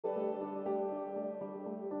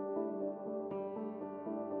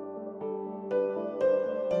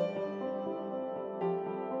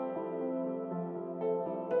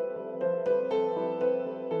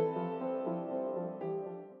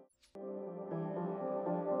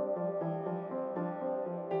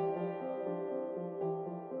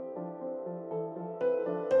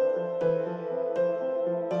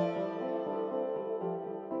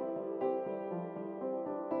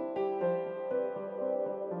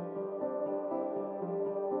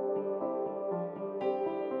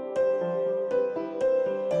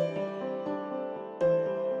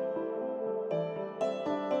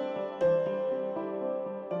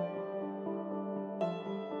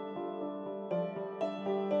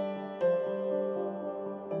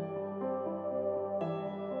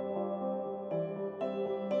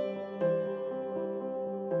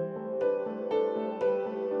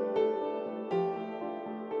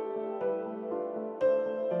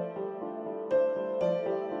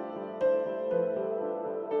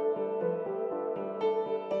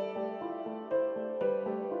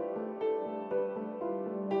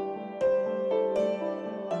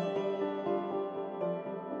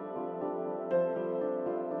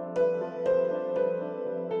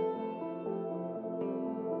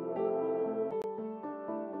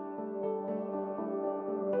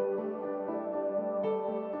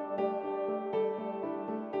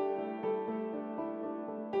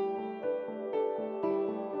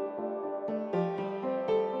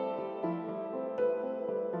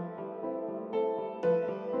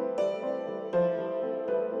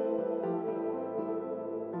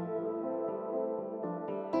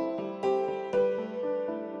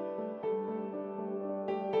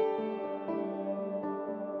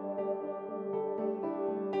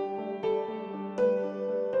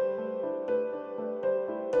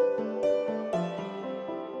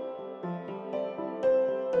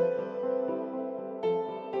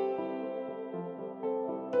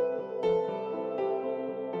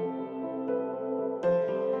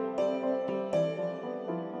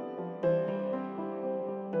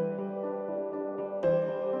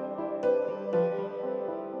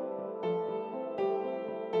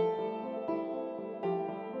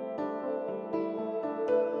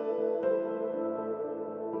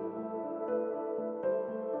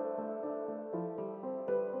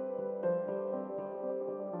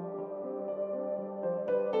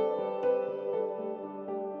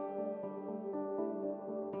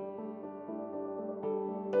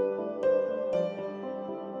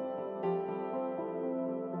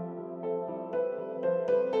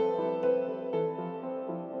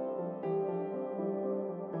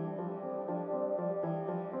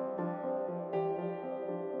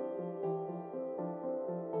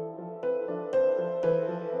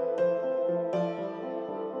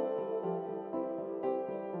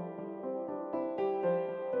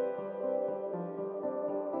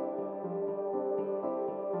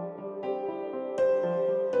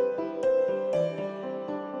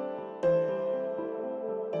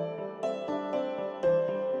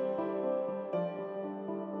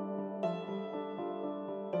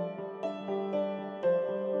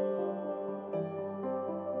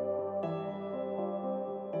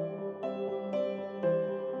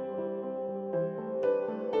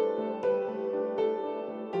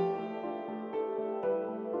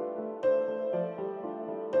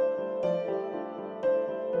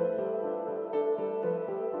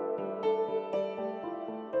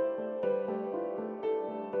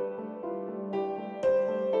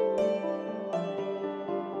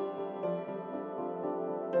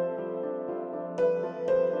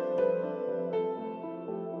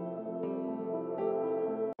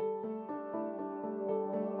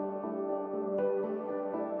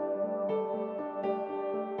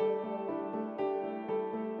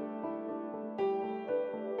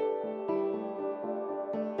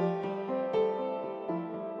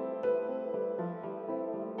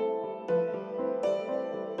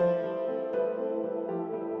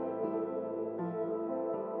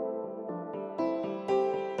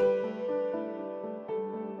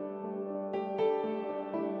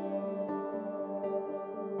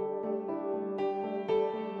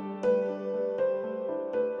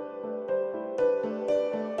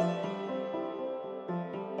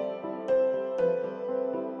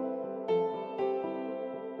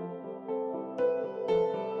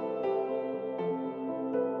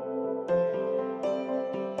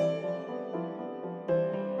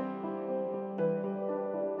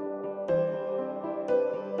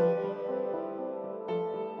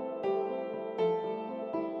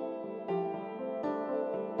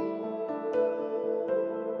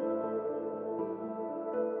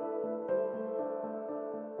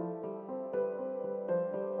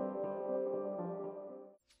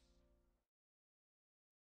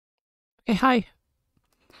Hey, hi.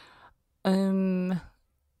 Um,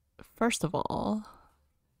 First of all,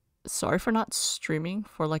 sorry for not streaming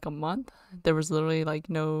for like a month. There was literally like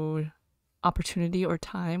no opportunity or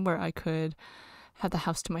time where I could have the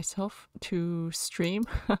house to myself to stream.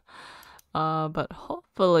 But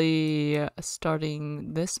hopefully,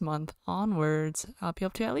 starting this month onwards, I'll be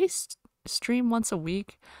able to at least stream once a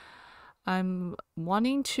week. I'm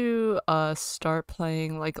wanting to start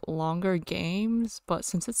playing like longer games, but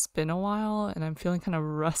since it's been a while and I'm feeling kind of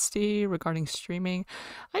rusty regarding streaming,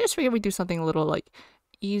 I just figured we'd do something a little like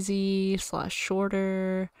easy slash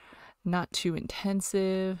shorter, not too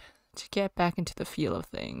intensive to get back into the feel of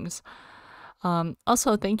things.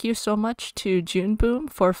 Also, thank you so much to June Boom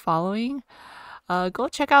for following. Go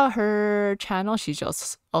check out her channel. She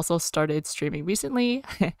just also started streaming recently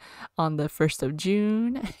on the 1st of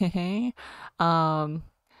June. um,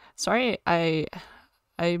 Sorry, I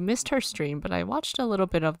missed her stream, but I watched a little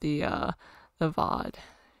bit of the VOD.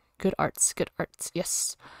 Good arts, good arts.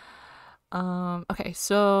 Yes. Okay,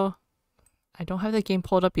 so I don't have the game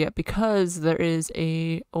pulled up yet because there is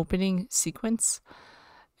a opening sequence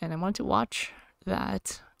and I want to watch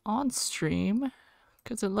that on stream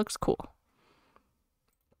because it looks cool.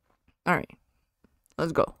 All right,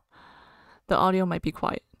 let's go. The audio might be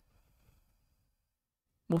quiet.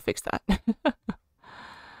 We'll fix that.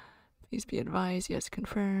 Please be advised. Yes,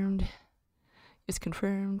 confirmed. Yes,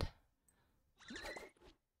 confirmed.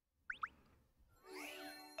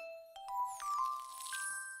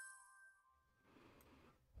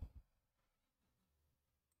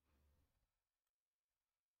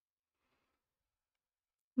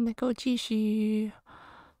 Nekojishi.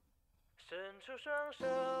 伸出双手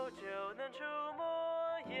就能触摸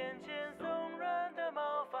眼前松软的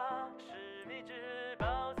毛发，是你只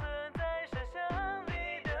保存在深巷里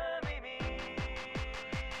的秘密。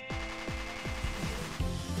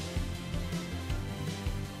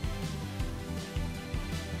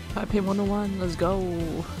Taipei 101, let's go.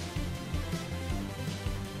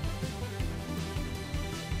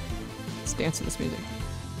 Let's dance to this music.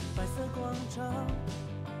 白色广场，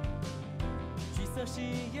橘色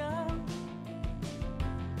夕阳，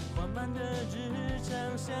缓慢的日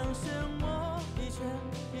常像漩涡，一圈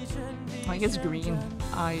一圈地 I guess green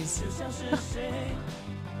eyes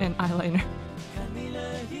and eyeliner. 看腻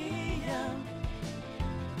了一样，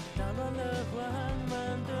打乱了缓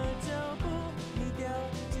慢的脚步，你掉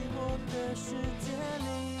进我的世界里，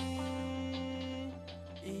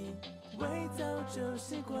以为早就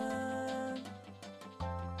习惯，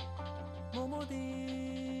默默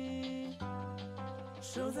地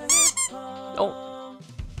守在一旁。 Oh,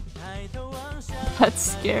 抬头望向 that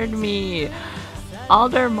scared me.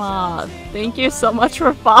 Alderma, thank you so much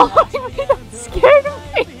for following me. That scared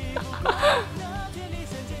me. 那天你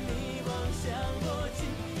曾经迷惘，像我惊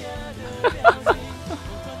讶的表情，不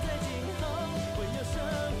管在今后会有什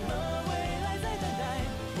么未来在等待，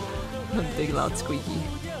我都会 Big loud squeaky.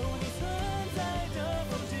 有你存在的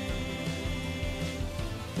风景。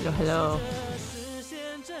 Hello, hello. 视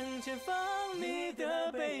线正前方你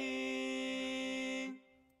的背影。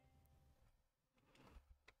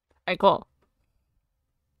 Alright, cool.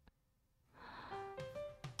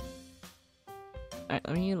 Alright,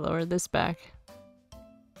 let me lower this back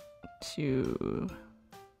to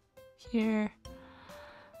here.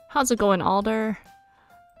 How's it going, Alder?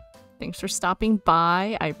 Thanks for stopping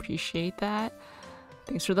by. I appreciate that.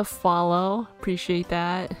 Thanks for the follow. Appreciate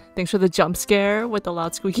that. Thanks for the jump scare with the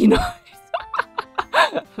loud squeaky noise.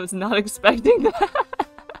 I was not expecting that.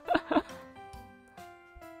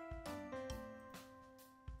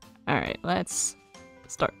 Alright, let's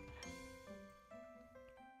start.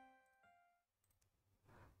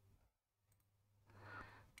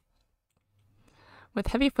 With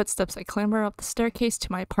heavy footsteps, I clamber up the staircase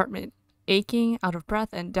to my apartment, aching, out of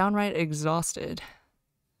breath, and downright exhausted.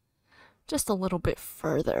 Just a little bit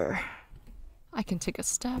further. I can take a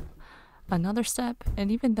step, another step, and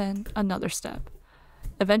even then, another step.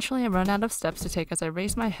 Eventually, I run out of steps to take as I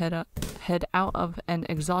raise my head out of an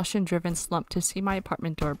exhaustion-driven slump to see my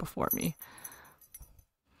apartment door before me.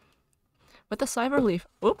 With a sigh of relief,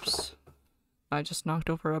 oops, I just knocked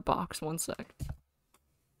over a box. One sec.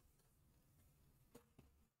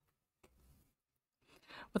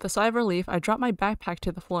 With a sigh of relief, I drop my backpack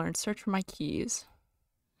to the floor and search for my keys.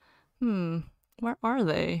 Where are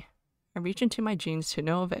they? I reach into my jeans to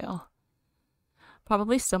no avail.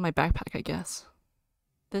 Probably still my backpack, I guess.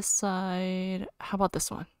 This side... How about this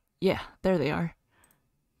one? Yeah, there they are.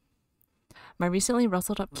 My recently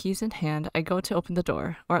rustled up keys in hand, I go to open the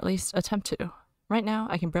door, or at least attempt to. Right now,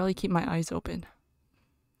 I can barely keep my eyes open.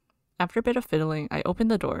 After a bit of fiddling, I opened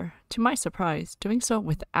the door, to my surprise, doing so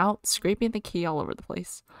without scraping the key all over the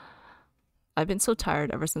place. I've been so tired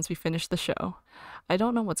ever since we finished the show. I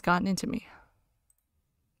don't know what's gotten into me.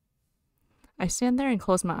 I stand there and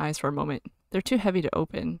close my eyes for a moment. They're too heavy to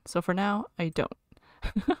open, so for now, I don't.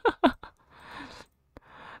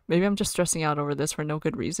 Maybe I'm just stressing out over this for no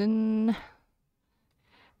good reason.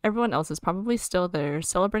 Everyone else is probably still there,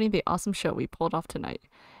 celebrating the awesome show we pulled off tonight,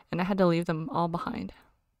 and I had to leave them all behind.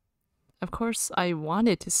 Of course, I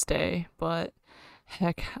wanted to stay, but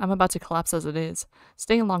heck, I'm about to collapse as it is.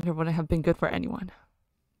 Staying longer wouldn't have been good for anyone.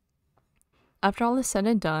 After all is said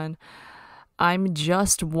and done, I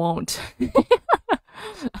just won't be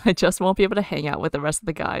able to hang out with the rest of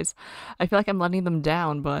the guys. I feel like I'm letting them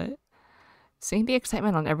down, but seeing the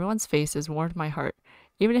excitement on everyone's faces warmed my heart.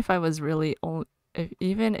 Even if I was really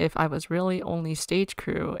only stage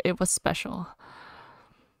crew, it was special.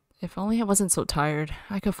 If only I wasn't so tired,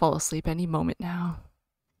 I could fall asleep any moment now.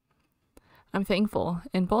 I'm thankful,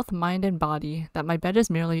 in both mind and body, that my bed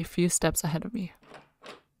is merely a few steps ahead of me.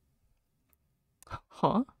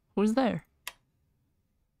 Huh? Who's there?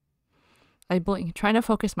 I blink, trying to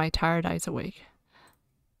focus my tired eyes awake.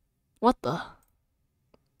 What the?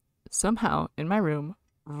 Somehow, in my room,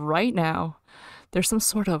 right now, there's some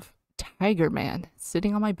sort of tiger man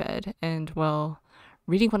sitting on my bed and, well,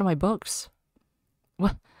 reading one of my books.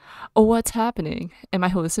 What? Oh, what's happening? Am I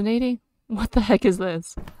hallucinating? What the heck is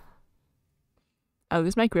this? I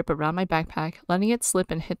lose my grip around my backpack, letting it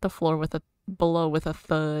slip and hit the floor below with a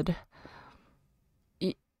thud.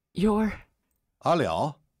 You're... 阿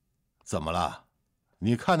了，怎么了？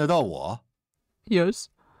你看得到我？ Yes.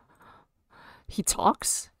 He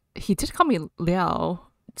talks? He did call me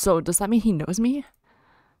Liao, so does that mean he knows me?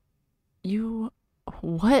 You...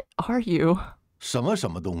 what are you? 什么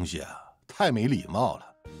什么东西啊？太没礼貌了！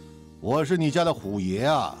我是你家的虎爷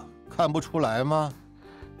啊，看不出来吗？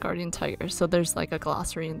 Guardian Tiger. So there's like a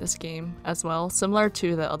glossary in this game as well, similar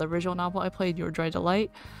to the other visual novel I played, Your Dry Delight.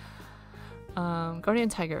 Guardian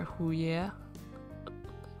Tiger, Huye.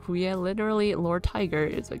 Huye, literally Lord Tiger,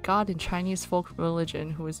 is a god in Chinese folk religion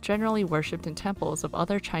who is generally worshipped in temples of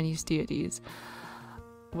other Chinese deities.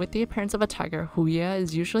 With the appearance of a tiger, Huye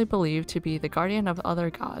is usually believed to be the guardian of other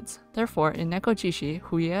gods. Therefore, in Nekojishi,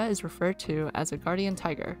 Huye is referred to as a guardian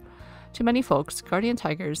tiger. To many folks, guardian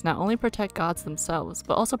tigers not only protect gods themselves,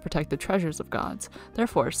 but also protect the treasures of gods.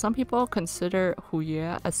 Therefore, some people consider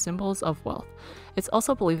Huye as symbols of wealth. It's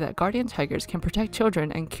also believed that guardian tigers can protect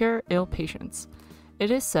children and cure ill patients.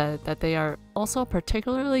 It is said that they are also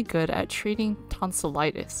particularly good at treating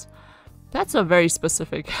tonsillitis. That's a very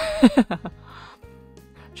specific...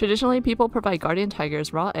 Traditionally, people provide guardian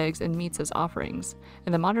tigers raw eggs and meats as offerings.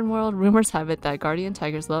 In the modern world, rumors have it that guardian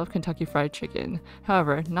tigers love Kentucky Fried Chicken.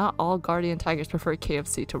 However, not all guardian tigers prefer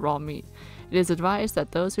KFC to raw meat. It is advised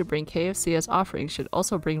that those who bring KFC as offerings should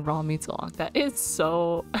also bring raw meats along. That is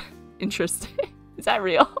so interesting. Is that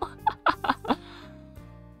real?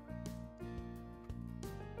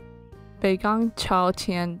 Beigang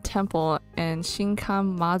Chaotian Temple and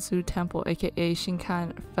Xinkan Mazu Temple, aka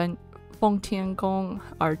Xinkan Fengtiangong,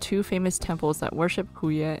 are two famous temples that worship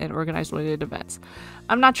Huye and organize related events.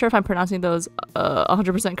 I'm not sure if I'm pronouncing those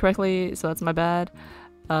 100% correctly, so that's my bad.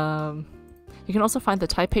 You can also find the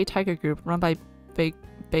Taipei Tiger Group run by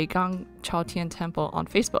Beigang Chaotian Temple on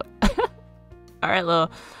Facebook. Alright,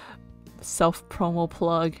 little self-promo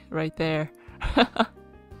plug right there.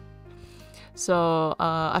 So,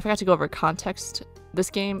 I forgot to go over context.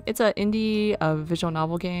 This game, it's an indie visual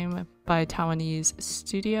novel game by a Taiwanese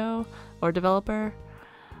studio or developer.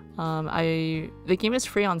 The game is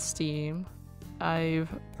free on Steam. I've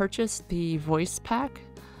purchased the voice pack,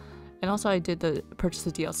 and also I did purchase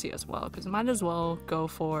the DLC as well, because I might as well go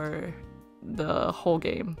for the whole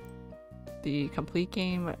game, the complete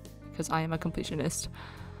game, because I am a completionist,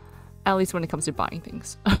 at least when it comes to buying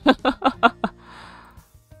things.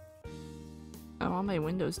 Oh, all my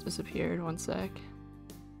windows disappeared. One sec.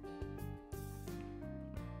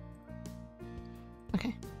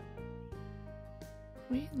 Okay.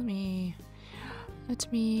 Wait, let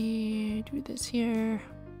me do this here.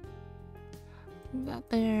 Move that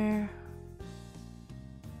there.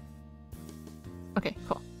 Okay,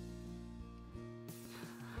 cool.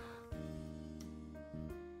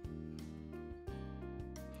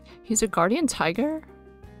 He's a guardian tiger?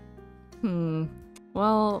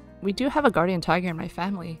 Well, we do have a guardian tiger in my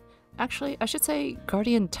family. Actually, I should say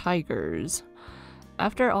guardian tigers.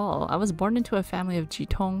 After all, I was born into a family of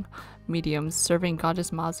Jitong mediums serving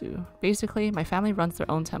goddess Mazu. Basically, my family runs their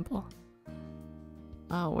own temple.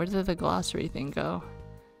 Oh, where did the glossary thing go?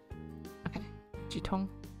 Okay, Jitong.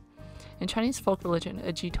 In Chinese folk religion,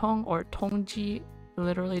 a jitong or tongji,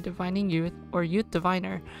 literally divining youth or youth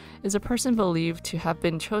diviner, is a person believed to have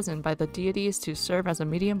been chosen by the deities to serve as a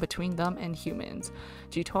medium between them and humans.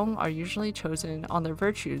 Jitong are usually chosen on their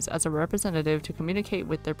virtues as a representative to communicate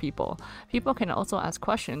with their people. People can also ask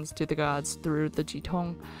questions to the gods through the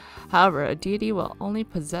jitong. However, a deity will only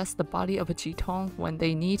possess the body of a jitong when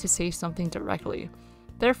they need to say something directly.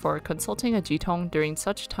 Therefore, consulting a jitong during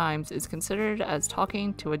such times is considered as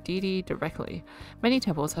talking to a deity directly. Many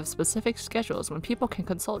temples have specific schedules when people can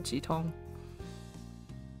consult jitong.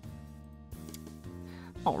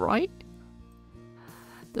 Alright.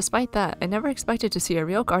 Despite that, I never expected to see a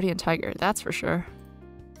real guardian tiger, that's for sure.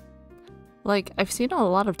 Like, I've seen a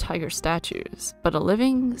lot of tiger statues, but a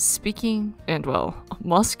living, speaking, and well,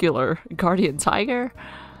 muscular guardian tiger?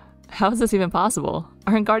 How is this even possible?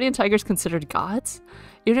 Aren't guardian tigers considered gods?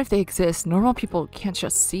 Even if they exist, normal people can't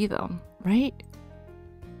just see them, right?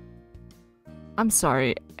 I'm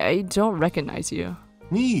sorry, I don't recognize you.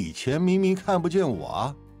 你以前明明看不见我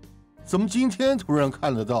啊，怎么今天突然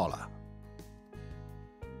看得到了？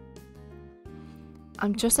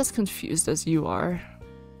 I'm just as confused as you are.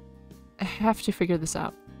 I have to figure this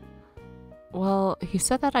out. Well, he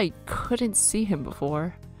said that I couldn't see him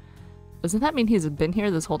before. Doesn't that mean he's been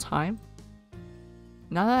here this whole time?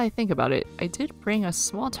 Now that I think about it, I did bring a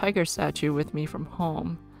small tiger statue with me from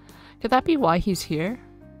home. Could that be why he's here?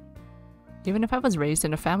 Even if I was raised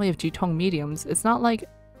in a family of jitong mediums, it's not like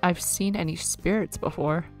I've seen any spirits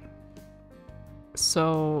before.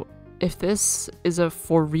 So, if this is a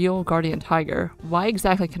for real guardian tiger, why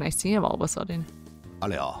exactly can I see him all of a sudden? 阿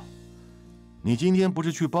廖，你今天不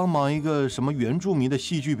是去帮忙一个什么原住民的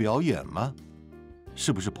戏剧表演吗？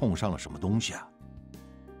是不是碰上了什么东西啊？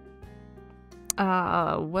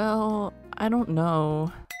 Well, I don't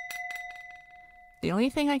know. The only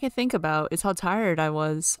thing I can think about is how tired I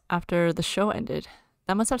was after the show ended.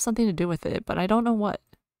 That must have something to do with it, but I don't know what.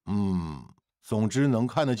 总之能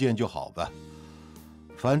看得见就好吧。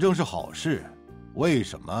反正是好事，为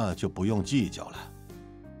什么就不用计较了？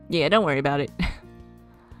 Yeah, don't worry about it.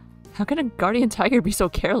 How can a guardian tiger be so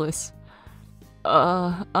careless?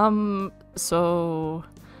 So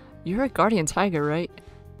you're a guardian tiger, right?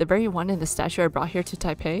 The very one in the statue I brought here to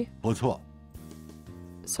Taipei? 不错，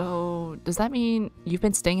 So does that mean you've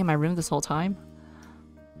been staying in my room this whole time?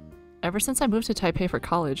 Ever since I moved to Taipei for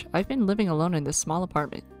college, I've been living alone in this small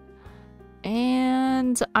apartment.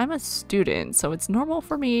 And I'm a student, so it's normal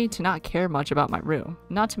for me to not care much about my room,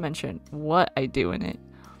 not to mention what I do in it.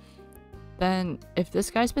 Then, if this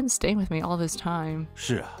guy's been staying with me all this time...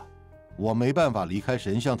 是啊，我没办法离开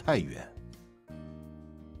神像太远。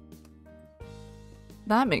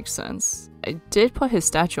 That makes sense. I did put his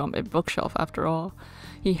statue on my bookshelf after all.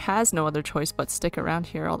 He has no other choice but stick around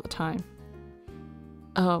here all the time.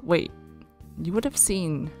 Wait. You would have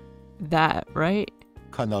seen that, right?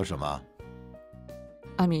 看到什么？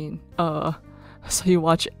 I mean, so you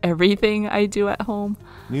watch everything I do at home?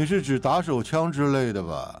 你是指打手枪之类的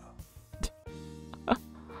吧？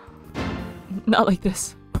 Not like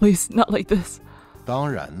this. Please, not like this.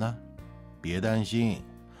 当然呢，别担心，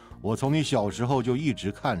我从你小时候就一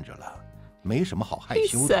直看着了，没什么好害 He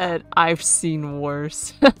羞的。 said I've seen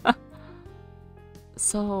worse.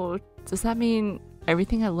 So, does that mean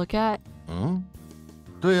everything I look at?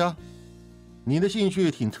 对呀，你的兴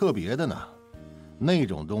趣挺特别的呢，那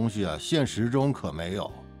种东西啊，现实中可没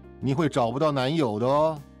有，你会找不到男友的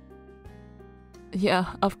哦。 Yeah,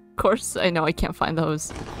 of course I know I can't find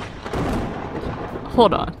those.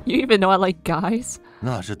 Hold on, you even know I like guys?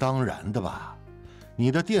 那是当然的吧，你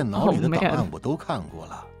的电脑里的 Oh, 档案 man. 我都看过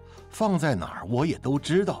了，放在哪儿我也都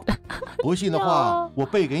知道。不信的话，我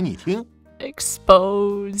背给你听。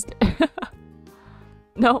 Exposed.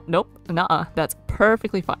 No, nope, nuh-uh. That's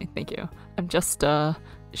perfectly fine, thank you. I'm just,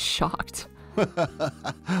 shocked.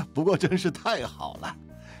 不过真是太好了，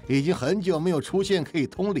已经很久没有出现可以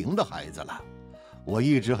通灵的孩子了，我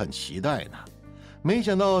一直很期待呢，没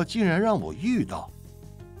想到竟然让我遇到。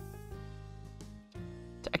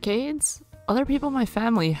 Decades? Other people in my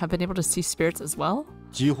family have been able to see spirits as well?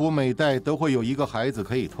 几乎每代都会有一个孩子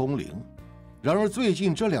可以通灵，然而最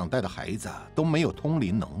近这2代的孩子都没有通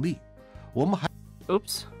灵能力，我们还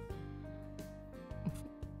Oops.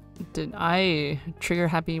 Did I trigger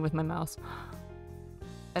happy with my mouse?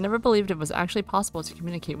 I never believed it was actually possible to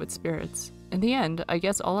communicate with spirits. In the end, I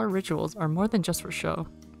guess all our rituals are more than just for show.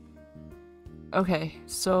 Okay,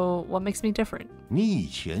 so what makes me different? 你以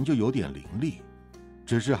前就有点灵力，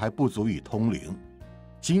只是还不足以通灵。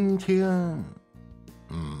今天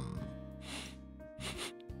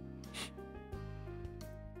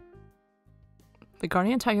，The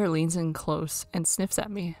guardian tiger leans in close and sniffs at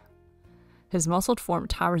me. His muscled form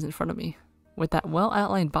towers in front of me. With that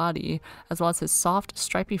well-outlined body, as well as his soft,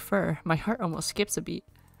 stripy fur, my heart almost skips a beat.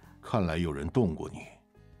 看来有人动过你，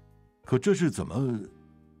可这是怎么？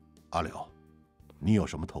阿柳，你有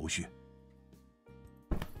什么头绪？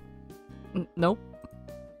 Nope.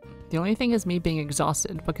 The only thing is me being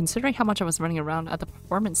exhausted, but considering how much I was running around at the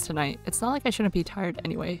performance tonight, it's not like I shouldn't be tired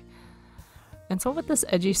anyway. And so with this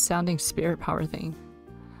edgy sounding spirit power thing,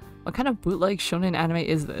 what kind of bootleg shonen anime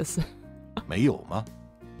is this? 没有吗？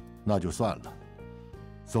那就算了。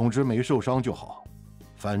总之没受伤就好，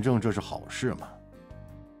反正这是好事嘛。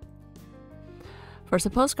 For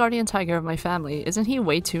supposed guardian tiger of my family, isn't he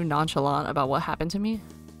way too nonchalant about what happened to me?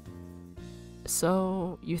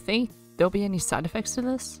 So, you think there'll be any side effects to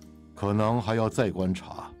this? 可能还要再观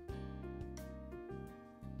察。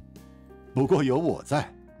不过有我在，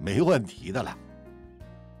没问题的啦。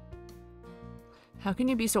 How can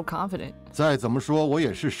you be so confident? 再怎么说，我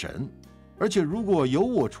也是神，而且如果有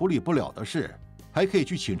我处理不了的事，还可以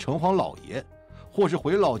去请城隍老爷，或是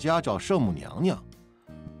回老家找圣母娘娘。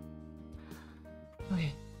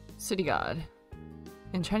 Okay, city god.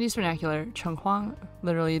 In Chinese vernacular, Chenghuang,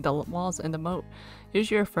 literally the walls and the moat,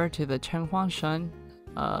 usually refer to the Chenghuang Shen,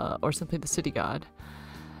 or simply the city god.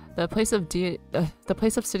 The place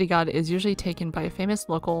of city god is usually taken by a famous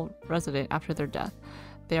local resident after their death.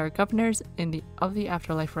 They are governors of the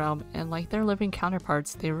afterlife realm, and like their living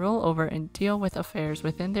counterparts, they rule over and deal with affairs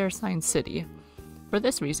within their assigned city. For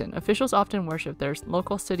this reason, officials often worship their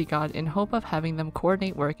local city god in hope of having them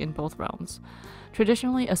coordinate work in both realms.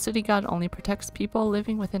 Traditionally, a city god only protects people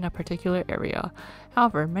living within a particular area.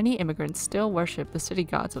 However, many immigrants still worship the city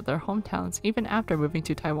gods of their hometowns even after moving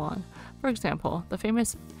to Taiwan. For example, the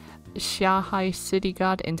famous Xiahai city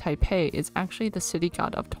god in Taipei is actually the city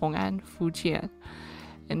god of Tong'an, Fujian.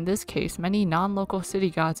 In this case, many non-local city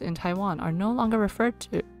gods in Taiwan are no longer referred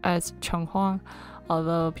to as Chenghuang,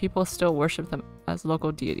 although people still worship them as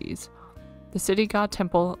local deities. The city god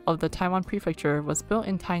temple of the Taiwan prefecture was built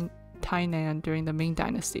in Tainan during the Ming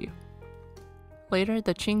Dynasty. Later,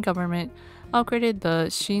 the Qing government upgraded the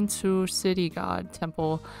Xinzu city god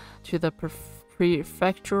temple to the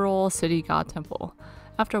prefectural city god temple.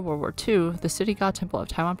 After World War II, the city god temple of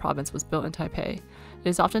Taiwan province was built in Taipei. It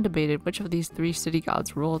is often debated which of these three city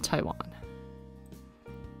gods ruled Taiwan.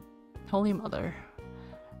 Holy Mother,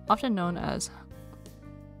 often known as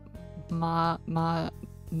Mazu,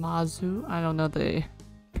 I don't know the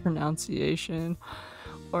pronunciation,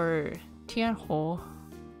 or Tianho.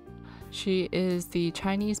 She is the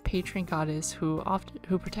Chinese patron goddess who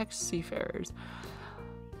protects seafarers.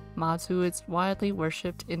 Mazu is widely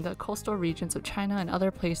worshipped in the coastal regions of China and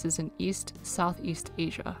other places in Southeast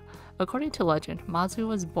Asia. According to legend, Mazu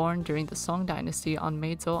was born during the Song Dynasty on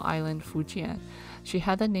Meizhou Island, Fujian. She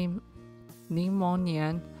had the name Lin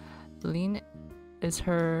Monian. Lin is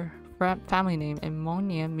her family name, and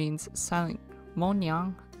Monian means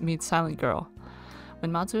Monyang means silent girl.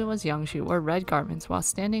 When Mazu was young, she wore red garments while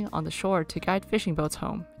standing on the shore to guide fishing boats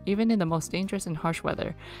home, even in the most dangerous and harsh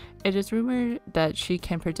weather. It is rumored that she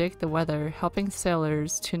can predict the weather, helping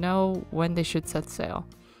sailors to know when they should set sail.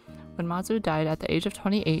 When Mazu died at the age of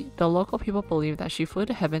 28, the local people believed that she flew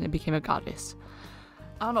to heaven and became a goddess.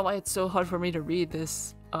 I don't know why it's so hard for me to read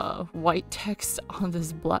this white text on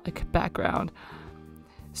this black background.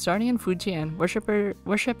 Starting in Fujian, worship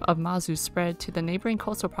of Mazu spread to the neighboring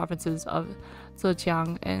coastal provinces of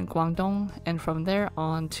Zhejiang and Guangdong, and from there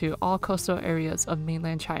on to all coastal areas of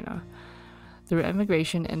mainland China. Through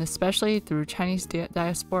immigration, and especially through Chinese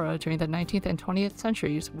diaspora during the 19th and 20th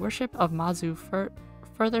centuries, worship of Mazu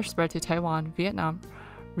further spread to Taiwan, Vietnam,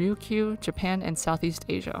 Ryukyu, Japan, and Southeast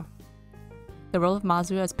Asia. The role of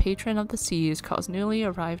Mazu as patron of the seas caused newly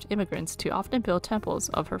arrived immigrants to often build temples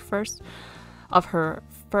of her first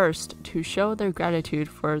to show their gratitude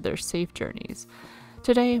for their safe journeys.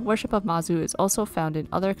 Today, worship of Mazu is also found in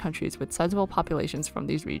other countries with sizable populations from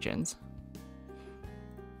these regions.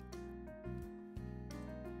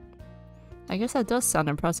 I guess that does sound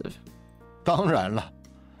impressive. 当然了，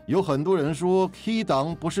有很多人说 K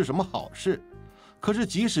档不是什么好事，可是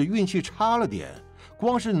即使运气差了点，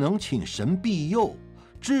光是能请神庇佑，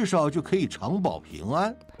至少就可以长保平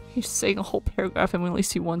安。He's saying a whole paragraph and we only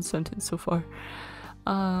see one sentence so far.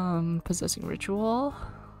 Possessing ritual.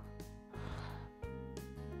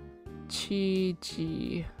 Qi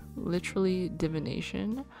Ji, literally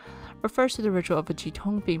divination, refers to the ritual of a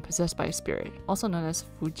Jitong being possessed by a spirit, also known as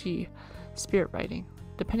Fuji, spirit writing.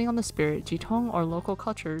 Depending on the spirit, Jitong, or local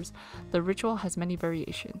cultures, the ritual has many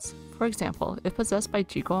variations. For example, if possessed by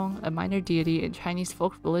Jigong, a minor deity in Chinese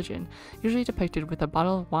folk religion, usually depicted with a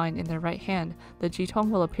bottle of wine in their right hand, the Jitong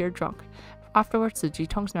will appear drunk. Afterwards, the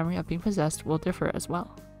Jitong's memory of being possessed will differ as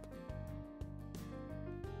well.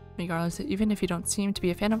 Regardless, even if you don't seem to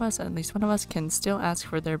be a fan of us, at least one of us can still ask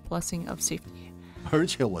for their blessing of safety. 而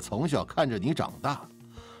且我从小看着你长大，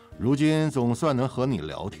如今总算能和你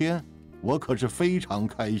聊天，我可是非常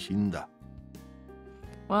开心的。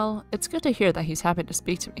Well, it's good to hear that he's happy to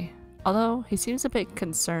speak to me, although he seems a bit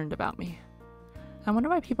concerned about me. I wonder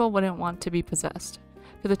why people wouldn't want to be possessed.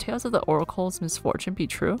 Could the tales of the oracle's misfortune be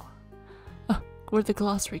true? Where'd the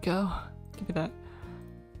glossary go? Give me that.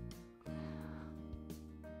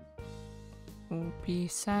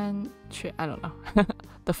 I don't know.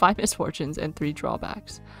 The 5 misfortunes and 3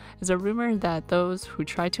 drawbacks is a rumor that those who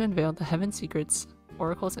try to unveil the heaven secrets,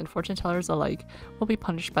 oracles and fortune tellers alike, will be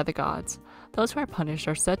punished by the gods. Those who are punished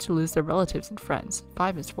are said to lose their relatives and friends,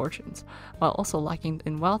 5 misfortunes, while also lacking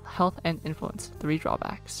in wealth, health, and influence, 3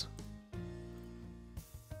 drawbacks.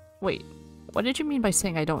 Wait, what did you mean by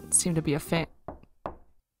saying I don't seem to be a fan?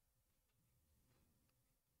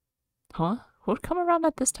 Huh? Who'd come around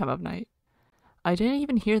at this time of night? I didn't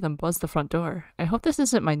even hear them buzz the front door. I hope this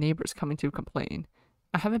isn't my neighbors coming to complain.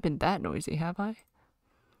 I haven't been that noisy, have I?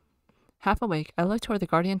 Half awake, I look toward the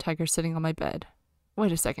guardian tiger sitting on my bed.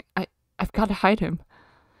 Wait a second, I've got to hide him.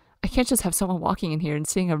 I can't just have someone walking in here and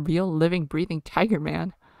seeing a real, living, breathing tiger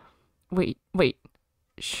man. Wait.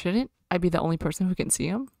 Shouldn't I be the only person who can see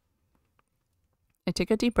him? I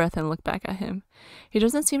take a deep breath and look back at him. He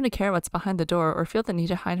doesn't seem to care what's behind the door or feel the need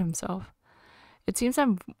to hide himself. It seems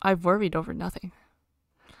I've worried over nothing.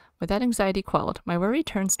 With that anxiety quelled, my worry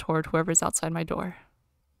turns toward whoever's outside my door.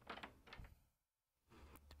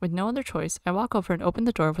 With no other choice, I walk over and open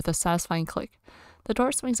the door with a satisfying click. The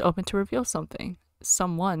door swings open to reveal something.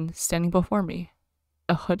 Someone standing before me.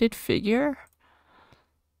 A hooded figure?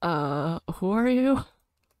 Who are you?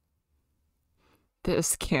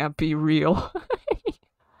 This can't be real.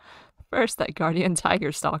 First that guardian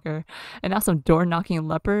tiger stalker, and now some door-knocking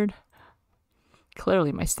leopard.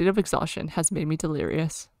 Clearly, my state of exhaustion has made me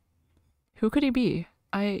delirious. Who could he be?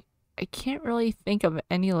 I can't really think of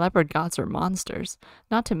any leopard gods or monsters,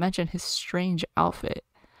 not to mention his strange outfit.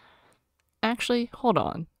 Actually, hold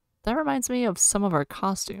on. That reminds me of some of our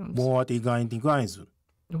costumes. What?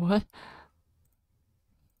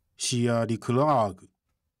 是啊，你克拉格。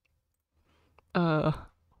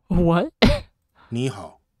What? 你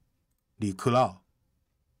好，你克拉。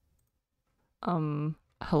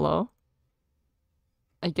Hello?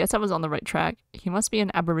 I guess I was on the right track. He must be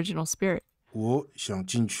an aboriginal spirit. 我想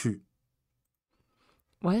进去。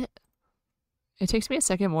What? It takes me a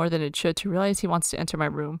second more than it should to realize he wants to enter my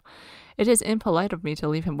room. It is impolite of me to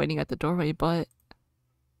leave him waiting at the doorway, but...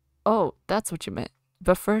 Oh, that's what you meant.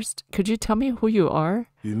 But first, could you tell me who you are?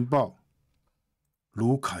 云豹，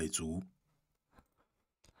卢凯族。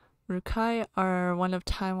Rukai are one of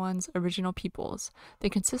Taiwan's original peoples. They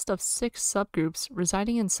consist of 6 subgroups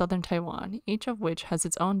residing in southern Taiwan, each of which has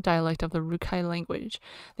its own dialect of the Rukai language.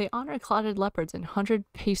 They honor clouded leopards and 100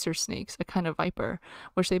 pacer snakes, a kind of viper,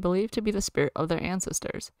 which they believe to be the spirit of their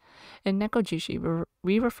ancestors. In Nekojishi,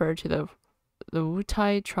 we refer to the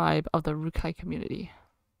Wutai tribe of the Rukai community.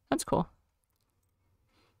 That's cool.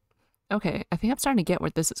 Okay, I think I'm starting to get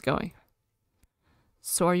where this is going.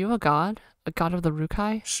 So are you a god? A god of the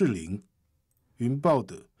Rukai? 是灵，云豹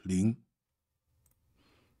的灵。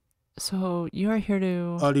So you are here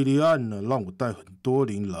to... 阿莉莉安呢，让我带很多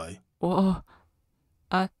灵来。What?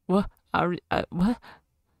 What?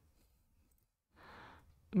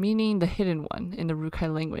 Meaning the hidden one in the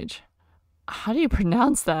Rukai language. How do you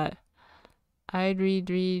pronounce that? Read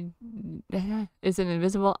is an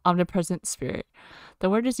invisible, omnipresent spirit. The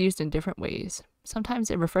word is used in different ways. Sometimes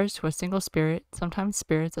it refers to a single spirit, sometimes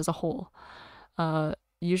spirits as a whole.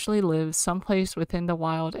 Usually lives someplace within the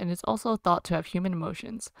wild and is also thought to have human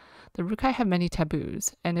emotions. The Rukai have many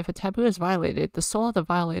taboos, and if a taboo is violated, the soul of the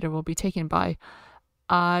violator will be taken by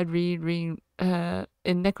in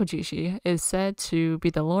Nekojishi is said to be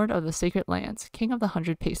the lord of the sacred lands, king of the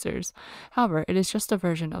 100 pacers. However, it is just a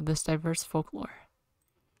version of this diverse folklore.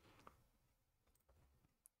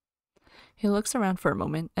 He looks around for a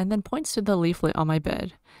moment and then points to the leaflet on my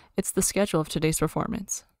bed. It's the schedule of today's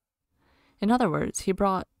performance. In other words, he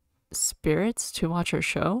brought spirits to watch our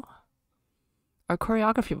show? Our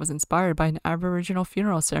choreography was inspired by an Aboriginal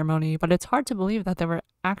funeral ceremony, but it's hard to believe that there were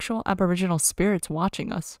actual Aboriginal spirits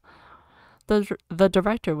watching us. The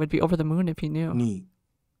director would be over the moon if he knew. 你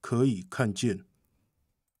可以看见。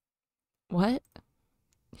 What?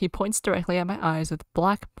 He points directly at my eyes with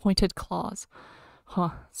black pointed claws. Huh,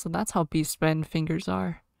 so that's how beast-men fingers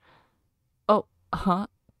are. Oh, huh,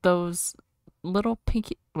 those little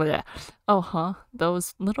pinky... Oh, huh,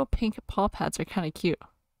 those little pink paw pads are kind of cute.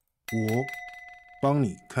 我帮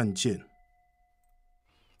你看见。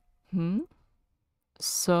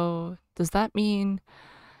So, does that mean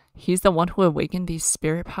he's the one who awakened these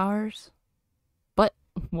spirit powers? But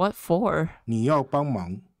what for? 你要帮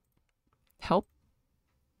忙。 Help?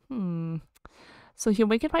 So he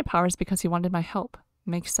awakened my powers because he wanted my help.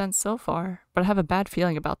 Makes sense so far, but I have a bad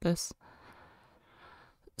feeling about this.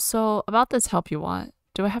 So, about this help you want,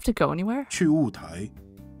 do I have to go anywhere? 去舞台。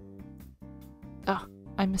 Oh,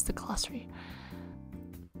 I missed the glossary.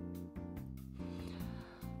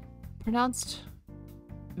 Pronounced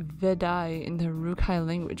Vedai in the Rukai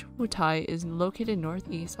language, Wutai is located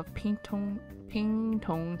northeast of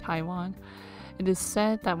Pingtung, Taiwan. It is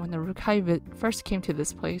said that when the Rukai first came to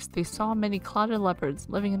this place, they saw many clouded leopards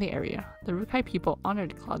living in the area. The Rukai people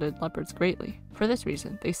honored clouded leopards greatly. For this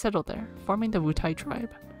reason, they settled there, forming the Wutai tribe.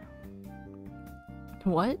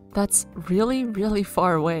 What? That's really, really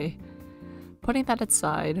far away. Putting that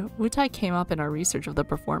aside, Wutai came up in our research of the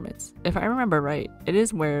performance. If I remember right, it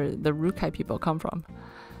is where the Rukai people come from,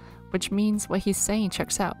 which means what he's saying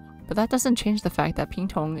checks out. But that doesn't change the fact that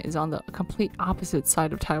Pingtung is on the complete opposite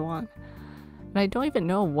side of Taiwan. And I don't even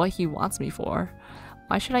know what he wants me for.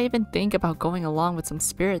 Why should I even think about going along with some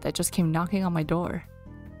spirit that just came knocking on my door?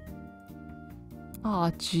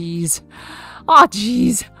 Aw, jeez. Aw,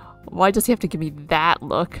 jeez. Why does he have to give me that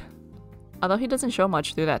look? Although he doesn't show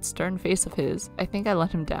much through that stern face of his, I think I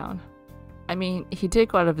let him down. I mean, he did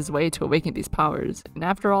go out of his way to awaken these powers, and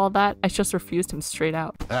after all that, I just refused him straight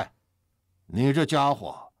out. 哎，你这家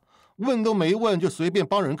伙，问都没问就随便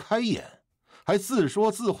帮人开眼，还自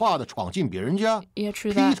说自话的闯进别人家， Yeah,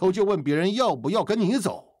 true 劈 that. 头就问别人要不要跟你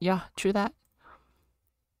走。 Yeah, true that.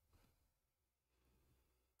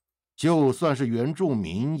 就算是原住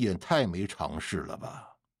民，也太没常识了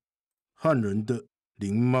吧？ 汉人的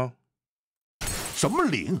灵吗？ 什么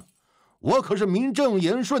灵？我可是名正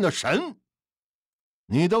言顺的神！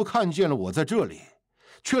你都看见了我在这里，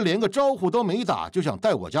却连个招呼都没打，就想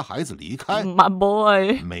带我家孩子离开， My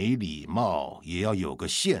boy. 没礼貌也要有个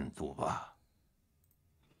限度吧？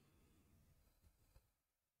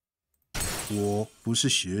 我不是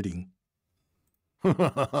邪灵。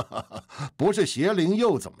不是邪灵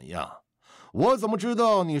又怎么样？我怎么知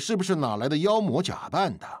道你是不是哪来的妖魔假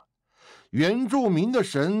扮的？原住民的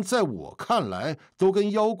神在我看来都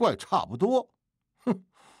跟妖怪差不多。哼，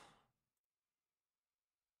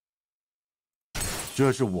这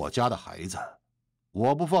是我家的孩子，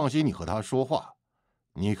我不放心你和他说话，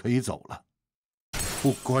你可以走了。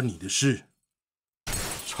不关你的事。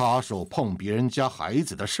 插手碰别人家孩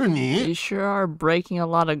子的是你。 You sure are breaking a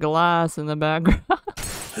lot of glass in the background.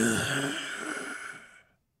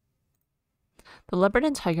 The leopard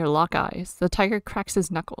and tiger lock eyes. The tiger cracks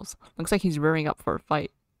his knuckles. Looks like he's rearing up for a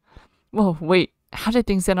fight. Whoa, wait. How did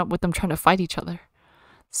things end up with them trying to fight each other?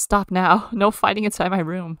 Stop now. No fighting inside my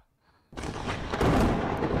room.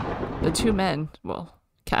 The two men, well,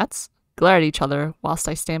 cats, glare at each other whilst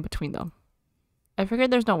I stand between them. I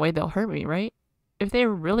figured there's no way they'll hurt me, right? If they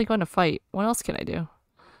were really going to fight, what else can I do?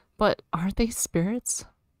 But aren't they spirits?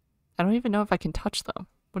 I don't even know if I can touch them.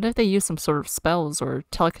 What if they use some sort of spells or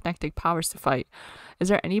telekinetic powers to fight? Is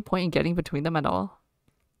there any point in getting between them at all?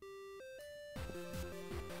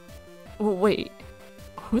 Wait,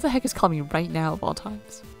 who the heck is calling me right now of all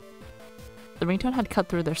times? The ringtone had cut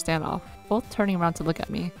through their standoff, both turning around to look at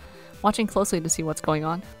me, watching closely to see what's going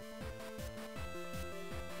on.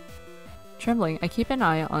 Trembling, I keep an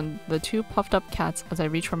eye on the two puffed up cats as I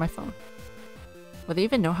reach for my phone. Will they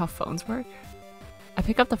even know how phones work? I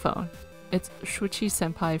pick up the phone. It's Shuchi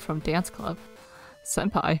Senpai from Dance Club.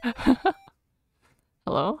 Senpai?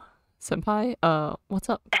 Hello? Senpai? What's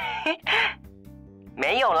up?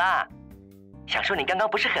 没有啦，想说你刚刚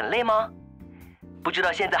不是很累吗？不知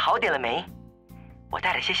道现在好点了没？我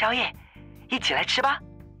带了些宵夜，一起来吃吧。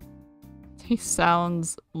 He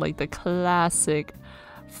sounds like the classic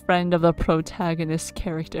friend of the protagonist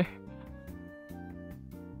character.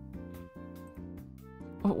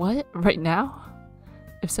 What? Right now?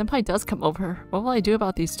 If Senpai does come over, what will I do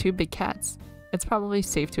about these two big cats? It's probably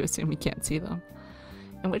safe to assume he can't see them.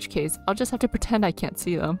 In which case, I'll just have to pretend I can't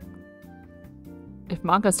see them. If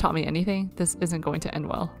manga's taught me anything, this isn't going to end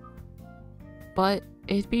well. But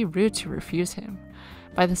it'd be rude to refuse him.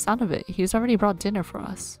 By the sound of it, he's already brought dinner for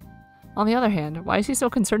us. On the other hand, why is he so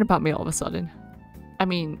concerned about me all of a sudden? I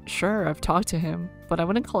mean, sure, I've talked to him, but I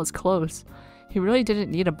wouldn't call us close. He really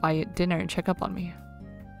didn't need to buy dinner and check up on me.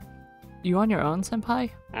 You on your own,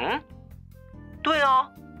 Senpai? 嗯，对哦，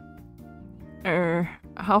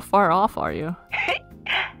 How far off are you?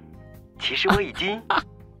 其实我已经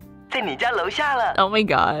在你家楼下了。 Oh my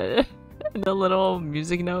god. The little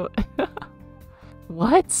music note.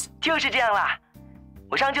 What? 就是这样啦，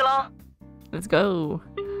我上去喽。 Let's go.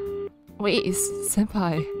 Wait,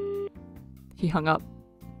 senpai. He hung up.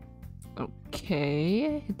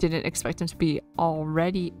 Okay. Didn't expect him to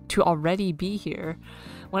already be here.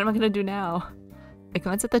 What am I gonna do now? I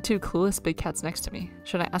glance at the two clueless big cats next to me.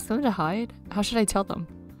 Should I ask them to hide? How should I tell them?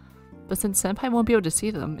 But since senpai won't be able to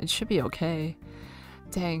see them, it should be okay.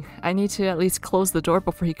 Dang, I need to at least close the door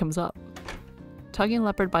before he comes up. Tugging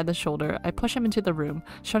Leopard by the shoulder, I push him into the room,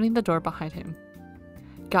 shutting the door behind him.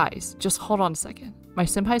 Guys, just hold on a second. My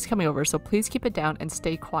senpai's coming over, so please keep it down and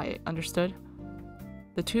stay quiet, understood?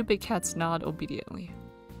 The two big cats nod obediently.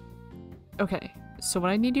 Okay, so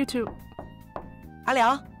what I need you to... 阿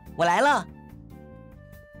良，我来了。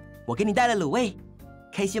我给你带了卤味，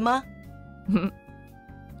开心吗？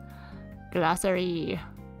 Glossary.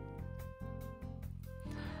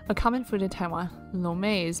 A common food in Taiwan, lo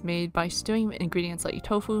mei is made by stewing ingredients like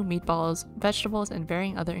tofu, meatballs, vegetables, and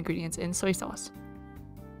varying other ingredients in soy sauce.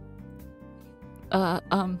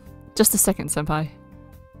 Just a second, senpai.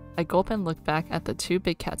 I gulp and look back at the two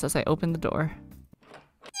big cats as I open the door.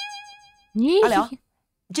 阿良，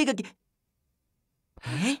这个给……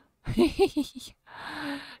哎，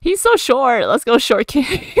 He's so short. Let's go short king.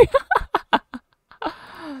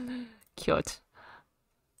 Cute.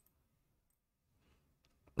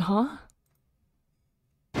 Huh?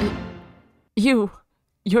 You're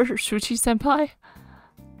Shuchi senpai?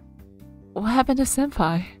 What happened to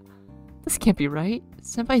senpai? This can't be right.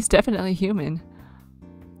 Senpai's definitely human.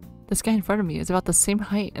 This guy in front of me is about the same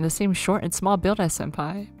height and the same short and small build as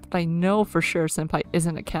senpai, but I know for sure senpai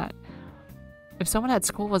isn't a cat. If someone at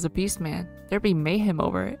school was a beast man, there'd be mayhem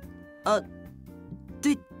over it.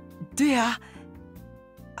 对啊，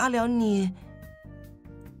阿良你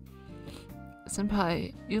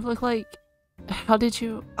Senpai, you look like... How did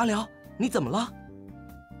you... 阿良，你怎么了？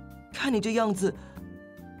看你这样子，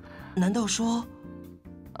难道说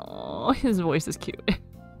Oh, his voice is cute.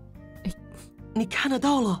 你看得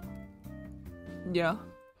到了？ Yeah.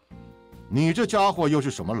 你这家伙又是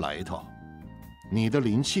什么来头？你的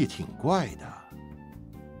灵气挺怪的。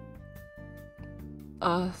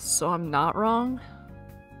So I'm not wrong?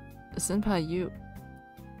 Senpai,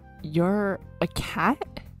 you're a cat?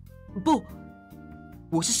 不，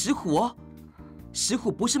我是石虎哦，石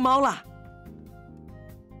虎不是猫啦。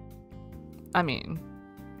 I mean,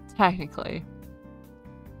 technically.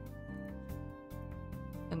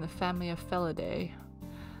 In the family of Felidae.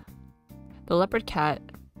 The leopard cat,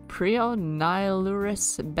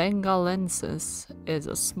 Prionilurus bengalensis, is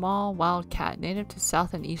a small wild cat native to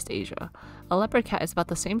South and East Asia. A leopard cat is about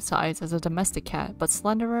the same size as a domestic cat, but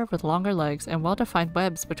slenderer with longer legs and well-defined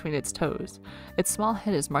webs between its toes. Its small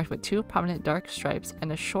head is marked with two prominent dark stripes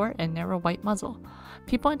and a short and narrow white muzzle.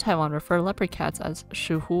 People in Taiwan refer leopard cats as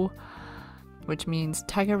shuhu, which means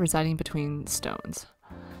tiger residing between stones.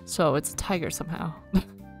 So it's a tiger somehow.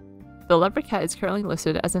 The leopard cat is currently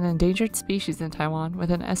listed as an endangered species in Taiwan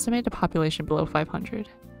with an estimated population below 500.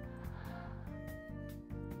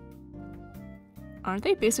 Aren't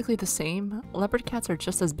they basically the same? Leopard cats are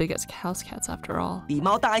just as big as house cats after all. 比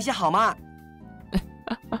猫大一些好吗？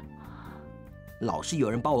老是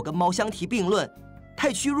有人把我跟猫相提并论，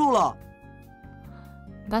太屈辱了。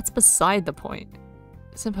 That's beside the point.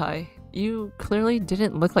 Senpai, you clearly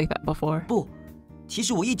didn't look like that before. 不，其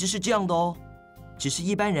实我一直是这样的哦，只是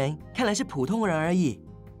一般人看来是普通人而已。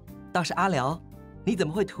倒是阿辽，你怎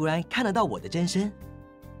么会突然看得到我的真身？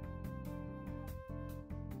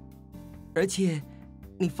而且，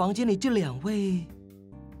你房间里这两位……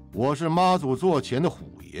我是妈祖座前的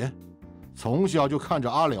虎爷，从小就看着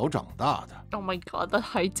阿辽长大的。 Oh my god, the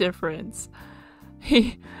height difference.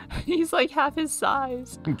 He's like half his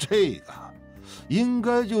size. 这个应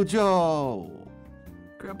该就叫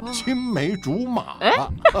Grandpa? 青梅竹马。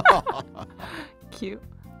Cute.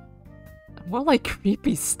 More like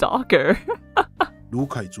creepy stalker. 卢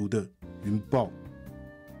凯族的云豹。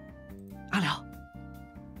阿辽，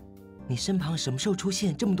你身旁什么时候出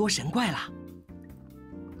现这么多神怪啦？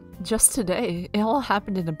 Just today, it all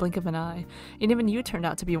happened in a blink of an eye, and even you turned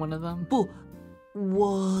out to be one of them. 不，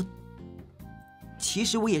其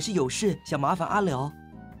实我也是有事想麻烦阿辽，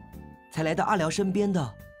才来到阿辽身边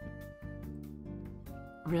的。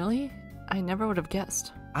 Really? I never would have guessed.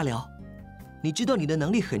 阿辽，你知道你的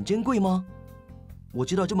能力很珍贵吗？我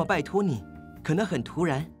知道这么拜托你，可能很突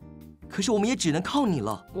然，可是我们也只能靠你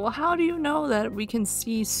了。 Well, how do you know that we can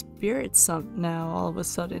see spirits now all of a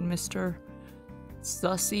sudden, Mr.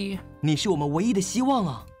 Sussy? 你是我们唯一的希望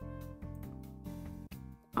啊！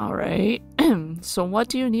 All right. So what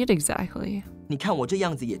do you need exactly? 你看我这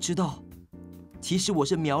样子也知道，其实我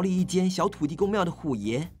是苗栗一间小土地公庙的虎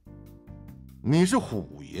爷。你是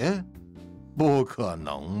虎爷？不可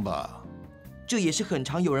能吧？这也是很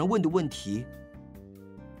常有人问的问题。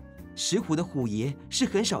石虎的虎爷是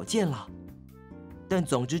很少见了，但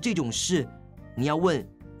总之这种事，你要问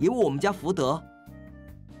也问我们家福德。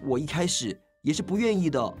我一开始也是不愿意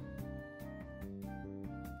的。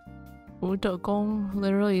福德公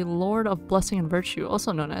literally Lord of Blessing and Virtue,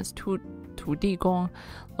 also known as Tu Di Gong,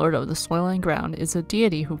 Lord of the Soil and Ground, is a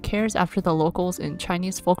deity who cares after the locals in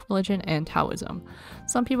Chinese folk religion and Taoism.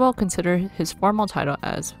 Some people consider his formal title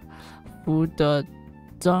as Fu De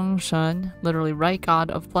Zhengshen, literally right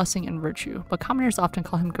god of blessing and virtue, but commoners often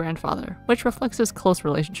call him grandfather, which reflects his close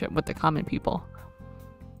relationship with the common people.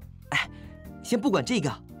 哎，先不管这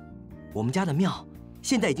个，我们家的庙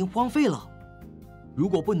现在已经荒废了。如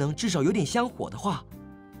果不能至少有点香火的话，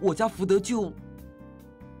我家福德就……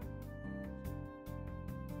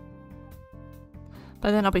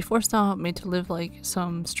 By then I'll be forced out, made to live like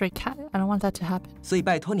some stray cat. I don't want that to happen. 所以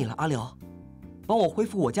拜托你了，阿辽，帮我恢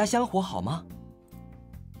复我家香火好吗？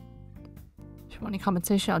 If you want any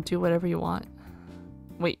compensation, I'll do whatever you want.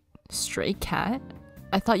 Wait, stray cat?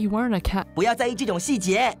 I thought you weren't a cat. 不要在意这种细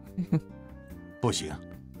节。不行，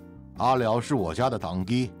阿辽是我家的堂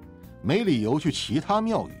弟，没理由去其他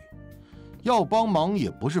庙宇。要帮忙也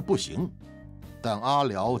不是不行，但阿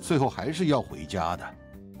辽最后还是要回家的。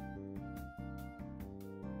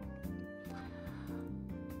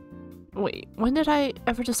Wait, when did I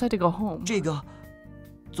ever decide to go home? 这个，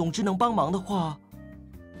总之能帮忙的话，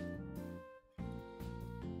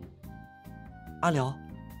阿辽，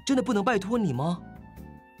真的不能拜托你吗？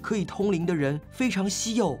可以通灵的人非常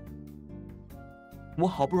稀有，我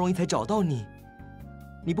好不容易才找到你，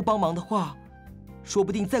你不帮忙的话，说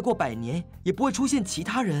不定再过100年也不会出现其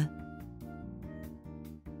他人。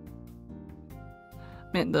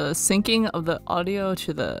Man, the syncing of the audio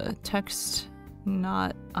to the text,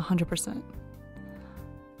 not 100%.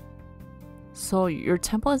 So your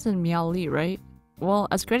temple is in Miaoli, right? Well,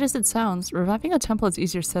 as great as it sounds, reviving a temple is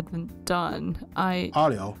easier said than done. 阿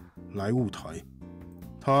辽来雾台，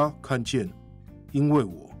他看见，因为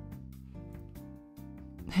我。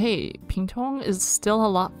Hey, Pingtong is still a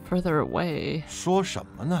lot further away. 说什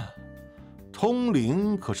么呢？通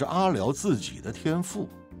灵可是阿辽自己的天赋。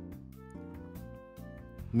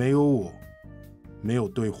没有我，没有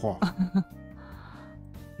对话。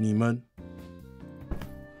你们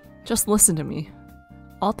Just listen to me.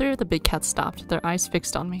 All three of the big cats stopped, their eyes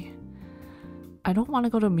fixed on me. I don't want to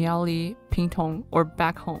go to Miaoli, Pingtong, or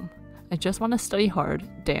back home. I just want to study hard,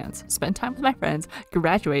 dance, spend time with my friends,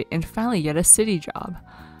 graduate, and finally get a city job.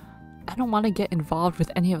 I don't want to get involved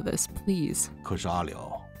with any of this, please. 可是阿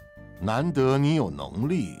辽，难得你有能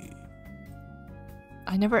力。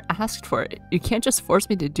I never asked for it. You can't just force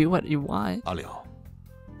me to do what you want. 阿辽，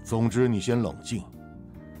总之你先冷静，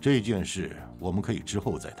这件事我们可以之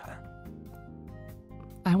后再谈。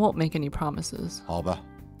I won't make any promises. 好吧，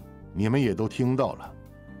你们也都听到了，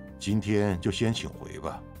今天就先请回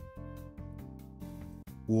吧。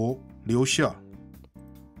我留下，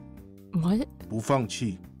 What? 不放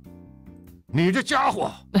弃。你这家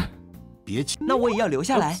伙，别气！那我也要留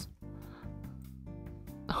下来。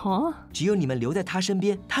 Huh? 只有你们留在他身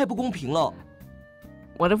边，太不公平了。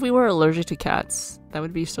 What if we were allergic to cats? That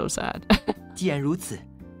would be so sad. 既然如此，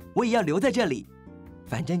我也要留在这里。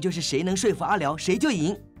反正就是谁能说服阿辽，谁就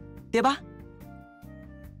赢，对吧？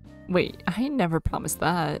 Wait, I never promised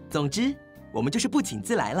that. 总之，我们就是不请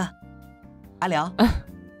自来了。阿辽，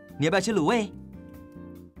你要不要吃卤味？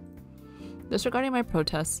 Disregarding my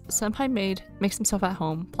protests, Senpai makes himself at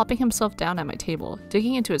home, plopping himself down at my table,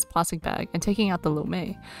 digging into his plastic bag, and taking out the lo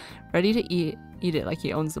mei, ready to eat it like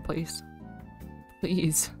he owns the place.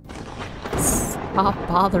 Please, stop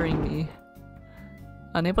bothering me.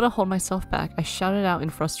 Unable to hold myself back, I shouted out in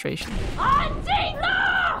frustration.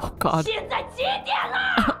 Oh God.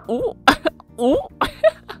 Oh, oh.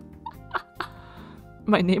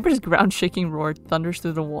 My neighbor's ground-shaking roar thunders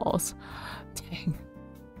through the walls. Dang.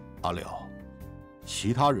 阿辽，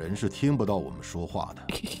其他人是听不到我们说话的，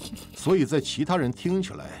所以在其他人听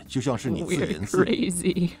起来就像是你自 We're 言自语。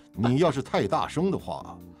 crazy. 你要是太大声的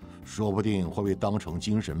话，说不定会被当成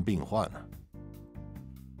精神病患呢。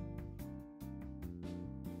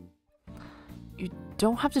 You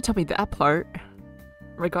don't have to tell me that part.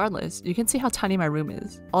 Regardless, you can see how tiny my room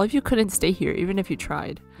is. All of you couldn't stay here even if you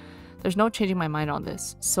tried. There's no changing my mind on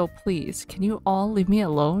this, so please, can you all leave me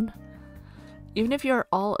alone? Even if you're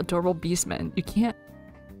all adorable beastmen, you can't...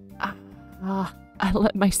 I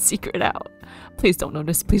let my secret out. Please don't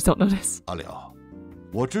notice, please don't notice. 阿辽，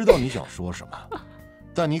我知道你想说什么，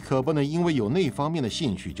但你可不能因为有那方面的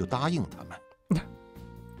兴趣就答应他们。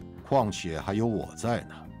况且还有我在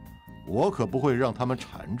呢，我可不会让他们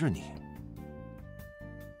缠着你。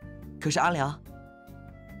可是阿良，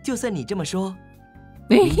就算你这么说，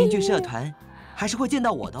明天去社团还是会见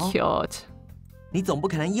到我的哦。Cute. 你总不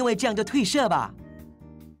可能因为这样就退社吧？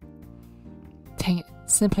 Dang it,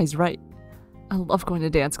 Senpai's right. I love going to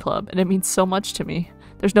dance club, and it means so much to me.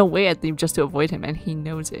 There's no way I'd leave just to avoid him, and he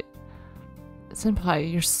knows it.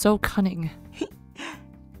 Senpai, you're so cunning.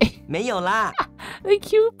 没有啦， A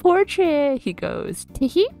cute portrait, he goes.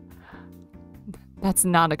 Teehee? That's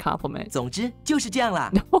not a compliment. 总之就是这样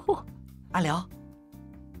啦。 No. 阿辽，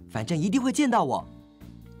反正一定会见到我，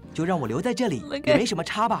就让我留在这里 Look 也 at- 没什么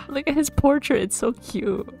差吧。 Look at his portrait, it's so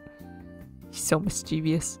cute. He's so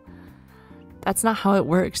mischievous. That's not how it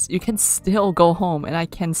works. You can still go home, and I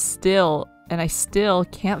still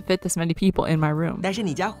can't fit this many people in my room. 但是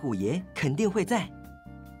你家虎爷肯定会在，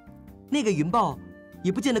那个云豹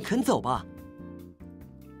也不见得肯走吧？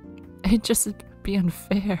 It'd just be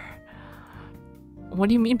unfair. What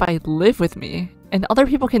do you mean by live with me? And other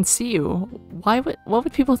people can see you. What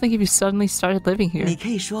would people think if you suddenly started living here? 你可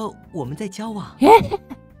以说我们在交往。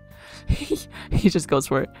 He just goes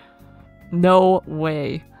for it. No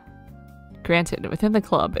way. Granted, within the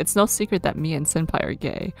club, it's no secret that me and Senpai are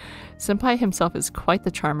gay. Senpai himself is quite the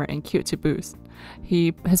charmer and cute to boot.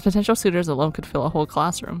 His potential suitors alone could fill a whole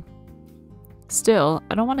classroom. Still,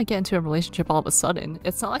 I don't want to get into a relationship all of a sudden.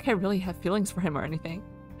 It's not like I really have feelings for him or anything.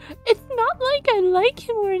 It's not like I like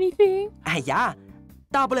him or anything. 哎呀，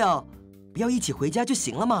大不了不要一起回家就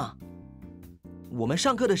行了嘛。我们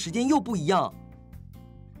上课的时间又不一样。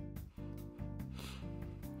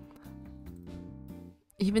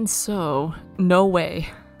 Even so, no way.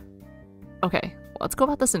 Okay, let's go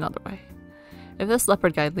about this another way. If this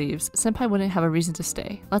leopard guy leaves, Senpai wouldn't have a reason to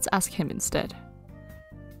stay. Let's ask him instead.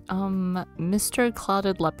 Mr.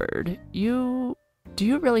 Clouded Leopard, do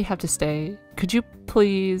you really have to stay? Could you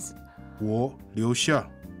please, 我留下，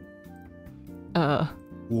 uh,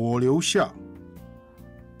 我留下，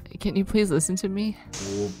 can you please listen to me?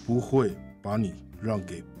 我不会把你让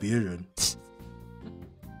给别人。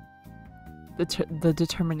 The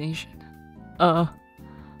determination.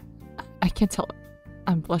 I can't tell.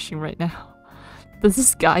 I'm blushing right now. Does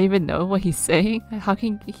this guy even know what he's saying? How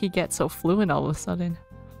can he get so fluent all of a sudden?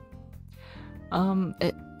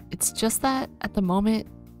 It's just that at the moment,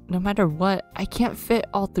 no matter what, I can't fit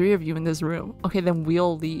all three of you in this room. Okay, then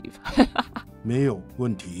we'll leave. 没有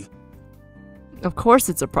问题。 Of course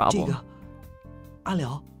it's a 这 problem. 个，阿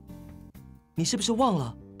辽，你是不是忘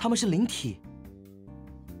了他们是灵体？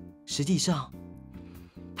实际上，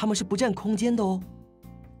他们是不占空间的哦。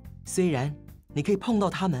虽然你可以碰到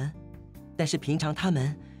他们，但是平常他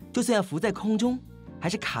们就算要浮在空中，还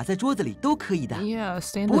是卡在桌子里都可以的， Yeah,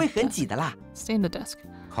 stay in 不 the 会很 desk. 挤的啦。 Stay in the desk.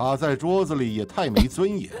 卡在桌子里也太没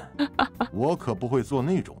尊严，我可不会做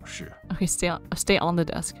那种事。 Okay, stay on the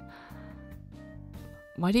desk.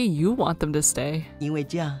 Why do you want them to stay? 因为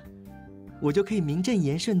这样，我就可以名正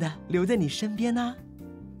言顺的留在你身边啊。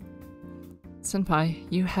 Senpai,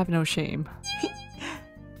 you have no shame.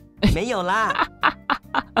 没有啦，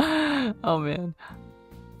 Oh man.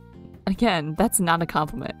 Again, that's not a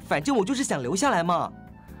compliment. 反正我就是想留下来嘛。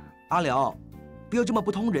阿辽，不要这么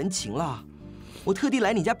不通人情啦，我特地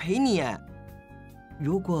来你家陪你哎。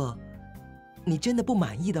如果你真的不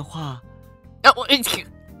满意的话， Oh, it's-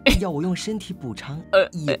 要我用身体补偿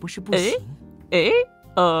也不是不哎行。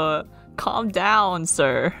 calm down,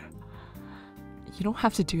 sir. You don't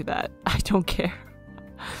have to do that. I don't care.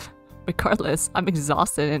 Regardless, I'm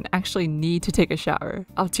exhausted and actually need to take a shower.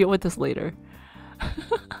 I'll deal with this later.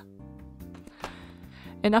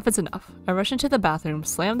 Enough is enough. I rush into the bathroom,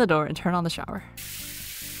 slam the door, and turn on the shower.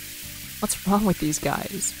 What's wrong with these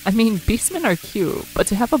guys? I mean, beastmen are cute, but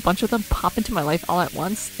to have a bunch of them pop into my life all at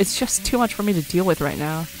once, it's just too much for me to deal with right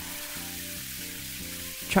now.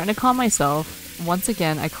 Trying to calm myself, once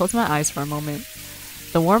again, I close my eyes for a moment.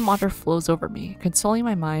 The warm water flows over me, consoling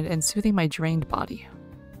my mind and soothing my drained body.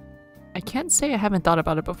 I can't say I haven't thought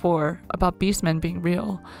about it before, about beastmen being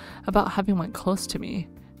real, about having one close to me.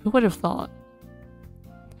 Who would have thought?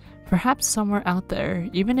 Perhaps somewhere out there,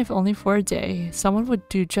 even if only for a day, someone would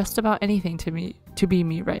do just about anything to be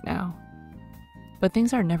me right now. But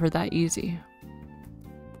things are never that easy.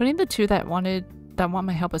 Putting the two that want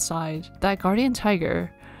my help aside, that guardian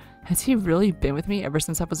tiger, has he really been with me ever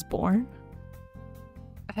since I was born?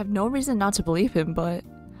 I have no reason not to believe him, but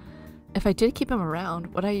if I did keep him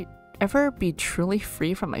around, would I ever be truly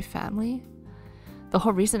free from my family? The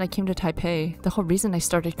whole reason I came to Taipei, the whole reason I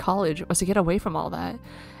started college was to get away from all that,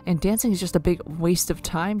 and dancing is just a big waste of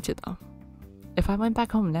time to them. If I went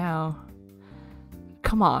back home now...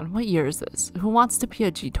 Come on, what year is this? Who wants to be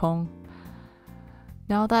a jitong?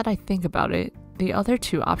 Now that I think about it, the other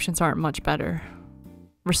two options aren't much better.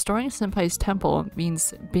 Restoring Senpai's temple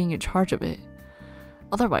means being in charge of it.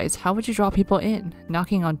 Otherwise, how would you draw people in?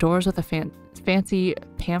 Knocking on doors with a fancy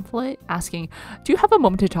pamphlet, asking, "Do you have a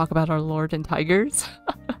moment to talk about our lord and tigers?"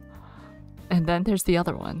 And then there's the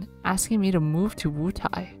other one, asking me to move to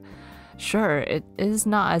Wutai. Sure, it is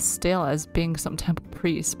not as stale as being some temple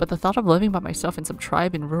priest, but the thought of living by myself in some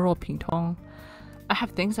tribe in rural Pingtong, I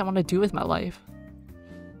have things I want to do with my life.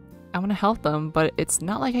 I want to help them, but it's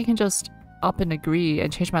not like I can just up and agree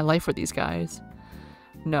and change my life for these guys.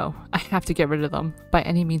 No, I have to get rid of them by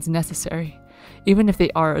any means necessary, even if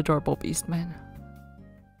they are adorable beastmen.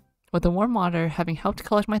 With the warm water having helped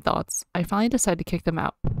collect my thoughts, I finally decide to kick them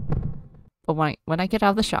out. But when I get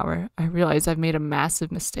out of the shower, I realize I've made a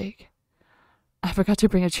massive mistake. I forgot to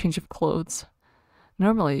bring a change of clothes.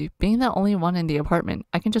 Normally, being the only one in the apartment,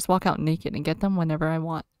 I can just walk out naked and get them whenever I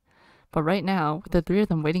want. But right now, with the 3 of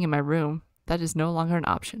them waiting in my room, that is no longer an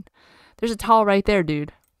option. There's a towel right there,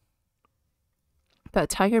 dude. That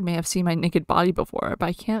tiger may have seen my naked body before, but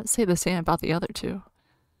I can't say the same about the other 2.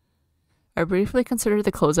 I briefly considered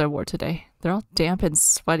the clothes I wore today. They're all damp and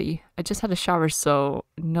sweaty. I just had a shower, so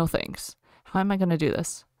no thanks. How am I gonna do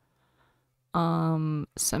this?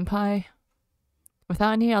 Senpai?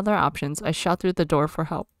 Without any other options, I shout through the door for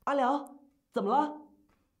help. 阿辽，怎么了？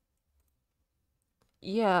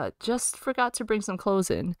 Yeah, just forgot to bring some clothes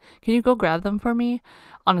in. Can you go grab them for me?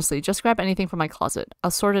 Honestly, just grab anything from my closet. I'll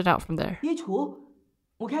sort it out from there. 衣橱，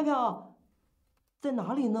我看看啊，在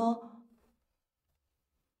哪里呢？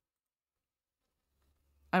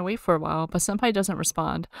 I wait for a while, but Senpai doesn't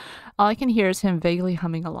respond. All I can hear is him vaguely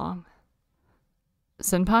humming along.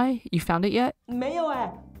 Senpai, you found it yet? 没有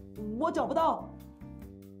哎，我找不到。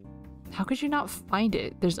 How could you not find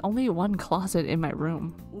it? There's only one closet in my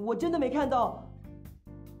room. 我真的没看到。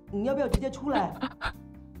你要不要直接出来？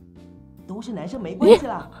都是男生，没关系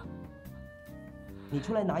啦。你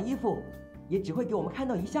出来拿衣服，也只会给我们看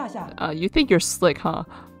到一下下。You think you're slick, huh?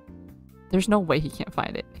 There's no way he can't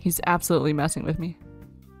find it. He's absolutely messing with me.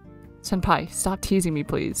 Senpai, stop teasing me,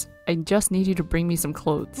 please. I just need you to bring me some 你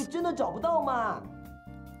clothes. 真的找不到吗？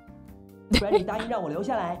不然你答应让我留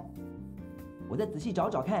下来，我再仔细找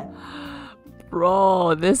找看。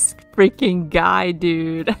 Bro, this freaking guy,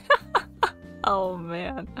 dude. Oh,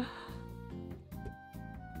 man.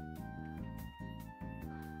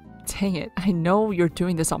 Dang it. I know you're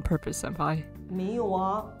doing this on purpose, Senpai. 没有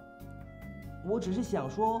啊，我只是想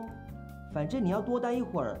说，反正你要多待一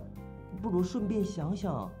会儿，不如顺便想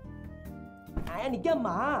想。哎呀，你干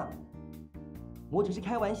嘛？我只是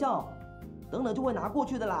开玩笑，等等就会拿过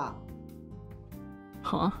去的啦。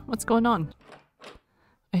 Huh? What's going on?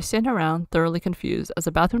 I stand around, thoroughly confused, as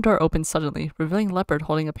the bathroom door opens suddenly, revealing Leopard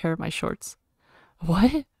holding a pair of my shorts.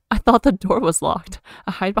 What? I thought the door was locked.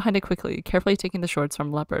 I hide behind it quickly, carefully taking the shorts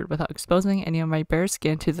from Leopard without exposing any of my bare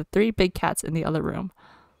skin to the 3 big cats in the other room.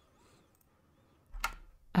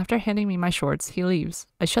 After handing me my shorts, he leaves.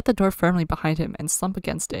 I shut the door firmly behind him and slump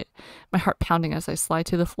against it, my heart pounding as I slide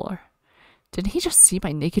to the floor. Didn't he just see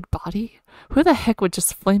my naked body? Who the heck would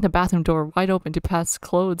just fling the bathroom door wide open to pass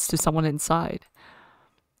clothes to someone inside?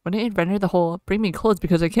 Wouldn't it render the whole "bring me clothes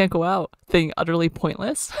because I can't go out" thing utterly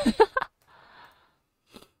pointless?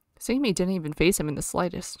 Seeing me didn't even faze him in the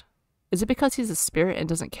slightest. Is it because he's a spirit and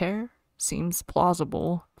doesn't care? Seems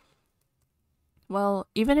plausible. Well,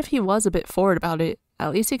 even if he was a bit forward about it,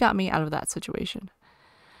 at least he got me out of that situation.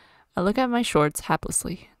 I look at my shorts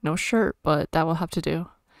haplessly. No shirt, but that will have to do.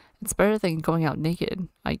 It's better than going out naked,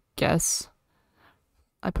 I guess.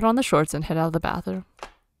 I put on the shorts and head out of the bathroom.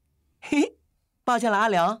 嘿，抱歉了，阿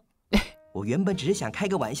良，我原本只是想开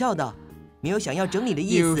个玩笑的，没有想要整你的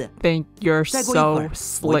意 You 思。 think you're 再过一会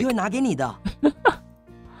so 儿，我就会 slick. 拿给你的。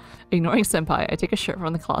 Ignoring Senpai, I take a shirt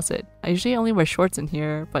from the closet. I usually only wear shorts in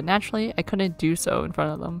here, but naturally, I couldn't do so in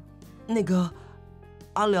front of them. 那个，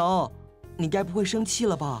阿辽，你该不会生气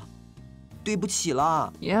了吧？对不起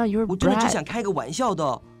啦， Yeah, you're 我真的只 brat. 想开个玩笑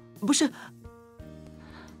的，不是。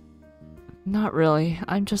 Not really.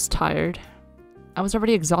 I'm just tired. I was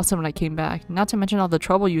already exhausted when I came back, not to mention all the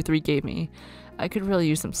trouble you 3 gave me. I could really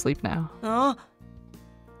use some sleep now. 啊，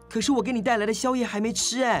可是我给你带来的宵夜还没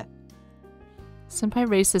吃哎。 Senpai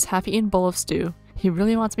raised his half-eaten bowl of stew. He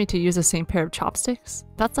really wants me to use the same pair of chopsticks?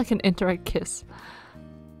 That's like an indirect kiss.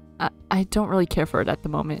 I don't really care for it at the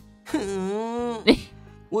moment. 哼，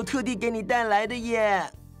我特地给你带来的耶。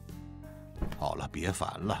好了，别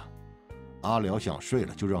烦了。阿辽想睡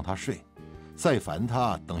了就让他睡，再烦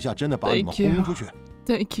他，等下真的把你们 Thank you. 轰出去。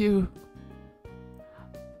Thank you.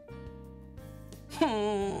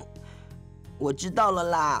 哼，我知道了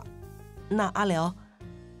啦。那阿辽，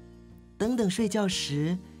等等睡觉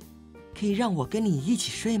时，可以让我跟你一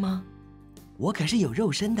起睡吗？我可是有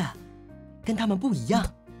肉身的，跟他们不一样，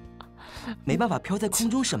没办法飘在空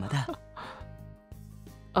中什么的。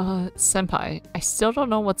Senpai, I still don't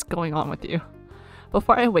know what's going on with you.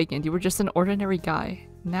 Before I awakened, you were just an ordinary guy.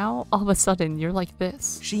 Now, all of a sudden, you're like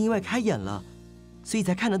this. 是因为开眼了，所以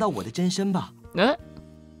才看得到我的真身吧？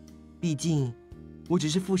毕竟，我只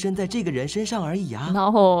是附身在这个人身上而已啊。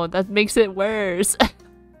No, that makes it worse.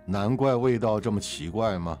 难怪味道这么奇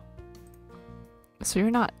怪吗？ So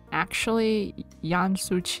you're not actually Yan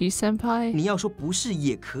Suchi Senpai? 你要说不是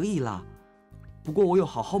也可以啦，不过我有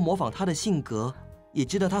好好模仿他的性格，也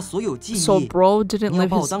知道他所有记忆。 So bro didn't 你要 live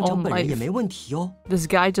把我 his 当成 own 本人也 life. 没问题哦。This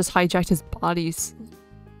guy just hijacked his bodies.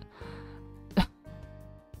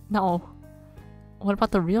 No. What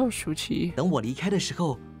about the real Shuchi? 等我离开的时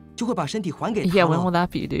候，就会把身体还给他 Yeah, when will 了。 that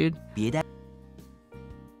be, dude? 别担。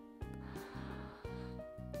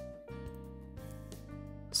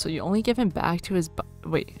So you only give him back to his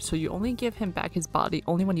wait, so you only give him back his body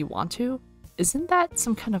only when you want to? Isn't that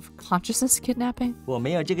some kind of consciousness kidnapping? 我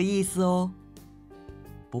没有这个意思哦。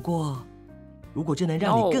不过，如果这能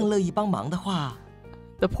让 No. 你更乐意帮忙的话，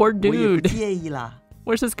 The poor 我也不 dude. 介意啦。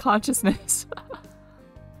 Where's his consciousness?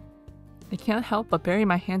 I can't help but bury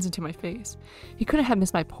my hands into my face. He couldn't have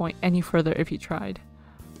missed my point any further if he tried.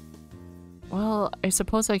 Well, I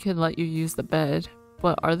suppose I could let you use the bed,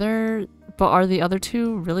 but are the other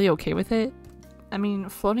two really okay with it? I mean,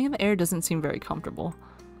 floating in the air doesn't seem very comfortable.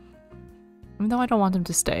 Even though I don't want them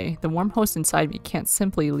to stay, the warm host inside me can't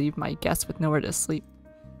simply leave my guests with nowhere to sleep.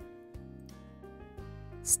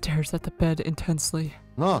 Stares at the bed intensely.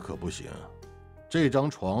 那可不行，这张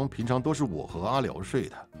床平常都是我和阿辽睡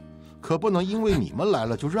的，可不能因为你们来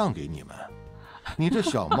了就让给你们。你这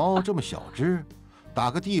小猫这么小只，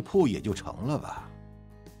打个地铺也就成了吧？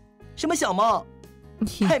什么小猫？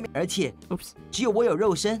太美，而且 Oops. 只有我有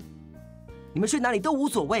肉身，你们睡哪里都无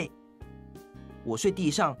所谓。我睡地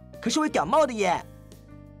上可是会感冒的耶。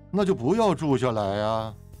那就不要住下来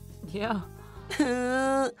啊！ Yeah.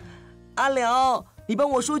 阿辽，你帮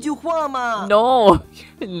我说句话嘛。 No.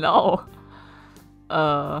 No.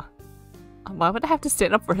 Why would I have to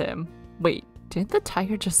stand up for him? Wait, didn't the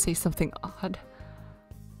tiger just say something odd?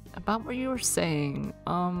 About what you were saying,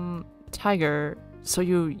 Tiger, so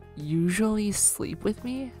you usually sleep with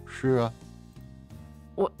me? 是啊，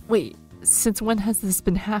 Wait, since when has this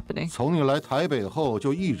been happening? 从你来台北后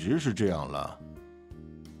就一直是这样了。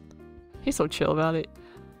 He's so chill about it.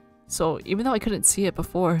 So, even though I couldn't see it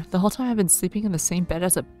before, the whole time I've been sleeping in the same bed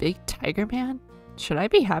as a big tiger man? Should I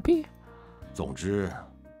be happy? 总之，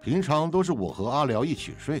平常都是我和阿辽一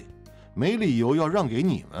起睡，没理由要让给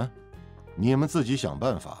你们。你们自己想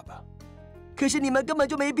办法吧。可是你们根本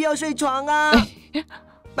就没必要睡床啊！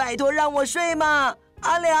拜托让我睡嘛，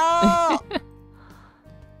阿辽。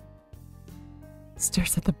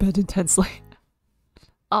Stares at the bed intensely.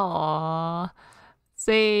 Aww.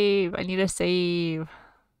 Save. I need a save.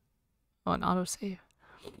 Oh, an autosave.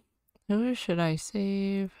 Who should I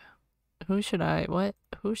save? Who should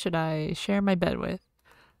I share my bed with?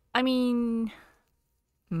 I mean,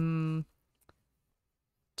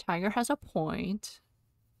 Tiger has a point,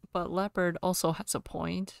 but Leopard also has a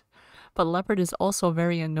point. But Leopard is also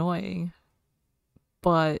very annoying.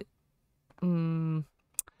 But, whose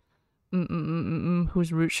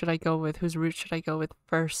route should I go with? Whose route should I go with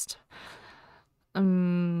first?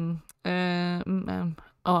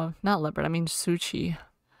 Oh, not Leopard. I mean Suchi.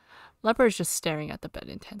 Leopard is just staring at the bed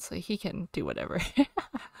intensely. He can do whatever.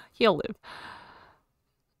 He'll live.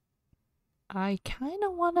 I kind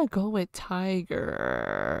of want to go with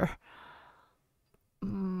Tiger.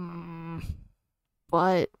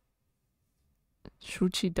 But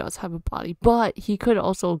Shuchi does have a body. But he could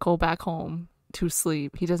also go back home to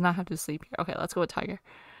sleep. He does not have to sleep here. Okay, let's go with Tiger.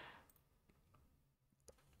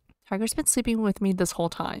 Tiger's been sleeping with me this whole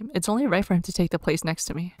time. It's only right for him to take the place next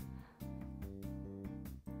to me.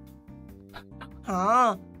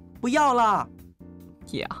 啊，不要啦，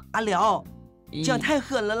 Yeah. 阿辽，这样太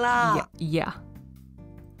狠了啦。 Yeah.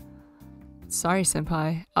 Sorry,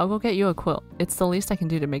 Senpai. I'll go get you a quilt. It's the least I can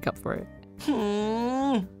do to make up for it.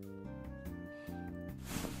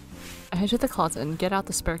 I head to the closet and get out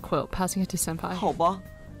the spare quilt, passing it to Senpai. 好吧，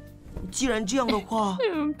既然这样的话，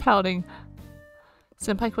 Pouting.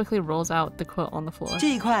 Senpai quickly rolls out the quilt on the floor. 这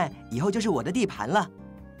一块以后就是我的地盘了，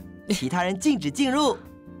其他人禁止进入。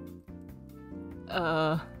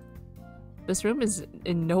 This room is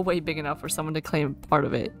in no way big enough for someone to claim part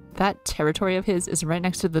of it. That territory of his is right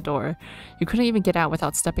next to the door. You couldn't even get out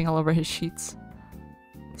without stepping all over his sheets.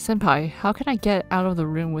 Senpai, how can I get out of the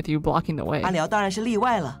room with you blocking the way? 阿辽当然是例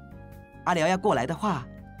外了。阿辽要过来的话，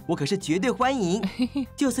我可是绝对欢迎，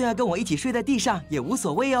就算要跟我一起睡在地上也无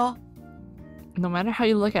所谓哦。No matter how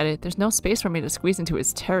you look at it, there's no space for me to squeeze into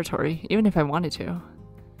his territory, even if I wanted to.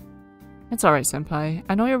 It's alright, senpai.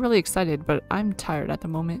 I know you're really excited, but I'm tired at the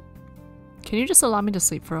moment. Can you just allow me to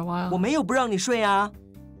sleep for a 我 while? 没有不让你睡啊。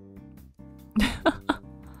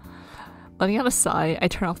 Letting out a sigh, I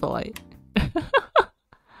turn off the light.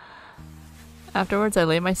 Afterwards, I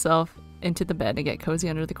lay myself into the bed and get cozy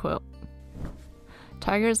under the quilt.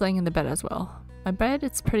 Tiger is laying in the bed as well. My bed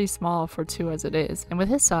is pretty small for two as it is, and with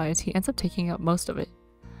his size, he ends up taking up most of it.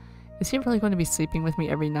 Is he really going to be sleeping with me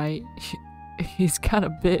every night? He's kind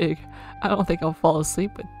of big. I don't think I'll fall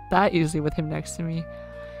asleep that easily with him next to me.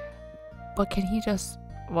 But can he just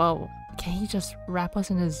wrap us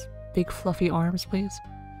in his big fluffy arms, please?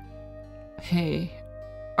 Hey,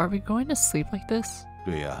 are we going to sleep like this?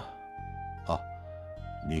 对呀，啊，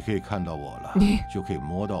你可以看到我了，就可以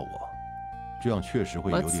摸到我，这样确实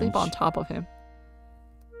会有 Let's 点 sleep on 挤。 top of him.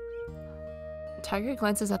 Tiger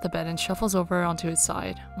glances at the bed and shuffles over onto his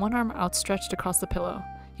side, one arm outstretched across the pillow.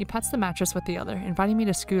 He pats the mattress with the other, inviting me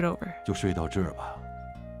to scoot over. 就睡到这儿吧，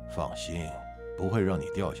放心，不会让你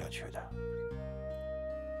掉下去的。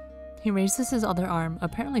 He raises his other arm,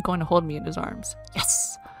 apparently going to hold me in his arms.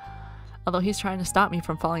 Yes! Although he's trying to stop me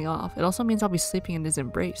from falling off, it also means I'll be sleeping in his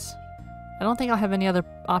embrace. I don't think I'll have any other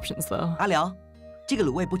options though. 阿良，这个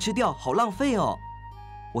卤味不吃掉，好浪费哦。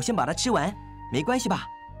我先把它吃完，没关系吧？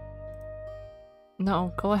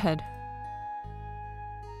 No, go ahead.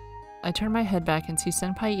 I turn my head back and see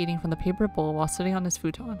Senpai eating from the paper bowl while sitting on his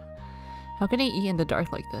futon. How can he eat in the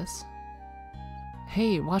dark like this?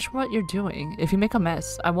 Hey, watch what you're doing. If you make a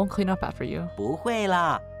mess, I won't clean up after you. 不会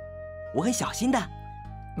啦，我很小心的。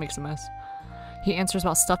 Makes a mess. He answers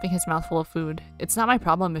while stuffing his mouth full of food. It's not my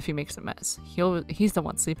problem if he makes a mess. He's the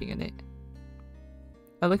one sleeping in it.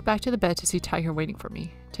 I look back to the bed to see Tiger waiting for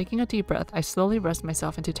me. Taking a deep breath, I slowly rest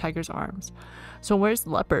myself into Tiger's arms. So where's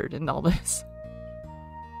Leopard in all this?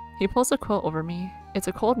 He pulls the quilt over me. It's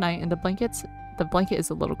a cold night and the blanket is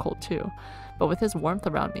a little cold too, but with his warmth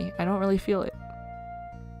around me, I don't really feel it.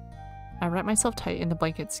 I wrap myself tight in the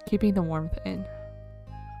blankets, keeping the warmth in.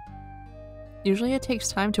 Usually it takes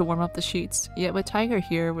time to warm up the sheets, yet with Tiger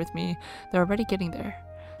here with me, they're already getting there.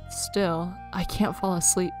 Still, I can't fall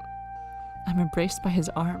asleep. I'm embraced by his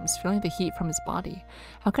arms, feeling the heat from his body.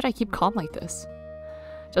 How could I keep calm like this?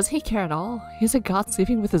 Does he care at all? He's a god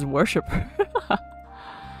sleeping with his worshipper.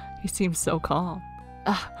 He seems so calm.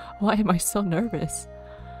 Why am I so nervous?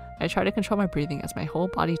 I try to control my breathing as my whole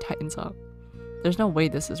body tightens up. There's no way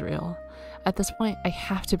this is real. At this point, I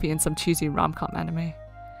have to be in some cheesy rom-com anime.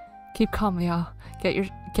 Keep calm, Liao.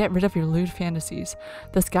 Get rid of your lewd fantasies.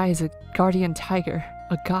 This guy is a guardian tiger,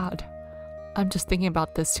 a god. I'm just thinking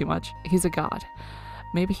about this too much. He's a god.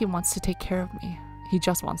 Maybe he wants to take care of me. He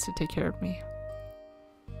just wants to take care of me.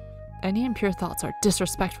 Any impure thoughts are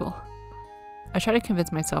disrespectful. I try to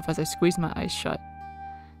convince myself as I squeeze my eyes shut.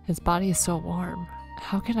 His body is so warm.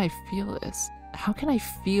 How can I feel this? How can I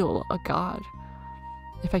feel a god?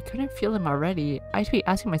 If I couldn't feel him already, I'd be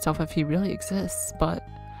asking myself if he really exists, but...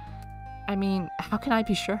 I mean, how can I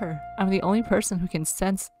be sure? I'm the only person who can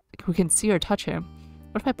see or touch him.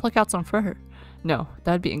 What if I pluck out some fur? No,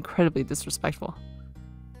 that would be incredibly disrespectful.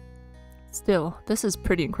 Still, this is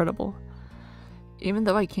pretty incredible. Even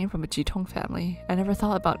though I came from a Jitong family, I never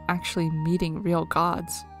thought about actually meeting real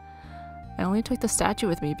gods. I only took the statue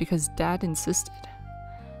with me because Dad insisted.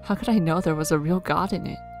 How could I know there was a real god in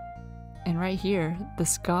it? And right here,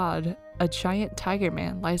 this god, a giant tiger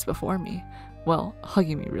man, lies before me. Well,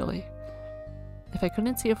 hugging me really. If I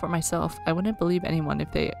couldn't see it for myself, I wouldn't believe anyone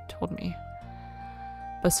if they told me.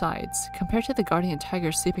 Besides, compared to the guardian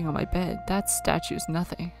tiger sleeping on my bed, that statue's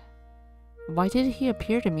nothing. Why did he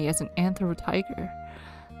appear to me as an anthro tiger?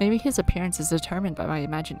 Maybe his appearance is determined by my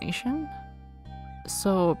imagination?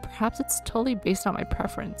 So perhaps it's totally based on my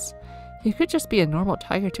preference. He could just be a normal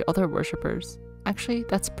tiger to other worshippers. Actually,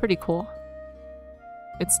 that's pretty cool.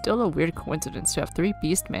 It's still a weird coincidence to have 3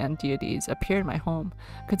 beastman deities appear in my home,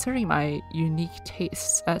 considering my unique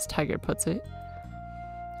tastes, as Tiger puts it.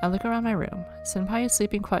 I look around my room. Senpai is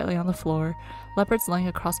sleeping quietly on the floor, Leopard's laying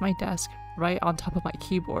across my desk, right on top of my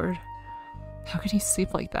keyboard. How can he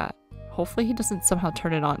sleep like that? Hopefully he doesn't somehow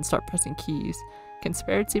turn it on and start pressing keys. Can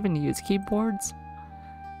spirits even use keyboards?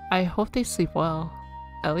 I hope they sleep well.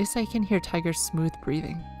 At least I can hear Tiger's smooth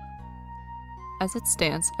breathing. As it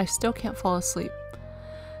stands, I still can't fall asleep.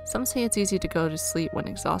 Some say it's easy to go to sleep when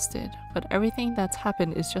exhausted, but everything that's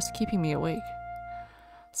happened is just keeping me awake.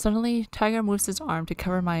 Suddenly, Tiger moves his arm to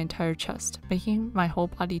cover my entire chest, making my whole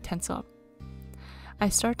body tense up. I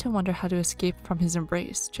start to wonder how to escape from his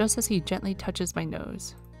embrace, just as he gently touches my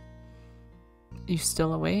nose. You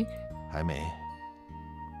still awake? 还没，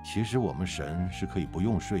其实我们神是可以不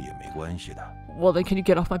用睡也没关系的。 Well, then can you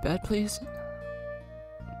get off my bed, please?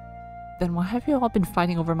 Then why have you all been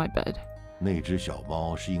fighting over my bed? 那只小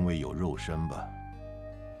猫是因为有肉身吧？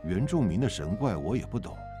原住民的神怪我也不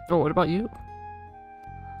懂。 Or what about you?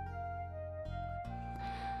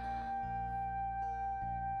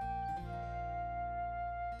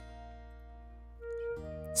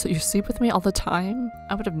 So you sleep with me all the time?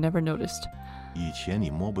 I would have never noticed. 以前你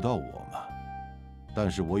摸不到我嘛，但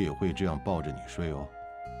是我也会这样抱着你睡哦。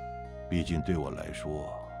毕竟对我来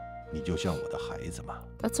说，你就像我的孩子嘛。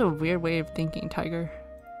 That's a weird way of thinking, Tiger.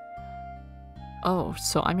 Oh,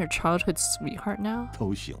 so I'm your childhood sweetheart now?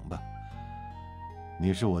 都行吧。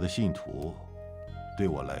你是我的信徒，对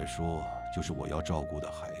我来说就是我要照顾的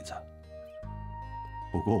孩子。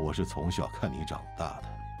不过我是从小看你长大的，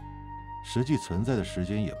实际存在的时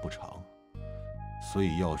间也不长，所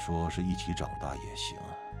以要说是一起长大也行。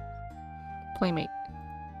 Playmate.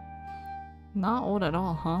 Not old at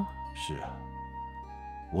all, huh? 是啊，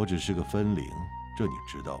我只是个分灵，这你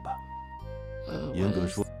知道吧？ 严 Why 格 does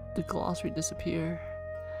说， the glossary disappear?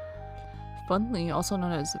 Funly, also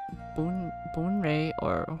known as bunrei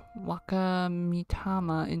or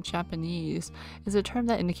wakamitama in Japanese, is a term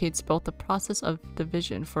that indicates both the process of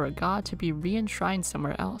division for a god to be re-enshrined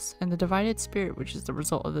somewhere else and the divided spirit which is the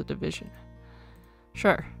result of the division.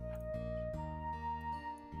 Sure.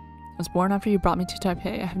 I was born after you brought me to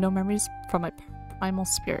Taipei. I have no memories from my primal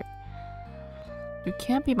spirit. You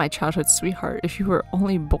can't be my childhood sweetheart if you were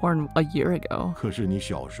only born a year ago. 可是你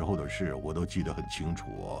小时候的事我都记得很清楚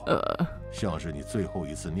哦。像是你最后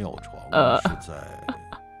一次尿床是在……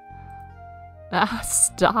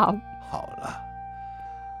 Stop. 好了，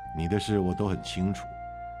你的事我都很清楚，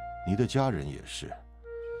你的家人也是，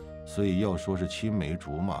所以要说是青梅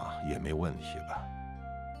竹马也没问题吧？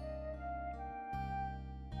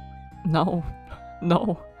 No.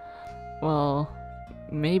 No. Well,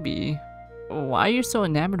 maybe. Why are you so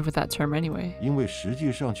enamored with that term anyway? 因为实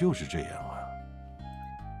际上就是这样啊。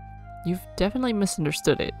 You've definitely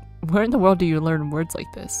misunderstood it. Where in the world do you learn words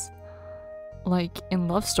like this? Like, in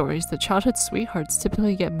love stories, the childhood sweethearts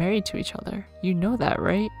typically get married to each other. You know that,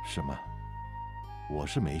 right? 是吗？我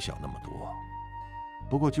是没想那么多，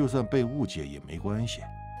不过就算被误解也没关系。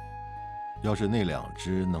要是那两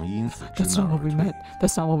只能因此知 That's 难 not 而 what we 退， meant.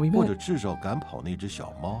 That's not what we 或者 meant. 至少赶跑那只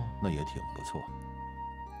小猫，那也挺不错。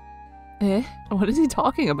 Eh? What is he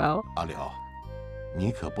talking about? 阿辽，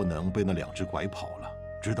你可不能被那两只拐跑了，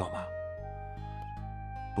知道吗？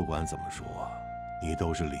不管怎么说，你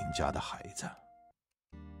都是林家的孩子。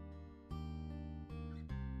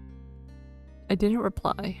 I didn't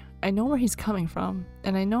reply. I know where he's coming from,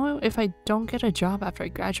 and I know if I don't get a job after I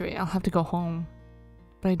graduate, I'll have to go home.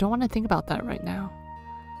 But I don't want to think about that right now.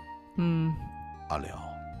 阿辽，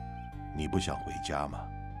你不想回家吗？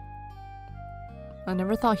 I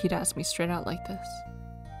never thought he'd ask me straight out like this.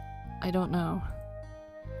 I don't know.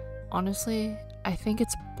 Honestly, I think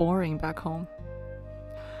it's boring back home.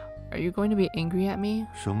 Are you going to be angry at me?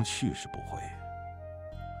 生气是不会。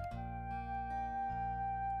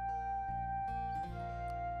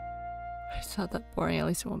 It's not that boring, at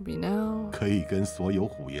least it won't be now. 可以跟所有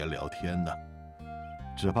虎爷聊天呢，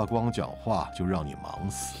只怕光讲话就让你忙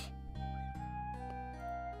死。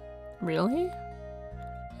 Really?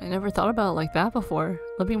 I never thought about it like that before.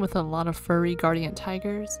 Living with a lot of furry guardian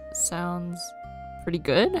tigers sounds pretty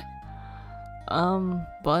good.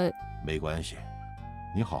 But 没关系，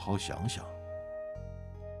你好好想想。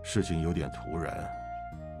事情有点突然，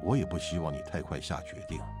我也不希望你太快下决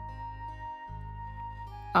定。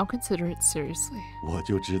 I'll consider it seriously. 我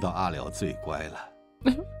就知道阿辽最乖了，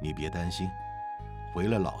你别担心，回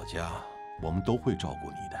了老家，我们都会照顾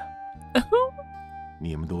你的。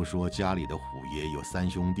你们都说家里的虎爷有3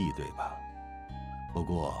兄弟，对吧？不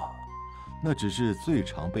过，那只是最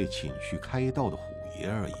常被请去开道的虎爷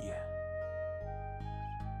而已。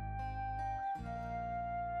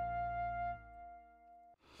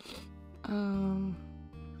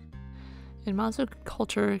 In Mazu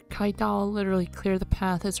culture, Kaidao literally clear the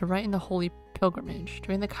path is a rite in the holy pilgrimage.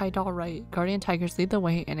 During the Kaidao rite, guardian tigers lead the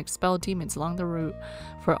way and expel demons along the route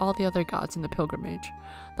for all the other gods in the pilgrimage.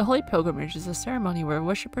 The holy pilgrimage is a ceremony where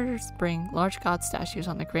worshippers bring large god statues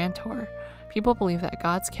on the grand tour. People believe that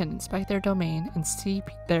gods can inspect their domain and see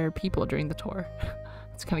their people during the tour.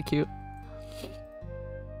 It's kind of cute.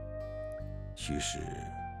 其实，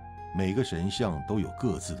每个神像都有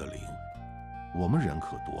各自的灵，我们人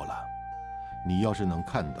可多了。 你要是能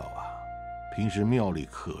看到啊，平时庙里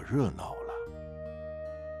可热闹了。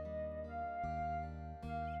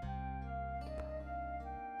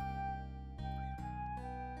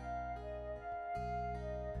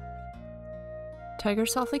Tiger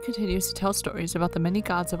softly continues to tell stories about the many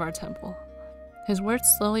gods of our temple. His words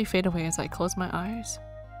slowly fade away as I close my eyes.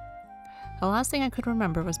 The last thing I could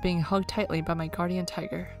remember was being hugged tightly by my guardian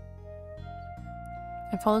tiger.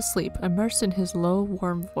 I fall asleep, immersed in his low,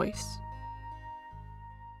 warm voice.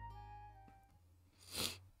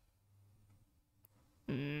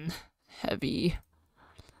 Heavy.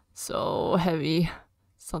 So heavy.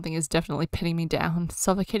 Something is definitely pinning me down,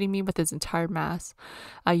 suffocating me with its entire mass.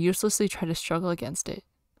 I uselessly try to struggle against it.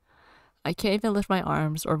 I can't even lift my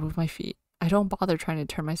arms or move my feet. I don't bother trying to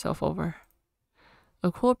turn myself over.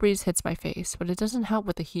 A cool breeze hits my face, but it doesn't help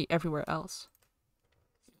with the heat everywhere else.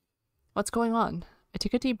 What's going on? I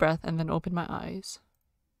take a deep breath and then open my eyes.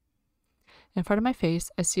 In front of my face,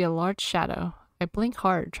 I see a large shadow. I blink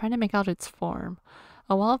hard, trying to make out its form.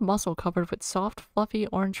 A wall of muscle covered with soft, fluffy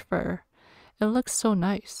orange fur. It looks so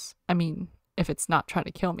nice. I mean, if it's not trying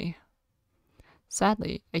to kill me.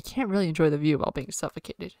 Sadly, I can't really enjoy the view while being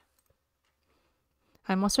suffocated.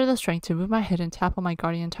 I muster the strength to move my head and tap on my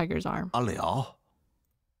guardian tiger's arm. 阿辽，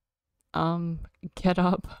 Get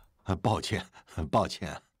up. 抱歉，抱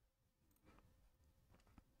歉。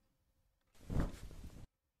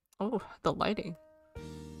 Oh, the lighting.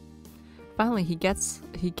 Finally, he gets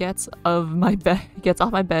off my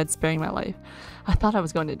bed, sparing my life. I thought I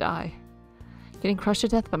was going to die. Getting crushed to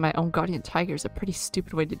death by my own guardian tiger is a pretty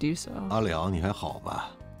stupid way to do so. 阿辽，你还好吧？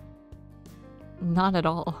 Not at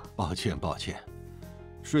all. 抱歉，抱歉，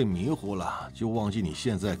睡迷糊了，就忘记你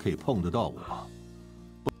现在可以碰得到我。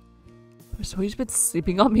 So he's been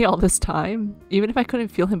sleeping on me all this time? Even if I couldn't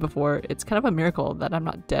feel him before, it's kind of a miracle that I'm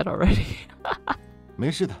not dead already. 没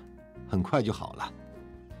事的，很快就好了。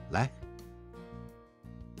来。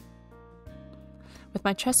 With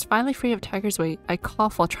my chest finally free of Tiger's weight, I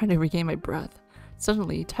cough while trying to regain my breath.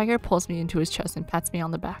 Suddenly, Tiger pulls me into his chest and pats me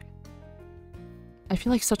on the back. I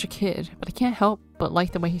feel like such a kid, but I can't help but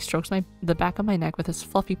like the way he strokes the back of my neck with his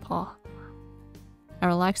fluffy paw. I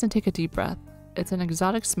relax and take a deep breath. It's an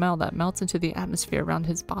exotic smell that melts into the atmosphere around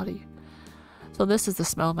his body. So this is the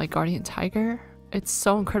smell of my guardian tiger? It's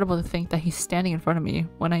so incredible to think that he's standing in front of me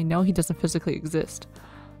when I know he doesn't physically exist.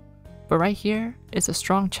 But right here is a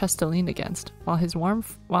strong chest to lean against, while his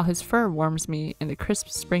fur warms me in the crisp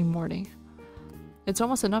spring morning. It's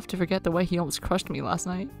almost enough to forget the way he almost crushed me last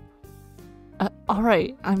night.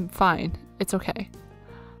 Alright, I'm fine. It's okay.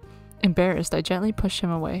 Embarrassed, I gently push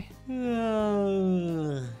him away.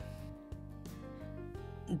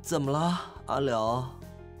 怎么了，阿辽？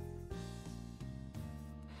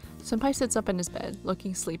 Senpai sits up in his bed,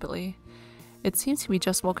 looking sleepily. It seems we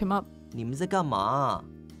just woke him up. 你们在干嘛？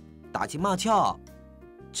打情骂俏？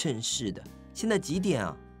真是的，现在几点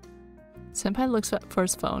啊？ Senpai looks up for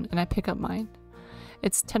his phone, and I pick up mine.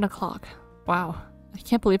 It's 10 o'clock. Wow, I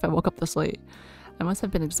can't believe I woke up this late. I must have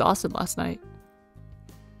been exhausted last night.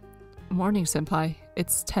 Morning, Senpai.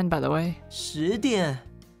 It's 10, by the way. 10点？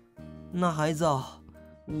那还早，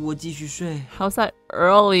我继续睡。 How's that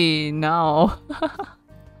early now?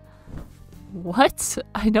 What?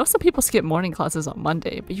 I know some people skip morning classes on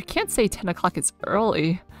Monday, but you can't say 10 o'clock is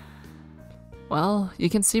early. Well, you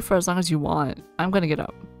can sleep for as long as you want. I'm gonna get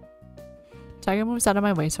up. Tiger moves out of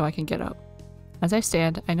my way so I can get up. As I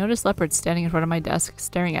stand, I notice Leopard standing in front of my desk,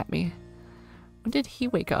 staring at me. When did he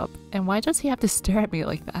wake up? And why does he have to stare at me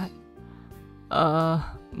like that?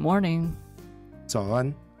 Morning. 早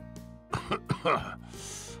安。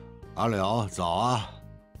阿辽，早啊！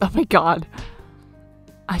 Oh my god.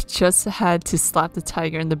 I just had to slap the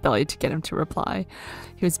tiger in the belly to get him to reply.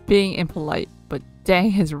 He was being impolite, but dang,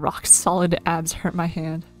 his rock-solid abs hurt my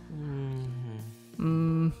hand.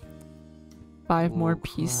 5 more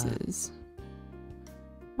pieces.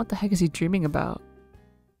 What the heck is he dreaming about?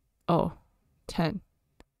 Oh, 10.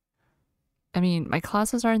 I mean, my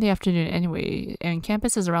classes are in the afternoon anyway, and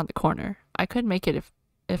campus is around the corner. I could make it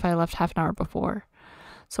if I left half an hour before.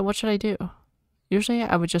 So what should I do? Usually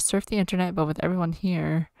I would just surf the internet, but with everyone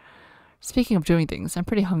here... Speaking of doing things, I'm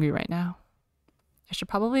pretty hungry right now. I should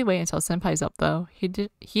probably wait until Senpai's up though.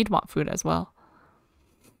 He'd want food as well.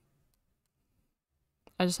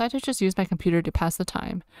 I decided to just use my computer to pass the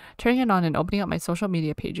time, turning it on and opening up my social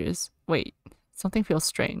media pages. Wait, something feels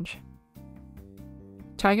strange.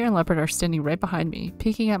 Tiger and Leopard are standing right behind me,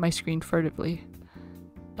 peeking at my screen furtively.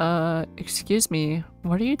 Excuse me,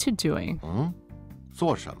 what are you two doing?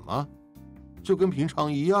 做什么？就跟平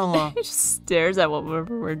常一样啊。 He just stares at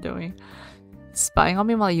whatever we're doing. Spying on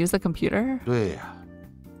me while I use the computer? 对呀，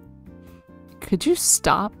 Could you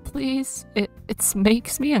stop, please? It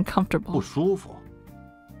makes me 不 uncomfortable. 舒服。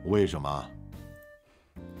为什么？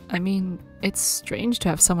 I mean, it's strange to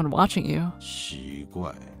have someone watching you. 奇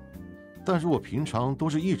怪，但是我平常都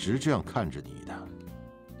是一直这样看着你的。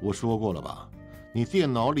我说过了吧，你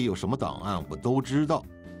电脑里有什么档案我都知道。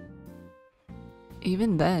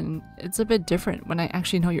 Even then, it's a bit different when I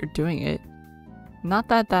actually know you're doing it. Not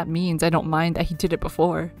that that means I don't mind that he did it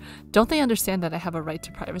before. Don't they understand that I have a right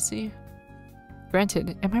to privacy?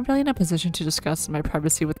 Granted, am I really in a position to discuss my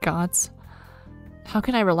privacy with gods? How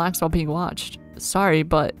can I relax while being watched? Sorry,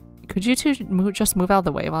 but could you two just move out of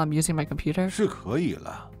the way while I'm using my computer? 是可以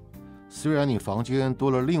了，虽然你房间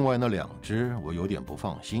多了另外那2只，我有点不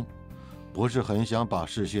放心，不是很想把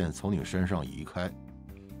视线从你身上移开。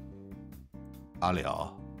阿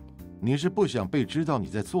辽，你是不想被知道你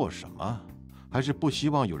在做什么，还是不希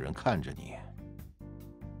望有人看着你？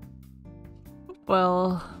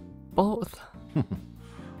 Well, both.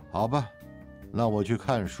 好吧，那我去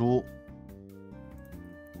看书。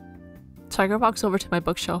 Tiger walks over to my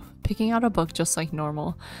bookshelf, picking out a book just like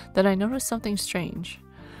normal. Then I notice something strange.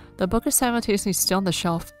 The book is simultaneously still on the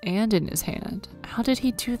shelf and in his hand. How did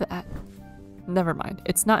he do that? Never mind,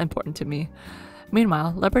 it's not important to me.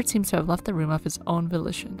 Meanwhile, Leopard seems to have left the room of his own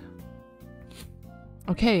volition.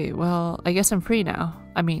 Okay, well, I guess I'm free now.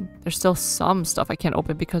 I mean, there's still some stuff I can't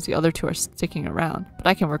open because the other two are sticking around, but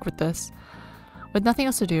I can work with this. With nothing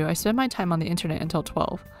else to do, I spend my time on the internet until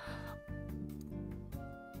 12.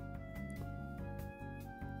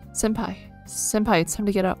 Senpai, it's time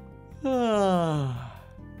to get up.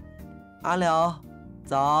 阿辽，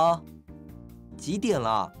早，几点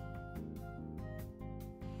了？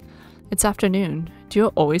 It's afternoon. Do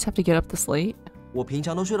you always have to get up this late? 我平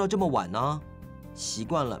常都睡到这么晚呢，习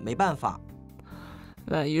惯了，没办法。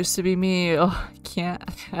 That used to be me. Oh,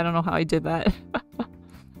 I don't know how I did that.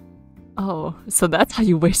 Oh, so that's how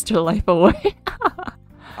you waste your life away.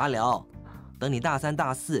 阿辽，等你大3、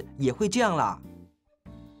大4也会这样啦。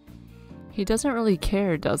 He doesn't really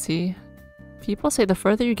care, does he? People say the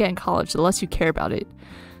further you get in college, the less you care about it.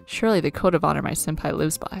 Surely the code of honor my senpai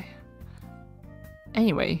lives by.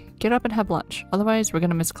 Anyway, get up and have lunch. Otherwise, we're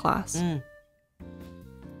gonna miss class.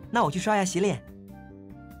 那我去刷牙洗脸。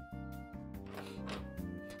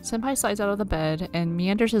 Senpai slides out of the bed and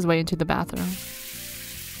meanders his way into the bathroom.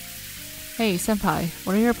 Hey, Senpai,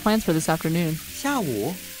 what are your plans for this afternoon? 下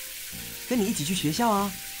午，跟你一起去学校啊。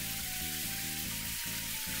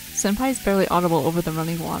 Senpai is barely audible over the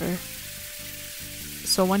running water.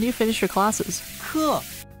 So when do you finish your classes? 课？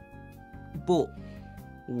不，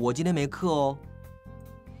我今天没课哦。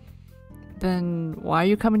 Then why are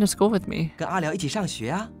you coming to school with me? 跟阿辽一起上学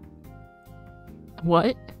啊。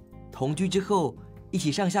 What? 同居之后一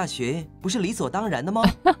起上下学，不是理所当然的吗？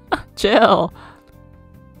 Chill.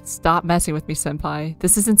 Stop messing with me, Senpai.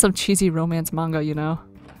 This isn't some cheesy romance manga, you know.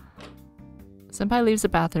 Senpai leaves the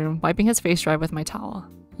bathroom, wiping his face dry with my towel.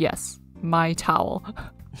 Yes, my towel.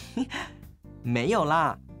 没有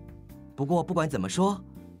啦。不过不管怎么说，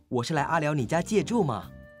我是来阿辽你家借住嘛。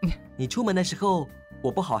你出门的时候，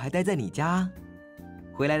我不好还待在你家。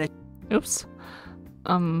回来的。 Oops.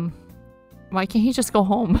 Why can't he just go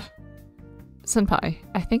home? Senpai,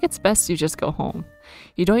 I think it's best you just go home.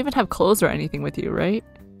 You don't even have clothes or anything with you, right?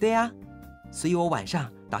 对呀，所以我晚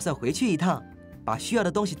上打算回去一趟，把需要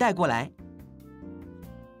的东西带过来。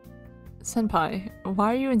 Senpai,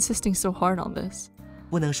 why are you insisting so hard on this?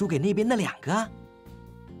 不能输给那边那2个啊。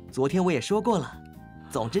昨天我也说过了，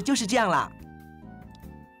总之就是这样啦。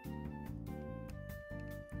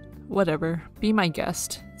 Whatever, be my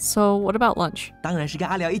guest. So, what about lunch? 当然是跟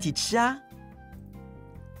阿辽一起吃啊。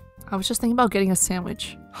 I was just thinking about getting a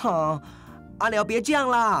sandwich. 哈，阿辽别这样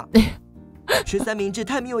啦，吃三明治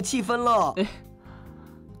太没有气氛了。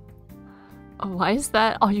 Why is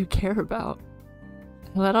that all you care about?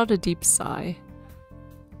 I let out a deep sigh.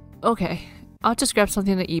 Okay, I'll just grab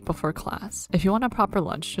something to eat before class. If you want a proper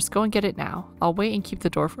lunch, just go and get it now. I'll wait and keep the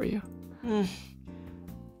door for you.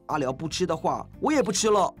 阿辽不吃的话，我也不吃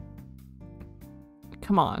了。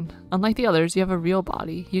 Come on, unlike the others, you have a real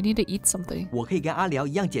body. You need to eat something. 我可以跟阿辽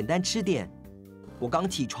一样简单吃点。我刚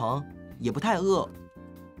起床，也不太饿。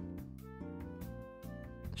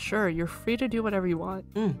 Sure, you're free to do whatever you want.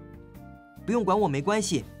 不用管我没关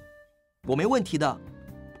系，我没问题的。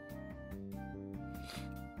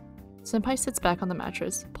 Senpai sits back on the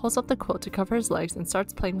mattress, pulls up the quilt to cover his legs, and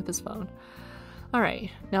starts playing with his phone. Alright,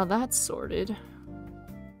 now that's sorted.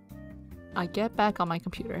 I get back on my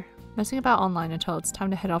computer, messing about online until it's time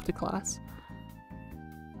to head off to class.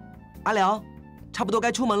 阿辽，差不多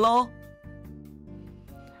该出门喽。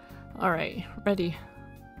 Alright, ready.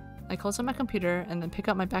 I close up my computer and then pick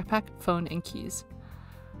up my backpack, phone, and keys.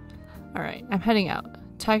 Alright, I'm heading out.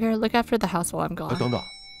 Tiger, look after the house while I'm gone. 等等，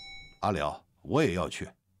阿辽，我也要去。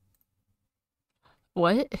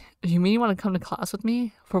 What? You mean you want to come to class with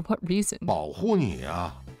me? For what reason? 保护你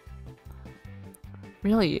啊！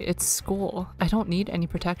 Really, it's school. I don't need any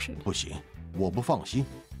protection. 不行，我不放心，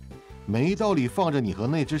没道理放着你和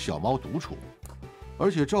那只小猫独处。而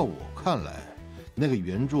且照我看来，那个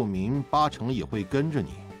原住民8成也会跟着你。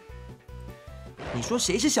你说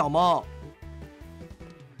谁是小猫？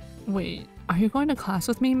 Wait, are you going to class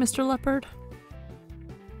with me, Mr. Leopard?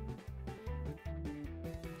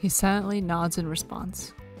 He silently nods in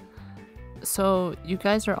response. So, you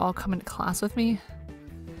guys are all coming to class with me?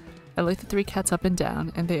 I look the 3 cats up and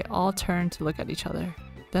down, and they all turn to look at each other.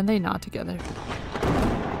 Then they nod together.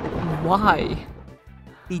 Why?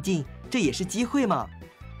 毕竟这也是机会嘛。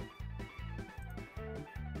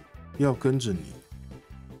要跟着你。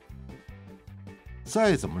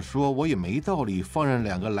再怎么说，我也没道理放任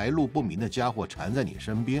2个来路不明的家伙缠在你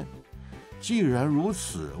身边。既然如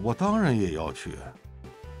此，我当然也要去。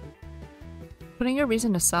 Putting your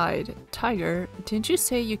reason aside, Tiger, didn't you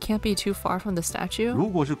say you can't be too far from the statue? 如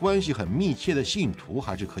果是关系很密切的信徒，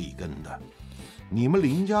还是可以跟的。你们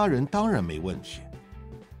林家人当然没问题。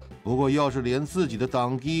不过，要是连自己的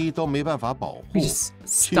党基都没办法保护， Just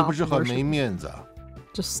岂 stop 不是很 worshiping. 没面子？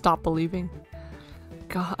 Just stop believing.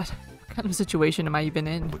 God, what kind of situation am I even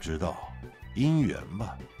in? 不知道，姻缘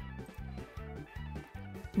吧。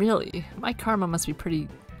 Really, my karma must be pretty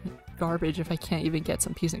garbage if I can't even get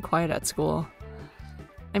some peace and quiet at school.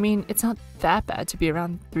 I mean, it's not that bad to be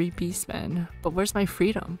around 3 beastmen, but where's my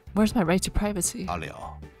freedom? Where's my right to privacy? 阿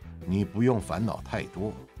辽，你不用烦恼太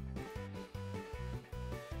多。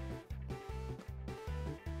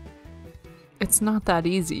 It's not that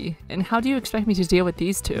easy. And how do you expect me to deal with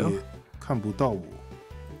these 2? 也看不到我。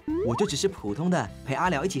我就只是普通的陪阿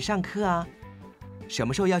辽一起上课啊。什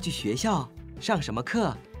么时候要去学校，上什么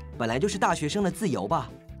课，本来就是大学生的自由吧。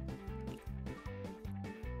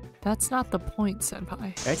 That's not the point,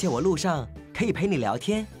 Senpai. 而且我路上可以陪你聊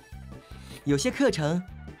天，有些课程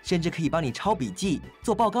甚至可以帮你抄笔记、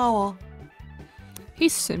做报告哦。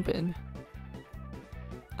 He's simping.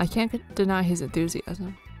 I can't deny his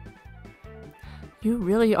enthusiasm. You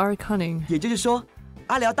really are cunning. 也就是说，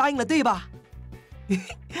阿辽答应了，对吧？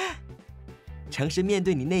诚实面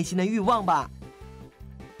对你内心的欲望吧。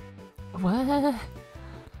 What?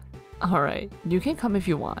 Alright, you can come if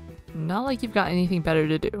you want. Not like you've got anything better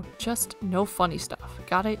to do. Just no funny stuff.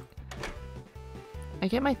 Got it? I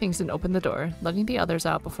get my things and open the door, letting the others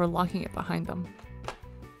out before locking it behind them.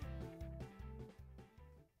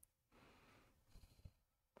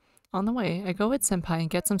 On the way, I go with Senpai and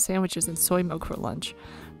get some sandwiches and soy milk for lunch.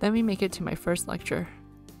 Then we make it to my first lecture.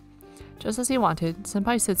 Just as he wanted,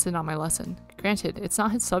 Senpai sits in on my lesson. Granted, it's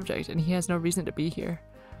not his subject and he has no reason to be here.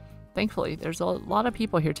 Thankfully, there's a lot of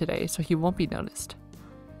people here today, so he won't be noticed.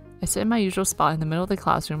 I sit in my usual spot in the middle of the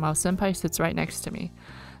classroom while Senpai sits right next to me,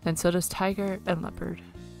 and so does Tiger and Leopard.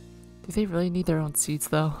 Do they really need their own seats,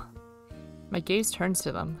 though? My gaze turns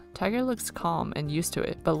to them. Tiger looks calm and used to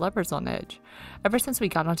it, but Leopard's on edge. Ever since we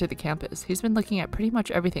got onto the campus, he's been looking at pretty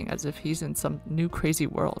much everything as if he's in some new crazy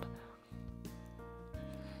world.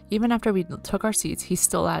 Even after we took our seats, he's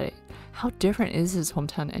still at it. How different is his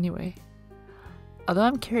hometown anyway? Although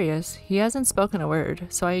I'm curious, he hasn't spoken a word,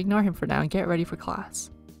 so I ignore him for now and get ready for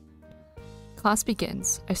class. Class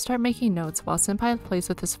begins. I start making notes while Senpai plays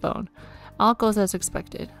with his phone. All goes as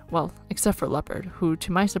expected. Well, except for Leopard, who,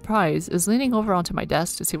 to my surprise, is leaning over onto my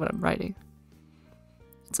desk to see what I'm writing.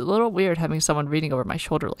 It's a little weird having someone reading over my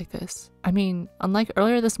shoulder like this. I mean, unlike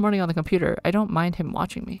earlier this morning on the computer, I don't mind him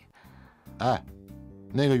watching me. 哎，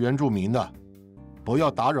那个原住民的，不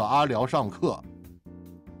要打扰阿辽上课。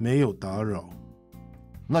没有打扰。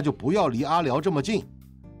那就不要离阿辽这么近，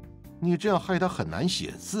你这样害他很难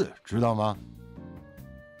写字，知道吗？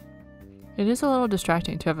 It is a little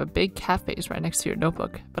distracting to have a big cat face right next to your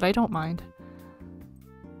notebook, but I don't mind.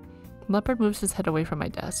 Leopard moves his head away from my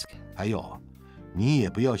desk. 还有，你也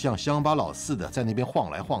不要像乡巴佬似的在那边晃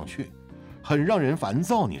来晃去，很让人烦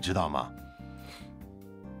躁，你知道吗？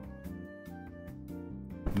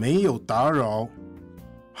没有打扰。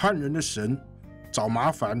汉人的神找麻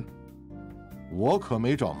烦。我可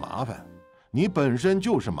没找麻烦，你本身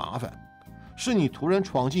就是麻烦，是你突然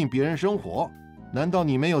闯进别人生活，难道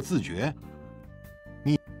你没有自觉？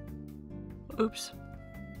 Oops.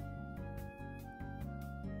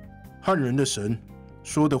 汉人的神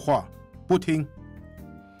说的话不听。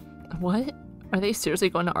 What? Are they seriously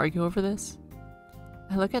going to argue over this?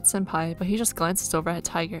 I look at Senpai, but he just glances over at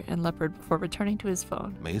Tiger and Leopard before returning to his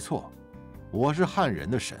phone. 没错，我是汉人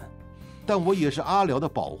的神，但我也是阿辽的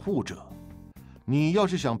保护者。你要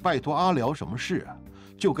是想拜托阿辽什么事，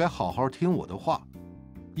就该好好听我的话。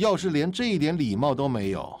要是连这一点礼貌都没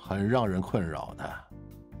有，很让人困扰的。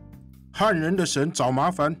汉人的神找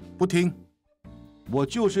麻烦不听。我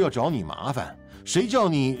就是要找你麻烦，谁叫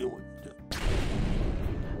你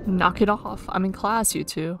Knock it off. I'm in class, you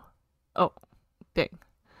two. Oh, dang.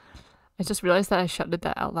 I just realized that I shouted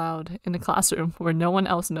that out loud in the classroom where no one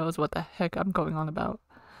else knows what the heck I'm going on about.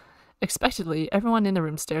 Expectedly, everyone in the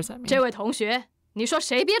room stares at me. 这位同学，你说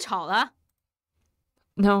谁别吵了？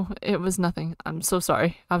 No, it was nothing. I'm so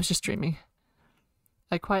sorry. I was just dreaming.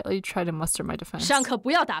 I quietly try to muster my defense. 上课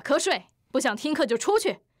不要打瞌睡，不想听课就出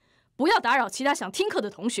去，不要打扰其他想听课的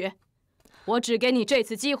同学。我只给你这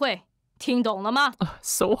次机会，听懂了吗？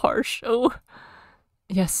 So harsh. Oh.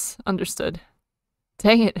 Yes, understood.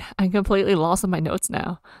 Dang it, I'm completely lost on my notes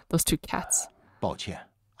now. Those two cats. 抱歉，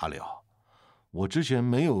阿廖，我之前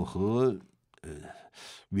没有和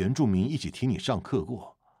原住民一起听你上课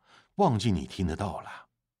过，忘记你听得到了。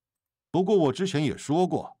不过我之前也说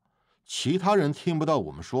过，其他人听不到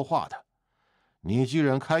我们说话的。你既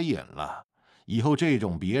然开眼了，以后这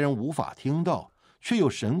种别人无法听到，却有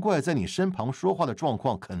神怪在你身旁说话的状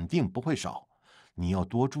况肯定不会少，你要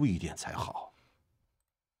多注意点才好。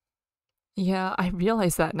Yeah, I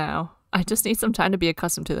realize that now. I just need some time to be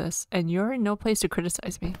accustomed to this, and you're in no place to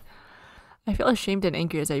criticize me. I feel ashamed and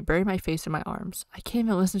angry as I bury my face in my arms. I can't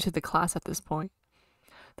even listen to the class at this point.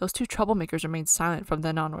 Those two troublemakers remain silent from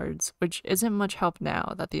then onwards, which isn't much help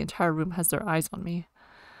now that the entire room has their eyes on me.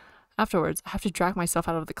 Afterwards, I have to drag myself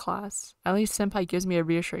out of the class. At least Senpai gives me a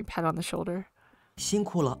reassuring pat on the shoulder. 辛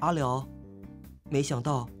苦了，阿廖。没想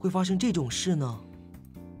到会发生这种事呢。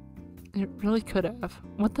 It really could have.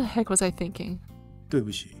 What the heck was I thinking? 对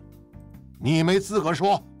不起，你没资格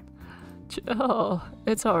说。 Jill,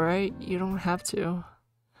 it's alright. You don't have to.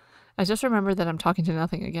 I just remembered that I'm talking to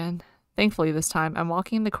nothing again. Thankfully, this time, I'm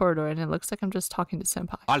walking in the corridor and it looks like I'm just talking to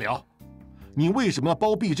Senpai. 阿廖，你为什么要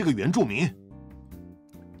包庇这个原住民？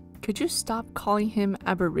 Could you stop calling him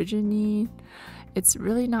Aborigine? It's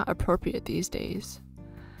really not appropriate these days.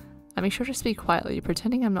 I make sure to speak quietly,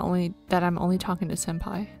 pretending I'm only talking to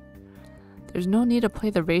Senpai. There's no need to play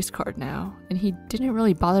the race card now, and he didn't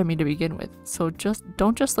really bother me to begin with, so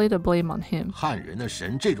don't just lay the blame on him. 汉人的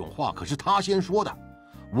神这种话可是他先说的，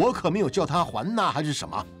我可没有叫他还那还是什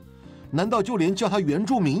么？难道就连叫他原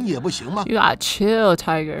住民也不行吗？ You gotta chill,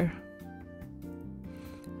 Tiger.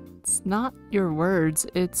 It's not your words,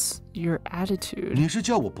 it's your attitude. 你是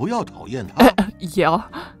叫我不要讨厌他？ Yeah.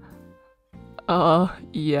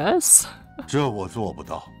 Yes? 这我做不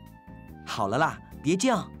到。好了啦，别这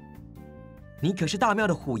样。你可是大庙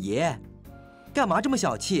的虎爷，干嘛这么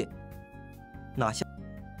小气？哪像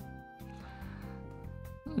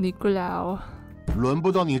Nicolau. 轮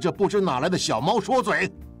不到你这不知哪来的小猫说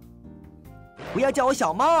嘴。不要叫我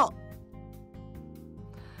小猫。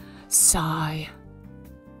 Sigh.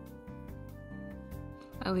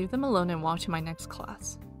 I leave them alone and walk to my next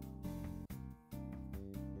class.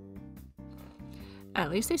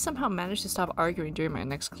 At least they somehow managed to stop arguing during my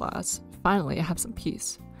next class. Finally, I have some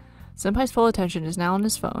peace. Senpai's full attention is now on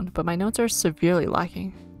his phone, but my notes are severely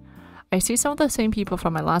lacking. I see some of the same people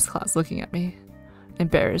from my last class looking at me.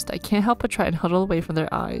 Embarrassed, I can't help but try and huddle away from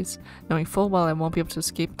their eyes, knowing full well I won't be able to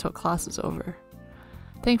escape until class is over.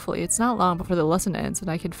 Thankfully, it's not long before the lesson ends and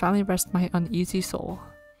I can finally rest my uneasy soul.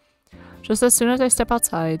 Just as soon as I step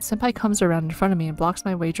outside, Senpai comes around in front of me and blocks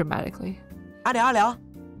my way dramatically. 阿廖，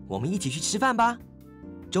我们一起去吃饭吧。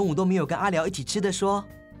中午都没有跟阿廖一起吃的说。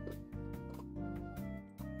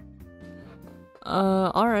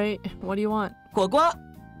 Alright, what do you want? 火锅。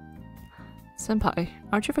 Senpai,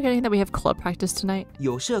 aren't you forgetting that we have club practice tonight?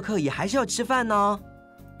 有社课也还是要吃饭呢。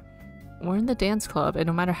 We're in the dance club, and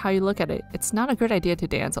no matter how you look at it, it's not a good idea to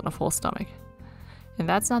dance on a full stomach. And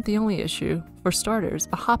that's not the only issue. For starters,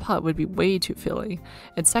 a hot pot would be way too filling,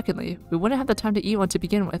 and secondly, we wouldn't have the time to eat one to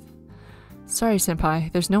begin with. Sorry,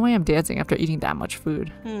 Senpai, there's no way I'm dancing after eating that much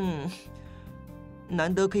food.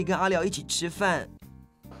 难得可以跟阿廖一起吃饭。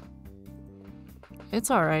 It's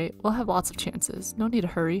alright, we'll have lots of chances. No need to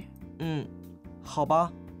hurry. 好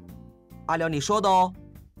吧。阿廖，你说的哦。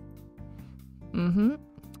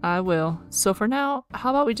 I will. So for now, how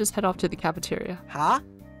about we just head off to the cafeteria? 好。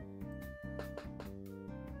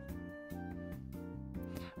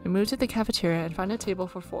 We move to the cafeteria and find a table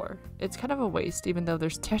for 4. It's kind of a waste, even though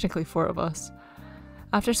there's technically 4 of us.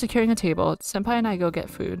 After securing a table, Senpai and I go get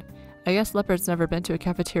food. I guess Leopard's never been to a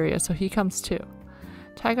cafeteria, so he comes too.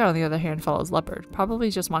 Tiger, on the other hand, follows Leopard, probably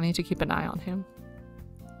just wanting to keep an eye on him.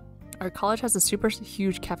 Our college has a super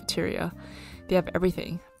huge cafeteria. They have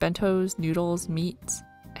everything: bentos, noodles, meats,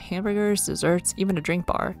 hamburgers, desserts, even a drink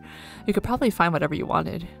bar. You could probably find whatever you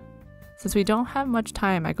wanted. Since we don't have much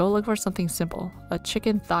time, I go look for something simple, a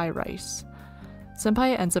chicken thigh rice.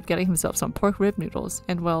 Senpai ends up getting himself some pork rib noodles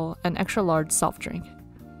and, well, an extra large soft drink.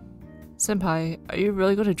 Senpai, are you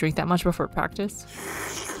really going to drink that much before practice?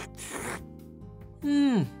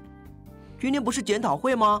 今天不是检讨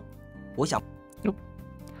会吗？我想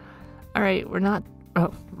Alright, we're not.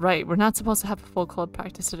 Oh, right, we're not supposed to have a full club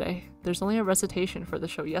practice today. There's only a recitation for the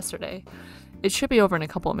show yesterday. It should be over in a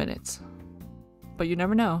couple of minutes. But you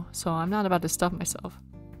never know, so I'm not about to stuff myself.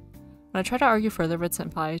 When I try to argue further with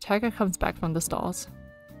Senpai, Tiger comes back from the stalls.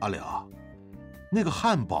 阿辽，那个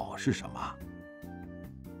汉堡是什么？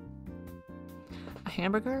 A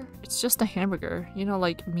hamburger? It's just a hamburger. You know,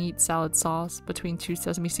 like meat, salad, sauce between 2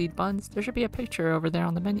 sesame seed buns. There should be a picture over there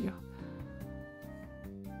on the menu.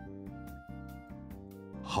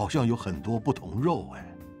 好像有很多不同肉哎。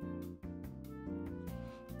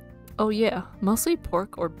 Oh yeah, mostly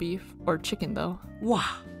pork or beef or chicken though.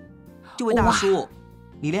 哇，这位大叔，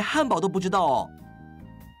你连汉堡都不知道哦？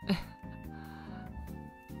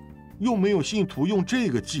又没有信徒用这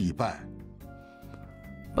个祭拜。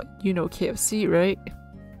 But you know KFC, right?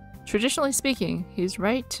 Traditionally speaking, he's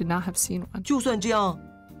right to not have seen one. 就算这样，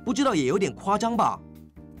不知道也有点夸张吧？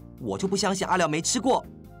我就不相信阿辽没吃过。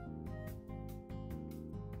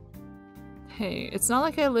 Hey, it's not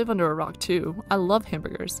like I live under a rock too. I love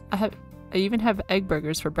hamburgers. I even have egg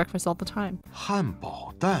burgers for breakfast all the time. 汉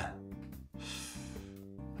堡蛋，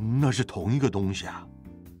那是同一个东西啊。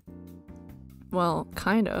 Well,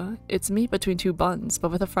 kinda. It's meat between 2 buns, but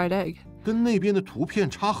with a fried egg. 跟那边的图片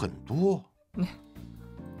差很多。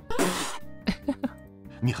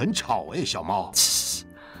你很吵哎，小猫。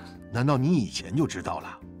难道你以前就知道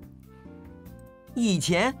了？以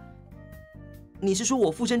前，你是说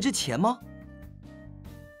我附身之前吗？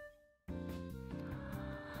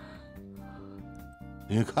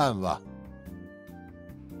 你看吧，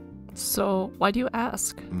 So, why do you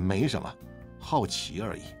ask? 没什么，好奇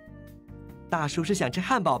而已。大叔是想吃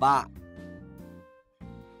汉堡吧？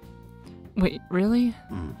 Wait, really?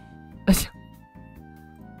 嗯，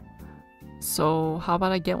 So, how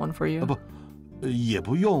about I get one for you? 不，也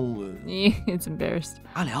不用。It's embarrassed.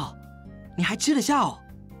 阿辽，你还吃得下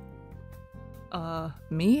哦？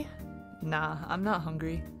 Me? Nah, I'm not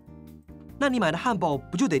hungry. 那你买的汉堡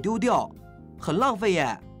不就得丢掉？很浪费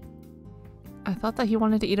耶！ I thought that he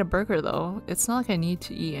wanted to eat a burger though. It's not like I need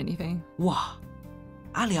to eat anything. 哇，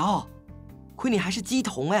阿辽，亏你还是鸡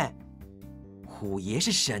童哎！虎爷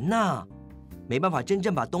是神呐，没办法真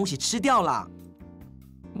正把东西吃掉啦。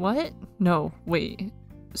 What? No, wait.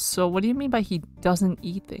 So what do you mean by he doesn't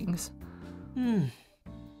eat things?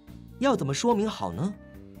 要怎么说明好呢？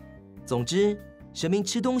总之，神明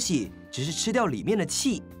吃东西只是吃掉里面的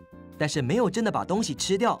气，但是没有真的把东西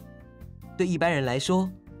吃掉。对一般人来说，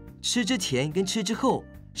吃之前跟吃之后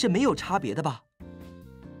是没有差别的吧？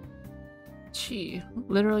 Qi,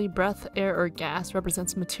 literally breath, air, or gas,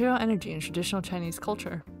 represents material energy in traditional Chinese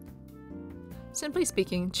culture. Simply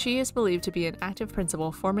speaking, qi is believed to be an active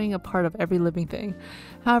principle forming a part of every living thing.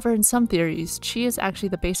 However, in some theories, qi is actually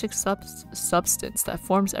the basic substance that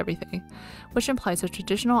forms everything, which implies a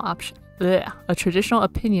traditional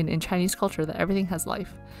opinion in Chinese culture that everything has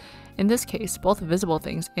life. In this case, both visible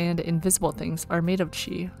things and invisible things are made of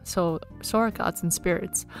qi, so are gods and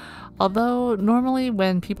spirits. Although normally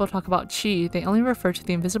when people talk about qi, they only refer to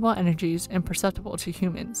the invisible energies imperceptible to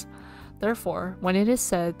humans. Therefore, when it is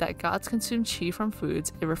said that gods consume qi from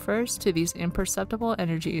foods, it refers to these imperceptible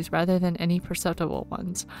energies rather than any perceptible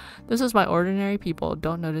ones. This is why ordinary people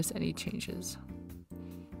don't notice any changes.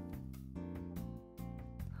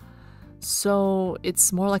 So,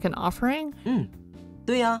 it's more like an offering?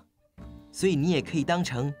 对呀，所以你也可以当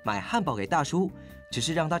成买汉堡给大叔，只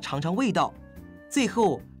是让他尝尝味道，最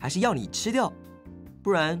后还是要你吃掉，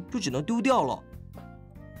不然就只能丢掉了。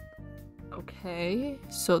 Okay,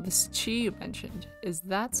 so this qi you mentioned, is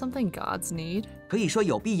that something gods need? 可以说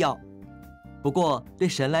有必要，不过对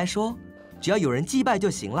神来说，只要有人祭拜就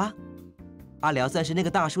行啦。阿辽算是那个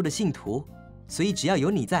大叔的信徒，所以只要有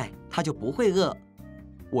你在，他就不会饿。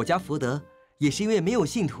我家福德也是因为没有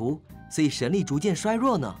信徒，所以神力逐渐衰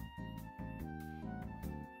弱呢。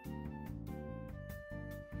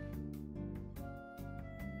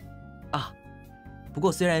啊，不过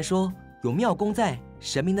虽然说有庙公在，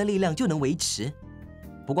神明的力量就能维持，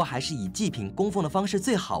不过还是以祭品供奉的方式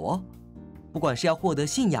最好哦。不管是要获得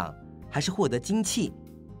信仰，还是获得精气，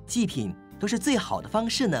祭品都是最好的方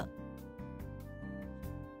式呢。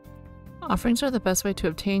 Offerings are the best way to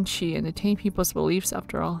obtain qi and attain people's beliefs,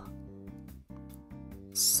 after all.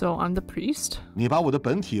 So I'm the priest? 你把我的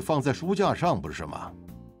本体放在书架上，不是吗？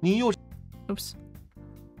你又 Oops.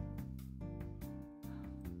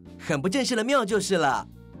 很不正式的庙就是了。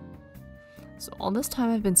 So all this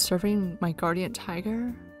time I've been serving my guardian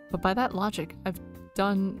tiger? But by that logic, I've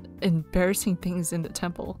done embarrassing things in the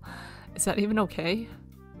temple. Is that even okay?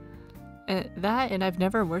 And I've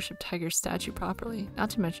never worshipped Tiger's statue properly, not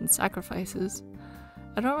to mention sacrifices.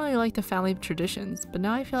 I don't really like the family traditions, but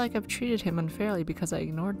now I feel like I've treated him unfairly because I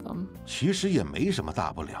ignored them. 其实也没什么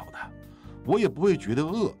大不了的，我也不会觉得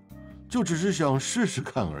饿，就只是想试试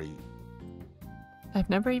看而已。I've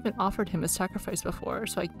never even offered him a sacrifice before,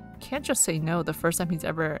 so I can't just say no the first time he's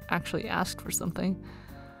ever actually asked for something.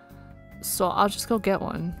 So I'll just go get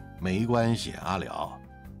one. 没关系，阿辽，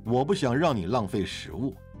我不想让你浪费食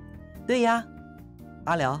物。对呀，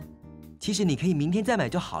阿辽，其实你可以明天再买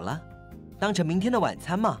就好了，当成明天的晚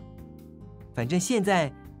餐嘛。反正现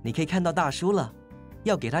在你可以看到大叔了，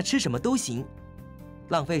要给他吃什么都行，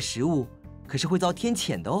浪费食物可是会遭天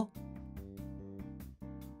谴的哦。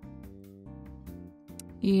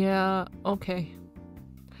Yeah, okay.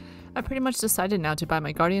 I pretty much decided now to buy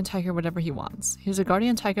my guardian tiger whatever he wants. He's a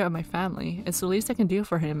guardian tiger of my family. It's the least I can do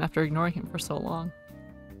for him after ignoring him for so long.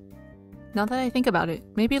 Now that I think about it,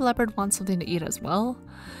 maybe Leopard wants something to eat as well?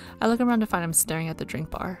 I look around to find him staring at the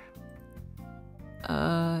drink bar.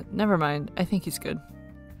 Never mind. I think he's good.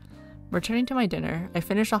 Returning to my dinner, I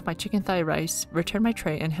finish off my chicken thigh rice, return my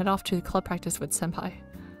tray, and head off to club practice with Senpai.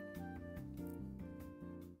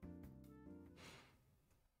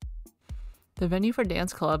 The venue for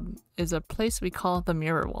dance club is a place we call the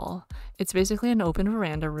mirror wall. It's basically an open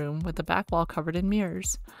veranda room with the back wall covered in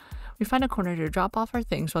mirrors. We find a corner to drop off our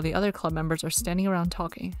things while the other club members are standing around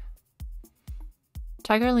talking.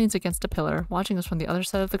 Tiger leans against a pillar, watching us from the other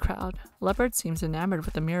side of the crowd. Leopard seems enamored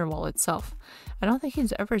with the mirror wall itself. I don't think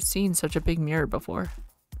he's ever seen such a big mirror before.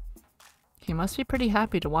 He must be pretty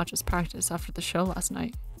happy to watch us practice after the show last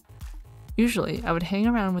night. Usually, I would hang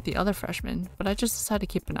around with the other freshmen, but I just decided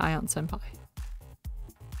to keep an eye on Senpai.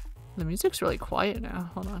 The music's really quiet now.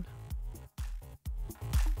 Hold on.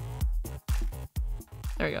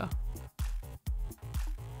 There we go.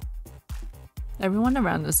 Everyone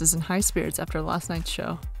around us is in high spirits after last night's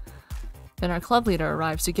show. Then our club leader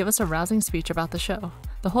arrives to give us a rousing speech about the show.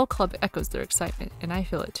 The whole club echoes their excitement, and I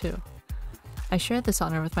feel it too. I share this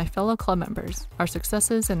honor with my fellow club members. Our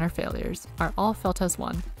successes and our failures are all felt as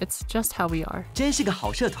one. It's just how we are. 真是个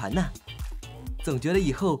好社团呢，总觉得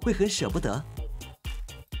以后会很舍不得。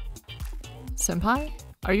Senpai,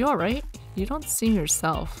 are you alright? You don't seem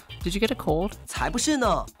yourself. Did you get a cold? 才不是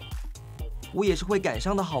呢，我也是会感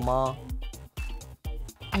伤的好吗？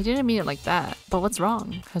 I didn't mean it like that, but what's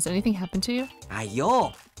wrong? Has anything happened to you? 哎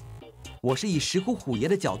呦，我是以石虎虎爷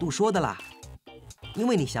的角度说的啦。因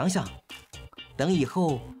为你想想，等以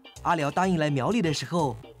后阿辽答应来苗栗的时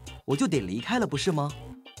候，我就得离开了，不是吗？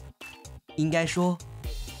应该说，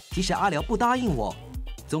即使阿辽不答应我，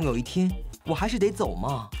总有一天我还是得走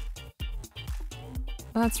嘛。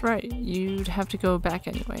That's right. You'd have to go back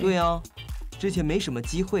anyway. 对啊，之前没什么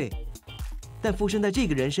机会，但附身在这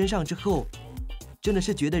个人身上之后，真的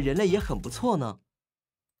是觉得人类也很不错呢。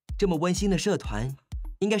这么温馨的社团，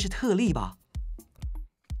应该是特例吧？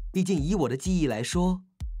毕竟以我的记忆来说，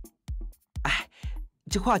哎，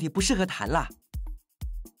这话题不适合谈啦。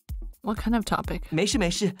What kind of topic? 没事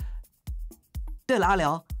没事。对了，阿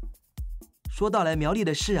辽，说到来苗栗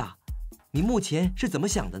的事啊，你目前是怎么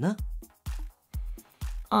想的呢？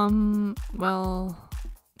 Well,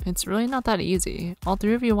 it's really not that easy. All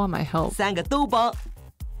three of you want my help. 三个都帮，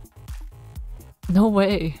 No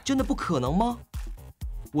way. 真的不可能吗？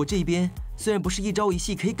我这边虽然不是一朝一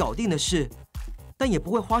夕可以搞定的事，但也不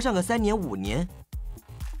会花上个3年5年。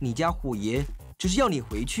你家虎爷只是要你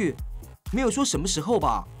回去，没有说什么时候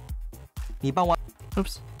吧？你帮我。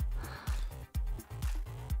 Oops.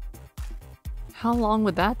 How long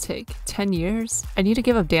would that take? 10 years? I need to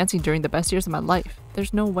give up dancing during the best years of my life. There's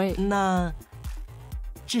no way. 那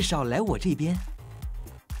至少来我这边。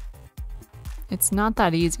 It's not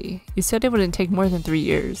that easy. You said it wouldn't take more than 3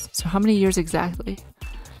 years, so how many years exactly?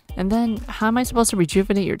 And then, how am I supposed to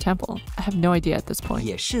rejuvenate your temple? I have no idea at this point.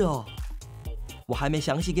 也是哦，我还没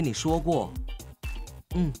详细跟你说过。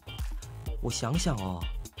我想想哦，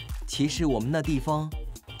其实我们那地方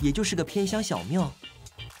也就是个偏乡小庙，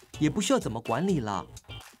也不需要怎么管理了。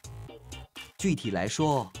具体来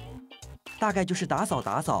说，大概就是打扫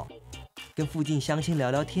打扫，跟附近乡亲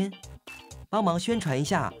聊聊天，帮忙宣传一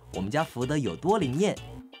下我们家福德有多灵验，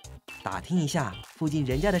打听一下附近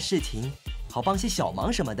人家的事情，好帮些小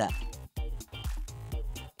忙什么的。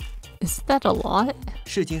Is that a lot?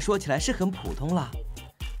 事情说起来是很普通啦，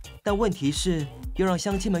但问题是要让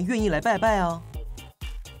乡亲们愿意来拜拜啊，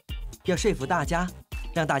要说服大家，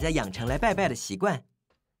让大家养成来拜拜的习惯，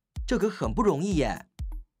这可很不容易耶。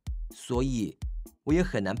所以我也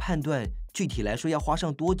很难判断具体来说要花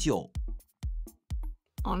上多久。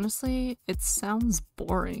 Honestly, it sounds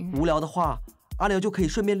boring. 无聊的话，阿辽就可以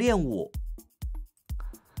顺便练舞。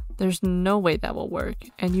There's no way that will work,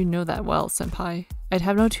 and you know that well, senpai. I'd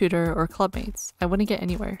have no tutor or clubmates. I wouldn't get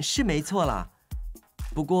anywhere. 是没错啦，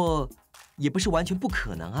不过也不是完全不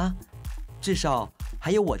可能啊，至少还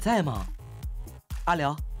有我在嘛。阿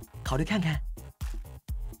辽，考虑看看。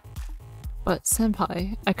But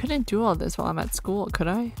senpai, I couldn't do all this while I'm at school, could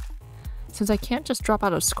I? Since I can't just drop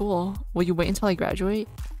out of school, will you wait until I graduate?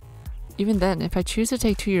 Even then, if I choose to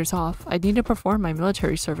take 2 years off, I'd need to perform my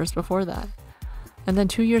military service before that. And then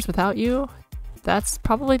 2 years without you, that's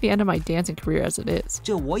probably the end of my dancing career as it is.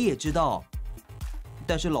 这我也知道，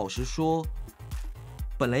但是老实说，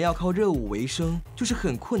本来要靠热舞为生就是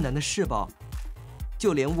很困难的事吧？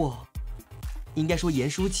就连我，应该说严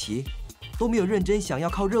舒淇，都没有认真想要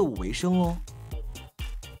靠热舞为生哦。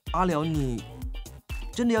阿辽，你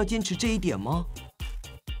真的要坚持这一点吗？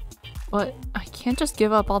 But I can't just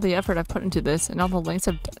give up all the effort I've put into this and all the lengths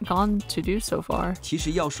I've gone to do so far. 其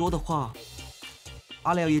实要说的话，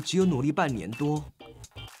阿辽也只有努力半年多。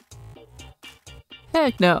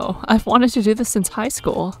Heck no, I've wanted to do this since high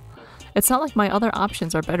school. It's not like my other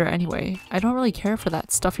options are better anyway. I don't really care for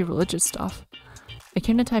that stuffy religious stuff. I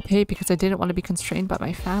came to Taipei because I didn't want to be constrained by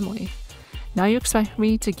my family. Now you expect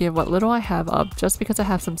me to give what little I have up just because I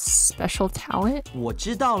have some special talent? 我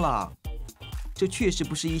知道啦，这确实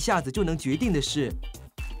不是一下子就能决定的事。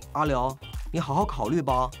阿辽，你好好考虑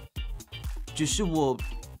吧。只是我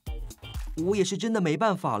也是真的没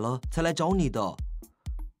办法了，才来找你的。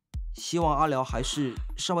希望阿辽还是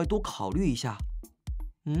稍微多考虑一下。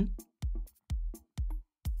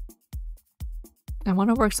I want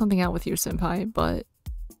to work something out with you, senpai, but...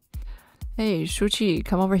 Hey, Shuchi,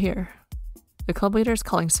 come over here. The club leader is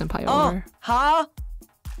calling senpai over. 好。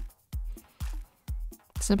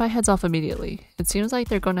 Senpai heads off immediately. It seems like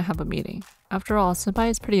they're going to have a meeting. After all,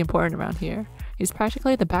 senpai is pretty important around here. He's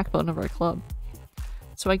practically the backbone of our club.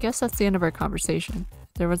 So I guess that's the end of our conversation.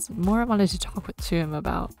 There was more I wanted to talk to him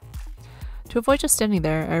about. To avoid just standing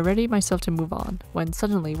there, I readied myself to move on, when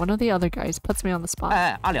suddenly one of the other guys puts me on the spot.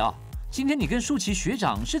 哎，阿辽，今天你跟舒淇学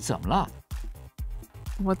长是怎么了？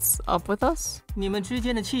 What's up with us? 你们之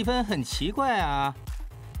间的气氛很奇怪啊。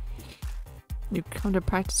 You come to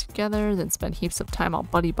practice together, then spend heaps of time all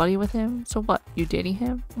buddy-buddy with him? So what, you dating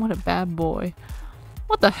him? What a bad boy.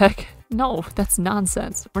 What the heck? No, that's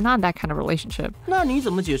nonsense. We're not in that kind of relationship. 那你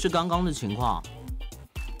怎么解释刚刚的情况？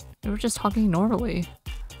 We were just talking normally.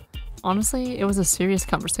 Honestly, it was a serious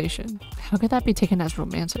conversation. How could that be taken as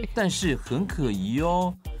romantic? 但是很可疑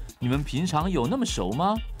哦，你们平常有那么熟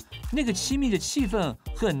吗？那个亲密的气氛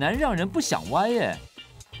很难让人不想歪耶。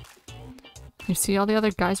 You see all the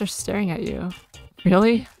other guys are staring at you.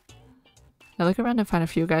 Really? I look around and find a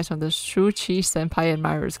few guys from the Shuchi Senpai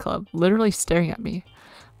Admirers Club literally staring at me.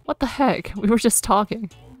 What the heck? We were just talking.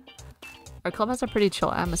 Our club has a pretty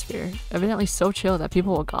chill atmosphere, evidently so chill that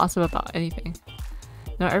people will gossip about anything.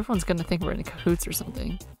 Now everyone's gonna think we're in cahoots or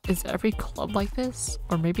something. Is every club like this?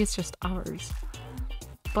 Or maybe it's just ours?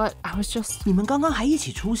 But I was just 你们刚刚还一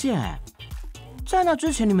起出现哎，在那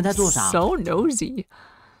之前你们在做啥？ so nosy.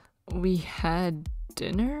 We had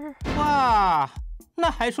dinner? 哇，那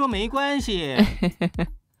还说没关系？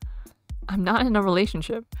 I'm not in a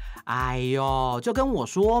relationship. 哎呦，就跟我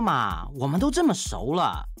说嘛，我们都这么熟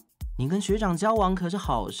了，你跟学长交往可是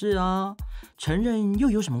好事啊，承认又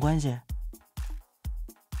有什么关系？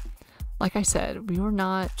 Like I said, we were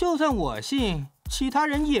not. 就算我信，其他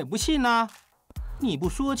人也不信啊。你不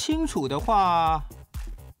说清楚的话，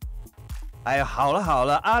哎呀，好了好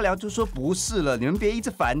了，阿辽就说不是了，你们别一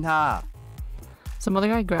直烦他。 Some other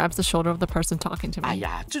guy grabs the shoulder of the person talking to me. 哎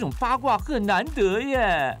呀，这种八卦很难得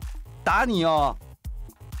耶。打你哦！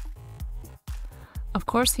 Of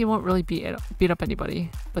course, he won't really beat up anybody,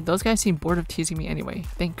 but those guys seem bored of teasing me anyway.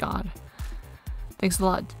 Thank God. Thanks a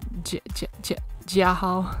lot,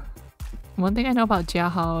 Jiahao. One thing I know about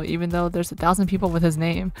Jiahao, even though there's 1,000 people with his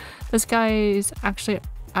name, this guy is actually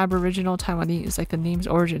Aboriginal Taiwanese, like the name's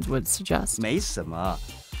origins would suggest. 没什么，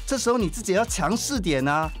这时候你自己要强势点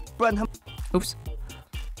啊，不然他们 Oops.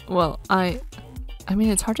 Well, I mean,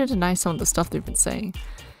 it's hard to deny some of the stuff they've been saying.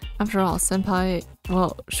 After all, Senpai,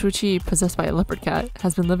 well, Shuchi, possessed by a leopard cat,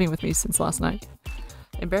 has been living with me since last night.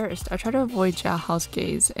 Embarrassed, I try to avoid Jiahao's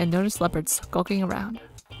gaze and notice leopards skulking around.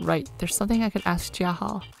 Right, there's something I could ask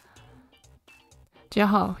Jiahao.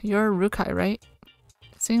 Jiahao, you're a Rukai, right?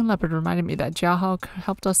 Seeing a leopard reminded me that Jiahao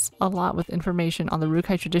helped us a lot with information on the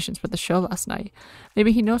Rukai traditions for the show last night.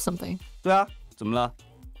 Maybe he knows something. 对啊，怎么了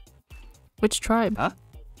Which tribe? 啊？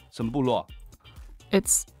什么部落？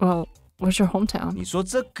 It's, well, what's your hometown? 你说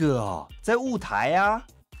这个哦，在雾台啊，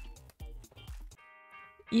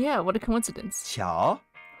 Yeah, what a coincidence. 巧，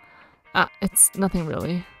 It's nothing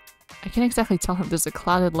really. I can't exactly tell him there's a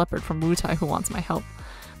clouded leopard from Wutai who wants my help,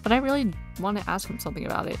 but I really want to ask him something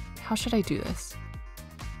about it. How should I do this?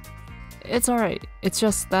 It's alright. It's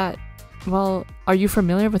just that, well, are you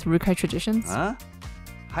familiar with Rukai traditions? 啊，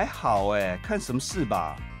还好哎，看什么事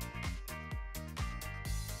吧？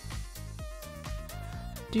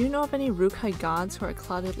 Do you know of any Rukai gods who are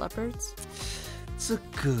clouded leopards? 这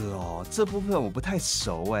个哦，这部分我不太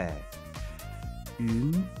熟哎。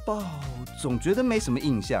云豹总觉得没什么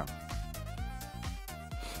印象。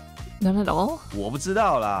 None at all? 我不知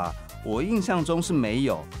道啦，我印象中是没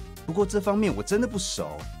有。不过这方面我真的不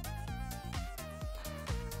熟。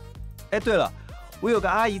哎，对了，我有个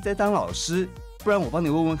阿姨在当老师，不然我帮你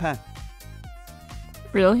问问看。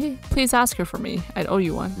 Really? Please ask her for me. I'd owe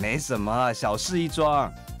you one. 没什么，小事一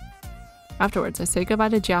桩。 Afterwards, I say goodbye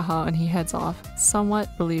to Jiahao and he heads off, somewhat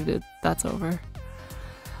relieved that's over.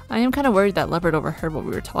 I am kind of worried that Leopard overheard what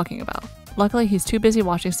we were talking about. Luckily, he's too busy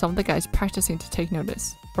watching some of the guys practicing to take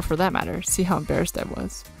notice, or for that matter, see how embarrassed I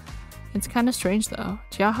was. It's kind of strange though.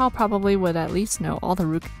 Jiahao probably would at least know all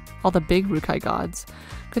the big Rukai gods.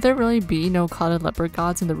 Could there really be no clouded leopard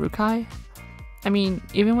gods in the Rukai? I mean,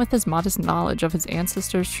 even with his modest knowledge of his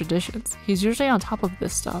ancestors' traditions, he's usually on top of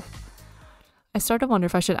this stuff. I start to wonder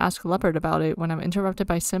if I should ask Leopard about it when I'm interrupted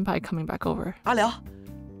by Senpai coming back over. 阿辽，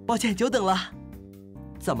抱歉久等了。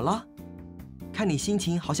怎么了？看你心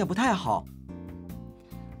情好像不太好。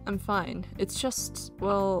 I'm fine. It's just,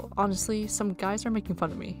 well, honestly, some guys are making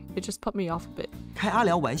fun of me. It just put me off a bit. 开阿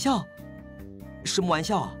辽玩笑？什么玩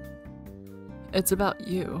笑？ It's about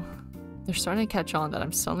you. They're starting to catch on that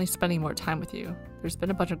I'm suddenly spending more time with you. There's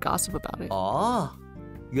been a bunch of gossip about it. 哦，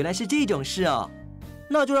原来是这种事啊，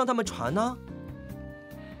那就让他们传呢。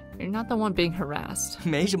 You're not the one being harassed.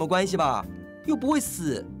 没什么关系吧？又不会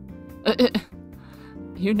死。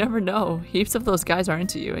 You never know. Heaps of those guys are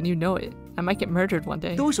into you, and you know it. I might get murdered one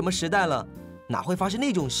day. 都什么时代了，哪会发生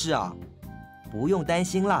那种事啊？不用担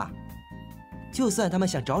心啦。就算他们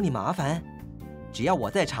想找你麻烦，只要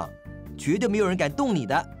我在场，绝对没有人敢动你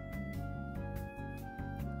的。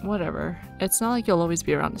 Whatever. It's not like you'll always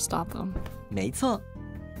be around to stop them. 没错。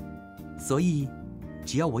所以，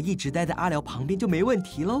只要我一直待在阿辽旁边就没问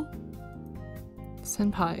题喽。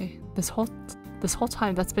 Senpai, this whole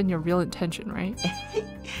time that's been your real intention, right?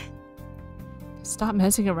 Stop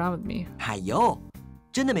messing around with me. 哎呦，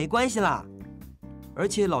真的没关系啦。而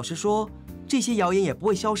且老实说，这些谣言也不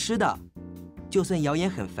会消失的。就算谣言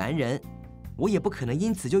很烦人，我也不可能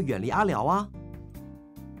因此就远离阿辽啊。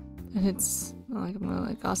 And it's not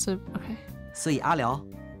like gossip. Okay. 所以阿辽，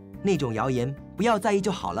那种谣言不要在意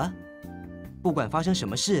就好了。不管发生什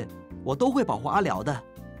么事，我都会保护阿辽的，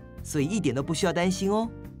所以一点都不需要担心哦。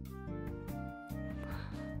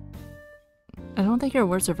 I don't think your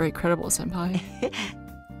words are very credible, Senpai.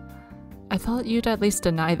 I thought you'd at least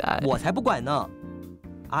deny that. 我才不管呢。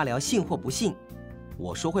阿辽信或不信，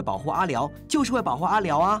我说会保护阿辽，就是会保护阿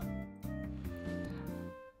辽啊。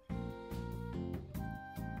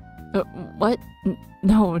 What?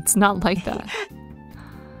 No, it's not like that.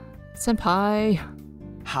 Senpai.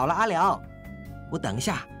 好了，阿辽，我等一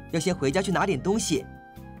下要先回家去拿点东西，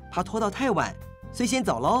怕拖到太晚，所以先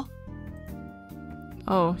走喽。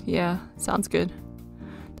 Oh, yeah, sounds good.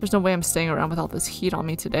 There's no way I'm staying around with all this heat on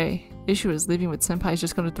me today. Issue is leaving with Senpai is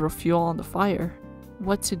just gonna throw fuel on the fire.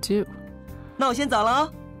 What to do? 那我先走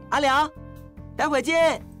了，阿辽，待会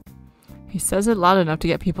见。 He says it loud enough to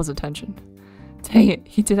get people's attention. Dang it,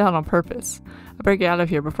 he did that on purpose. I better get out of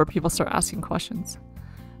here before people start asking questions.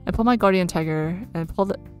 I pull my guardian tiger and pull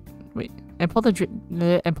the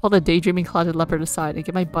daydreaming clouded leopard aside and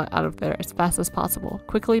get my butt out of there as fast as possible,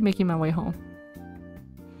 quickly making my way home.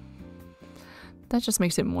 That just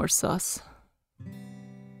makes it more sus.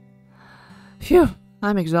 Phew,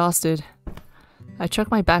 I'm exhausted. I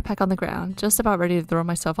chuck my backpack on the ground, just about ready to throw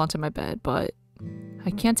myself onto my bed, but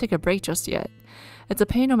I can't take a break just yet. It's a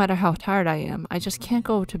pain no matter how tired I am. I just can't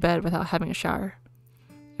go to bed without having a shower.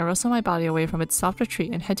 I wrestle my body away from its soft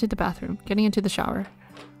retreat and head to the bathroom, getting into the shower.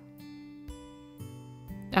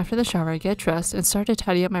 After the shower, I get dressed and start to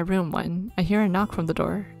tidy up my room when I hear a knock from the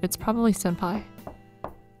door. It's probably Senpai.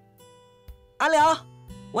 阿辽，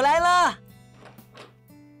我来了。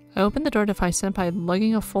 I open the door to find Senpai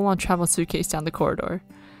lugging a full-on travel suitcase down the corridor.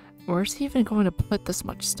 Where's he even going to put this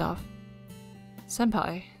much stuff?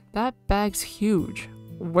 Senpai, that bag's huge.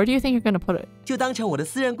 Where do you think you're going to put it? 就当成我的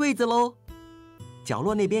私人柜子喽。角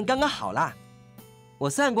落那边刚刚好啦。我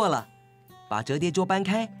算过了，把折叠桌搬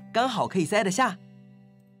开，刚好可以塞得下。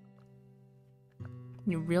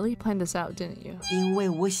 You really planned this out, didn't you? 因为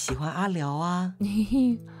我喜欢阿辽啊。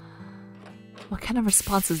 What kind of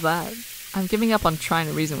response is that? I'm giving up on trying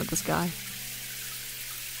to reason with this guy.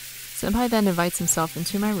 Senpai then invites himself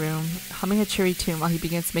into my room, humming a cheery tune while he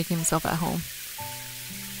begins making himself at home.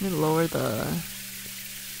 Let me lower the...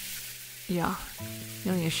 Yeah,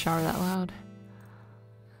 you don't need to shower that loud.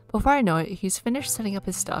 Before I know it, he's finished setting up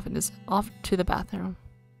his stuff and is off to the bathroom.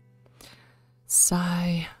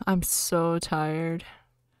 Sigh, I'm so tired.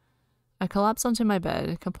 I collapse onto my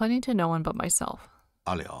bed, complaining to no one but myself.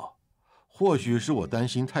 阿辽，或许是我担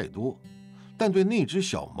心太多，但对那只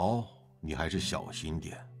小猫，你还是小心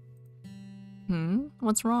点。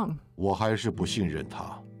What's wrong? 我还是不信任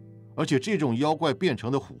它，而且这种妖怪变成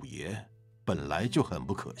的虎爷本来就很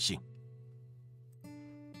不可信。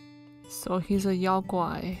So he's a 妖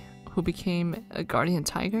怪 who became a guardian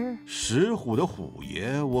tiger? 石虎的虎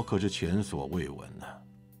爷，我可是前所未闻呢。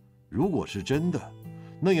如果是真的，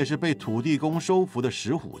那也是被土地公收服的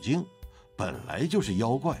石虎精，本来就是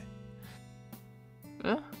妖怪。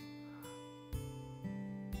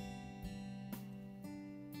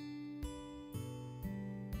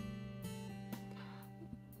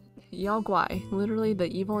Yao Guai, literally the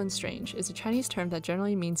evil and strange, is a Chinese term that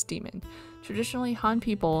generally means demon. Traditionally, Han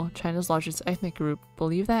people, China's largest ethnic group,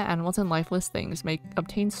 believe that animals and lifeless things may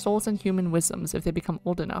obtain souls and human wisdoms if they become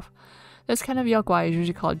old enough. This kind of Yao Guai is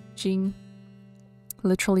usually called Jing,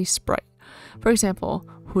 literally sprite. For example,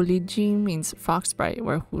 Huli Jing means fox sprite,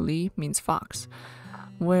 where Huli means fox.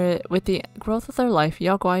 Where, with the growth of their life,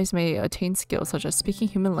 Yao Guais may attain skills such as speaking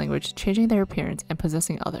human language, changing their appearance, and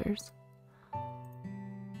possessing others.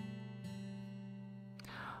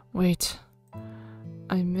 Wait,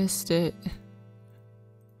 I missed it.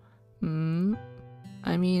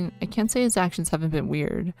 I mean, I can't say his actions haven't been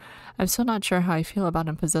weird. I'm still not sure how I feel about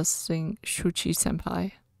him possessing Shuchi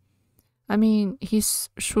senpai. I mean, he's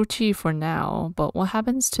Shuchi for now, but what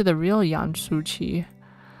happens to the real Yan Shuchi?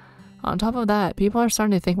 On top of that, people are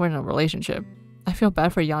starting to think we're in a relationship. I feel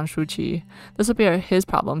bad for Yan Shuchi. This will be his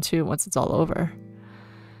problem too once it's all over.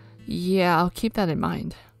 Yeah, I'll keep that in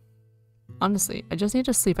mind. Honestly, I just need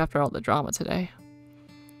to sleep after all the drama today.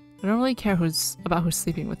 I don't really care about who's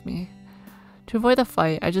sleeping with me. To avoid the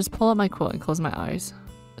fight, I just pull up my quilt and close my eyes.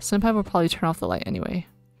 Senpai will probably turn off the light anyway.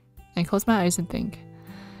 I close my eyes and think.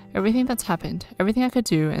 Everything that's happened, everything I could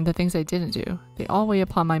do, and the things I didn't do, they all weigh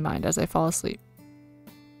upon my mind as I fall asleep.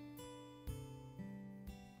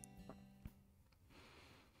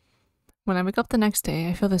 When I wake up the next day,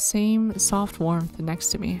 I feel the same soft warmth next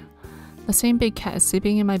to me. The same big cat is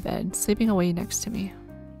sleeping in my bed, sleeping away next to me.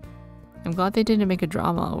 I'm glad they didn't make a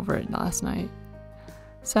drama over it last night.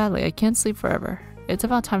 Sadly, I can't sleep forever. It's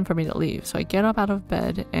about time for me to leave, so I get up out of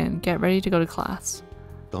bed and get ready to go to class.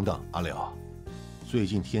 等等，阿辽，最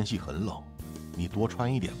近天气很冷，你多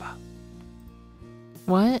穿一点吧。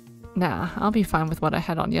What? Nah, I'll be fine with what I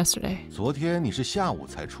had on yesterday. 昨天你是下午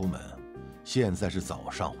才出门，现在是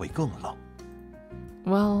早上会更冷。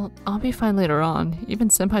Well, I'll be fine later on. Even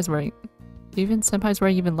senpai's wearing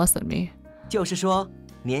even less than me. 就是说，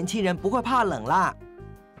年轻人不会怕冷啦。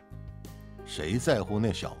谁在乎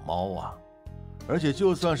那小猫啊？而且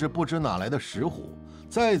就算是不知哪来的石虎，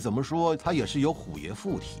再怎么说它也是有虎爷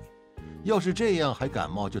附体。要是这样还感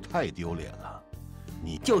冒，就太丢脸了。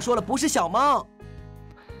你就说了不是小猫。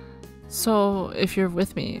So, if you're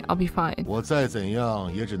with me, I'll be fine. 我再怎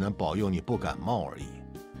样也只能保佑你不感冒而已，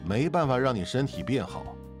没办法让你身体变好。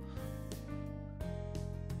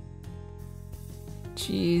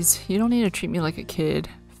Jeez, you don't need to treat me like a kid.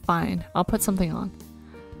 Fine, I'll put something on.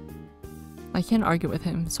 I can't argue with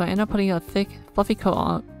him, so I end up putting a thick, fluffy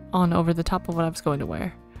coat on over the top of what I was going to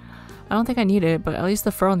wear. I don't think I need it, but at least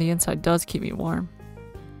the fur on the inside does keep me warm.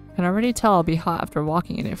 I can already tell I'll be hot after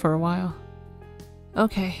walking in it for a while.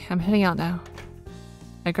 Okay, I'm heading out now.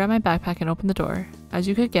 I grab my backpack and open the door. As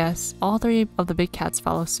you could guess, all three of the big cats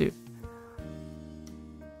follow suit.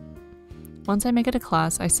 Once I make it to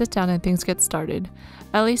class, I sit down and things get started.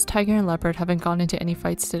 At least Tiger and Leopard haven't gone into any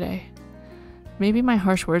fights today. Maybe my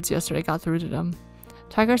harsh words yesterday got through to them.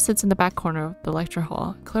 Tiger sits in the back corner of the lecture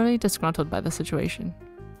hall, clearly disgruntled by the situation.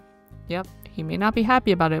 Yep, he may not be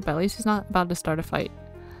happy about it, but at least he's not about to start a fight.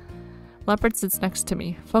 Leopard sits next to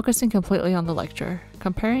me, focusing completely on the lecture.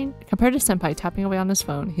 Compared to Senpai tapping away on his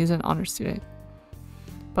phone, he's an honor student.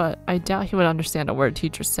 But I doubt he would understand a word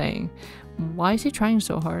teacher's saying. Why is he trying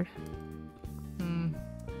so hard?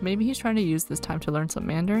 Maybe he's trying to use this time to learn some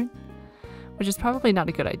Mandarin? Which is probably not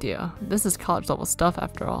a good idea. This is college level stuff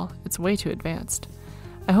after all. It's way too advanced.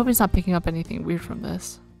 I hope he's not picking up anything weird from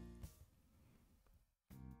this.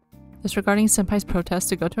 Disregarding Senpai's protest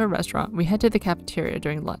to go to a restaurant, we head to the cafeteria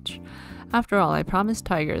during lunch. After all, I promised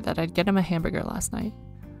Tiger that I'd get him a hamburger last night.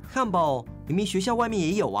 汉堡明明学校外面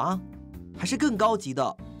也有啊，还是更高级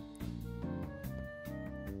的。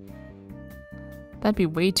That'd be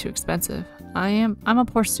way too expensive. I'm a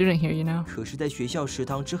poor student here, you know. 可是在学校食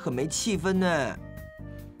堂吃很没气氛呢。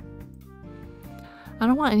I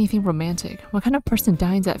don't want anything romantic. What kind of person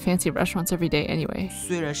dines at fancy restaurants every day anyway?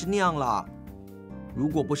 虽然是那样啦，如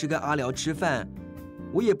果不是跟阿辽吃饭，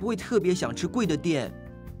我也不会特别想吃贵的店。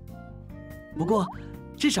不过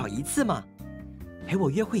至少一次嘛，陪我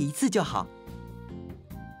约会一次就好。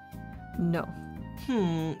 No.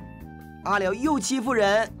 阿辽又欺负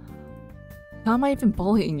人。 How am I even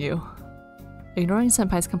bullying you? Ignoring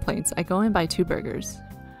Senpai's complaints, I go and buy 2 burgers.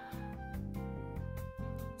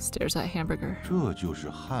 Stares at hamburger. 这就是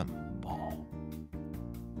汉堡。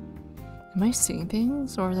 Am I seeing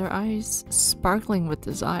things, or are their eyes sparkling with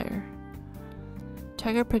desire?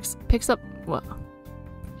 Tiger picks up what?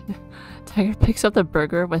 Tiger picks up the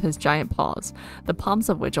burger with his giant paws, the palms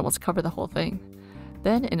of which almost cover the whole thing.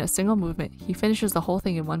 Then, in a single movement, he finishes the whole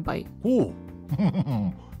thing in one bite. 哦，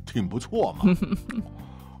挺不错嘛。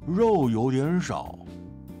肉有点少，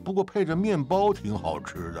不过配着面包挺好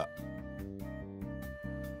吃的。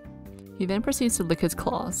 He then proceeds to lick his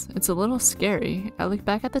claws. It's a little scary. I look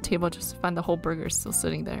back at the table just to find the whole burger still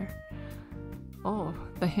sitting there. Oh,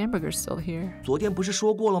 the hamburger's still here. 昨天不是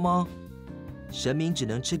说过了吗？神明只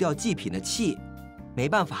能吃掉祭品的气，没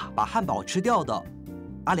办法把汉堡吃掉的。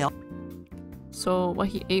阿辽， So what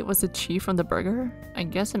he ate was the chi from the burger? I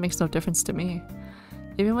guess it makes no difference to me.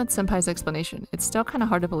 Even with Senpai's explanation, it's still kind of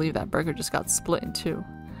hard to believe that burger just got split in 2.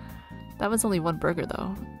 That was only 1 burger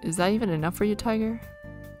though. Is that even enough for you, Tiger?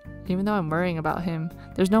 Even though I'm worrying about him,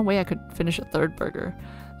 there's no way I could finish a 3rd burger.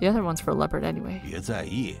 The other one's for Leopard anyway. 别在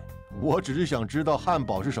意，我只是想知道汉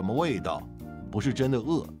堡是什么味道，不是真的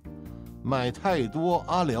饿。买太多，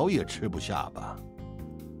阿辽也吃不下吧。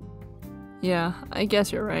 Yeah, I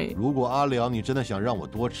guess you're right. 如果阿辽你真的想让我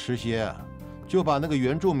多吃些，就把那个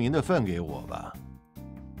原住民的份给我吧。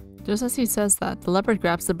 Just as he says that, the leopard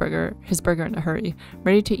grabs his burger in a hurry,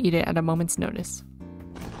 ready to eat it at a moment's notice.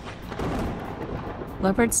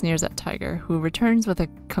 Leopard sneers at Tiger, who returns with a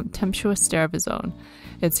contemptuous stare of his own.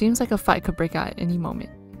 It seems like a fight could break out at any moment.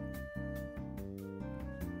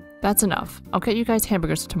 That's enough. I'll get you guys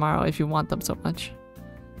hamburgers tomorrow if you want them so much.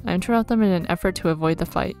 I interrupt them in an effort to avoid the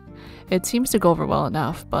fight. It seems to go over well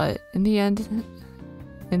enough, but in the end,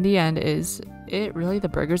 is it really the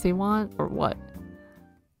burgers they want, or what?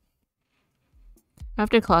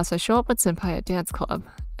 After class, I show up with Senpai at dance club.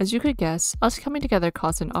 As you could guess, us coming together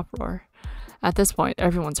caused an uproar. At this point,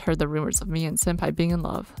 everyone's heard the rumors of me and Senpai being in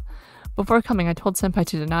love. Before coming, I told Senpai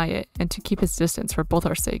to deny it and to keep his distance for both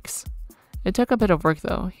our sakes. It took a bit of work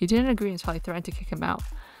though. He didn't agree until I threatened to kick him out.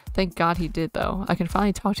 Thank God he did though. I can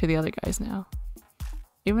finally talk to the other guys now.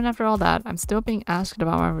 Even after all that, I'm still being asked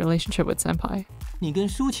about my relationship with Senpai. 你跟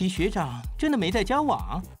舒淇学长真的没在交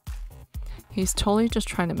往？ He's totally just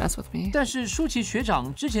trying to mess with me. 但是舒淇学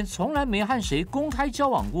长之前从来没和谁公开交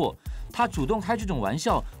往过，他主动开这种玩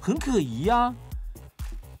笑很可疑啊。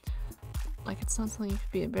Like it's not something you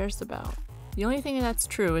could be embarrassed about. The only thing that's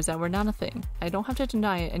true is that we're not a thing. I don't have to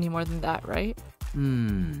deny it any more than that, right?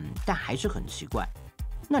 但还是很奇怪。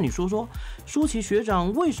那你说说，舒淇学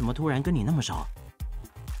长为什么突然跟你那么熟？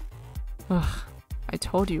 Ugh, I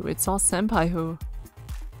told you, it's all Senpai who...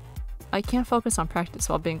 I can't focus on practice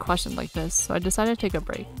while being questioned like this, so I decided to take a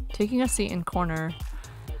break, taking a seat in corner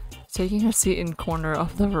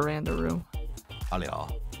of the veranda room. 阿辽，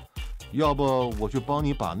要不我去帮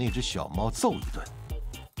你把那只小猫揍一顿。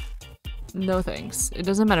 No thanks. It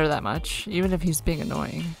doesn't matter that much, even if he's being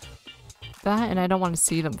annoying. That and I don't want to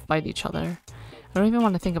see them fight each other. I don't even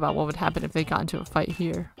want to think about what would happen if they got into a fight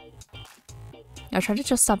here. I try to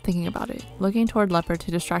just stop thinking about it, looking toward Leopard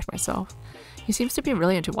to distract myself. He seems to be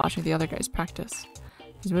really into watching the other guys practice.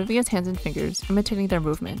 He's moving his hands and fingers, imitating their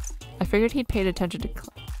movements. I figured he'd paid attention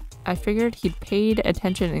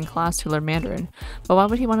in class to learn Mandarin, but why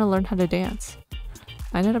would he want to learn how to dance?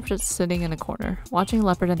 I ended up just sitting in a corner, watching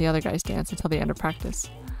Leopard and the other guys dance until the end of practice.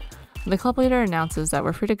 When the club leader announces that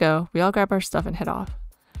we're free to go, we all grab our stuff and head off.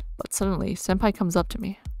 But suddenly, Senpai comes up to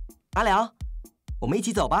me. 阿辽，我们一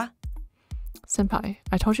起走吧。 Senpai,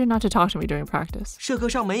 I told you not to talk to me during practice. 社课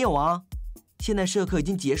上没有啊，现在社课已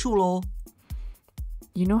经结束喽。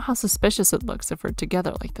 You know how suspicious it looks if we're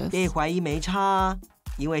together like this. 被怀疑没差，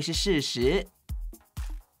因为是事实。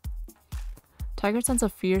 Tiger sends a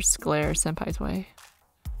fierce glare Senpai's way.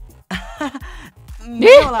 没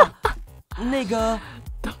有啦，那个，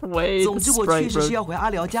 The way 总 the 之我确 sprite 实是要回阿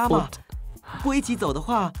辽家嘛 foot.。不一起走的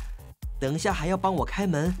话，等一下还要帮我开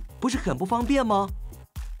门，不是很不方便吗？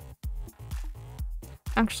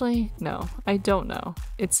 Actually, no, I don't know.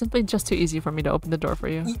 It's simply just too easy for me to open the door for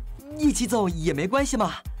you. 一起走也没关系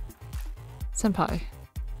嘛。 Senpai,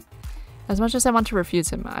 As much as I want to refuse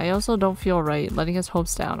him, I also don't feel right letting his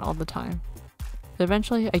hopes down all the time.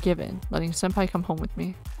 Eventually, I give in, letting Senpai come home with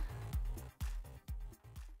me.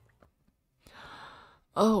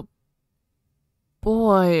 Oh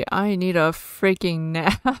boy, I need a freaking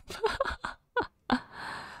nap. I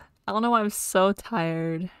don't know why I'm so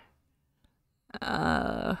tired.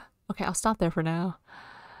 Okay, I'll stop there for now.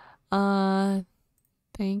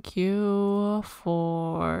 Thank you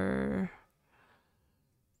for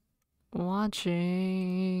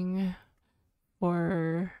watching,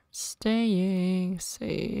 for staying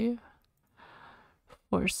safe,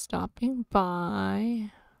 for stopping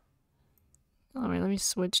by. Let me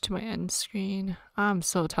switch to my end screen. I'm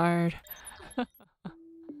so tired.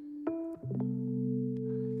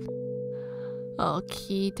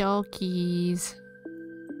 Okie dokies.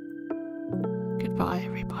 Goodbye,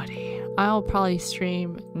 everybody. I'll probably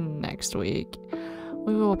stream next week.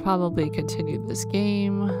 We will probably continue this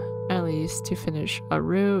game, at least to finish a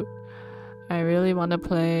route. I really want to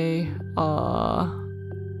play a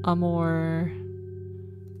more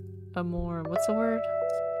what's the word?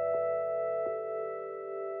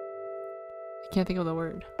 I can't think of the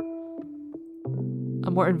word.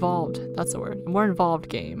 A more involved, that's the word. A more involved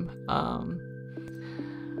game.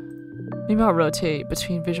 Maybe I'll rotate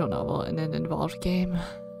between visual novel and an involved game.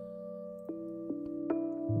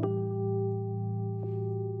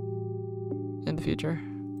 In the future.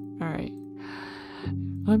 Alright.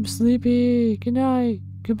 I'm sleepy. Good night.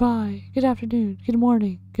 Goodbye. Good afternoon. Good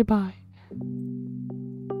morning. Goodbye.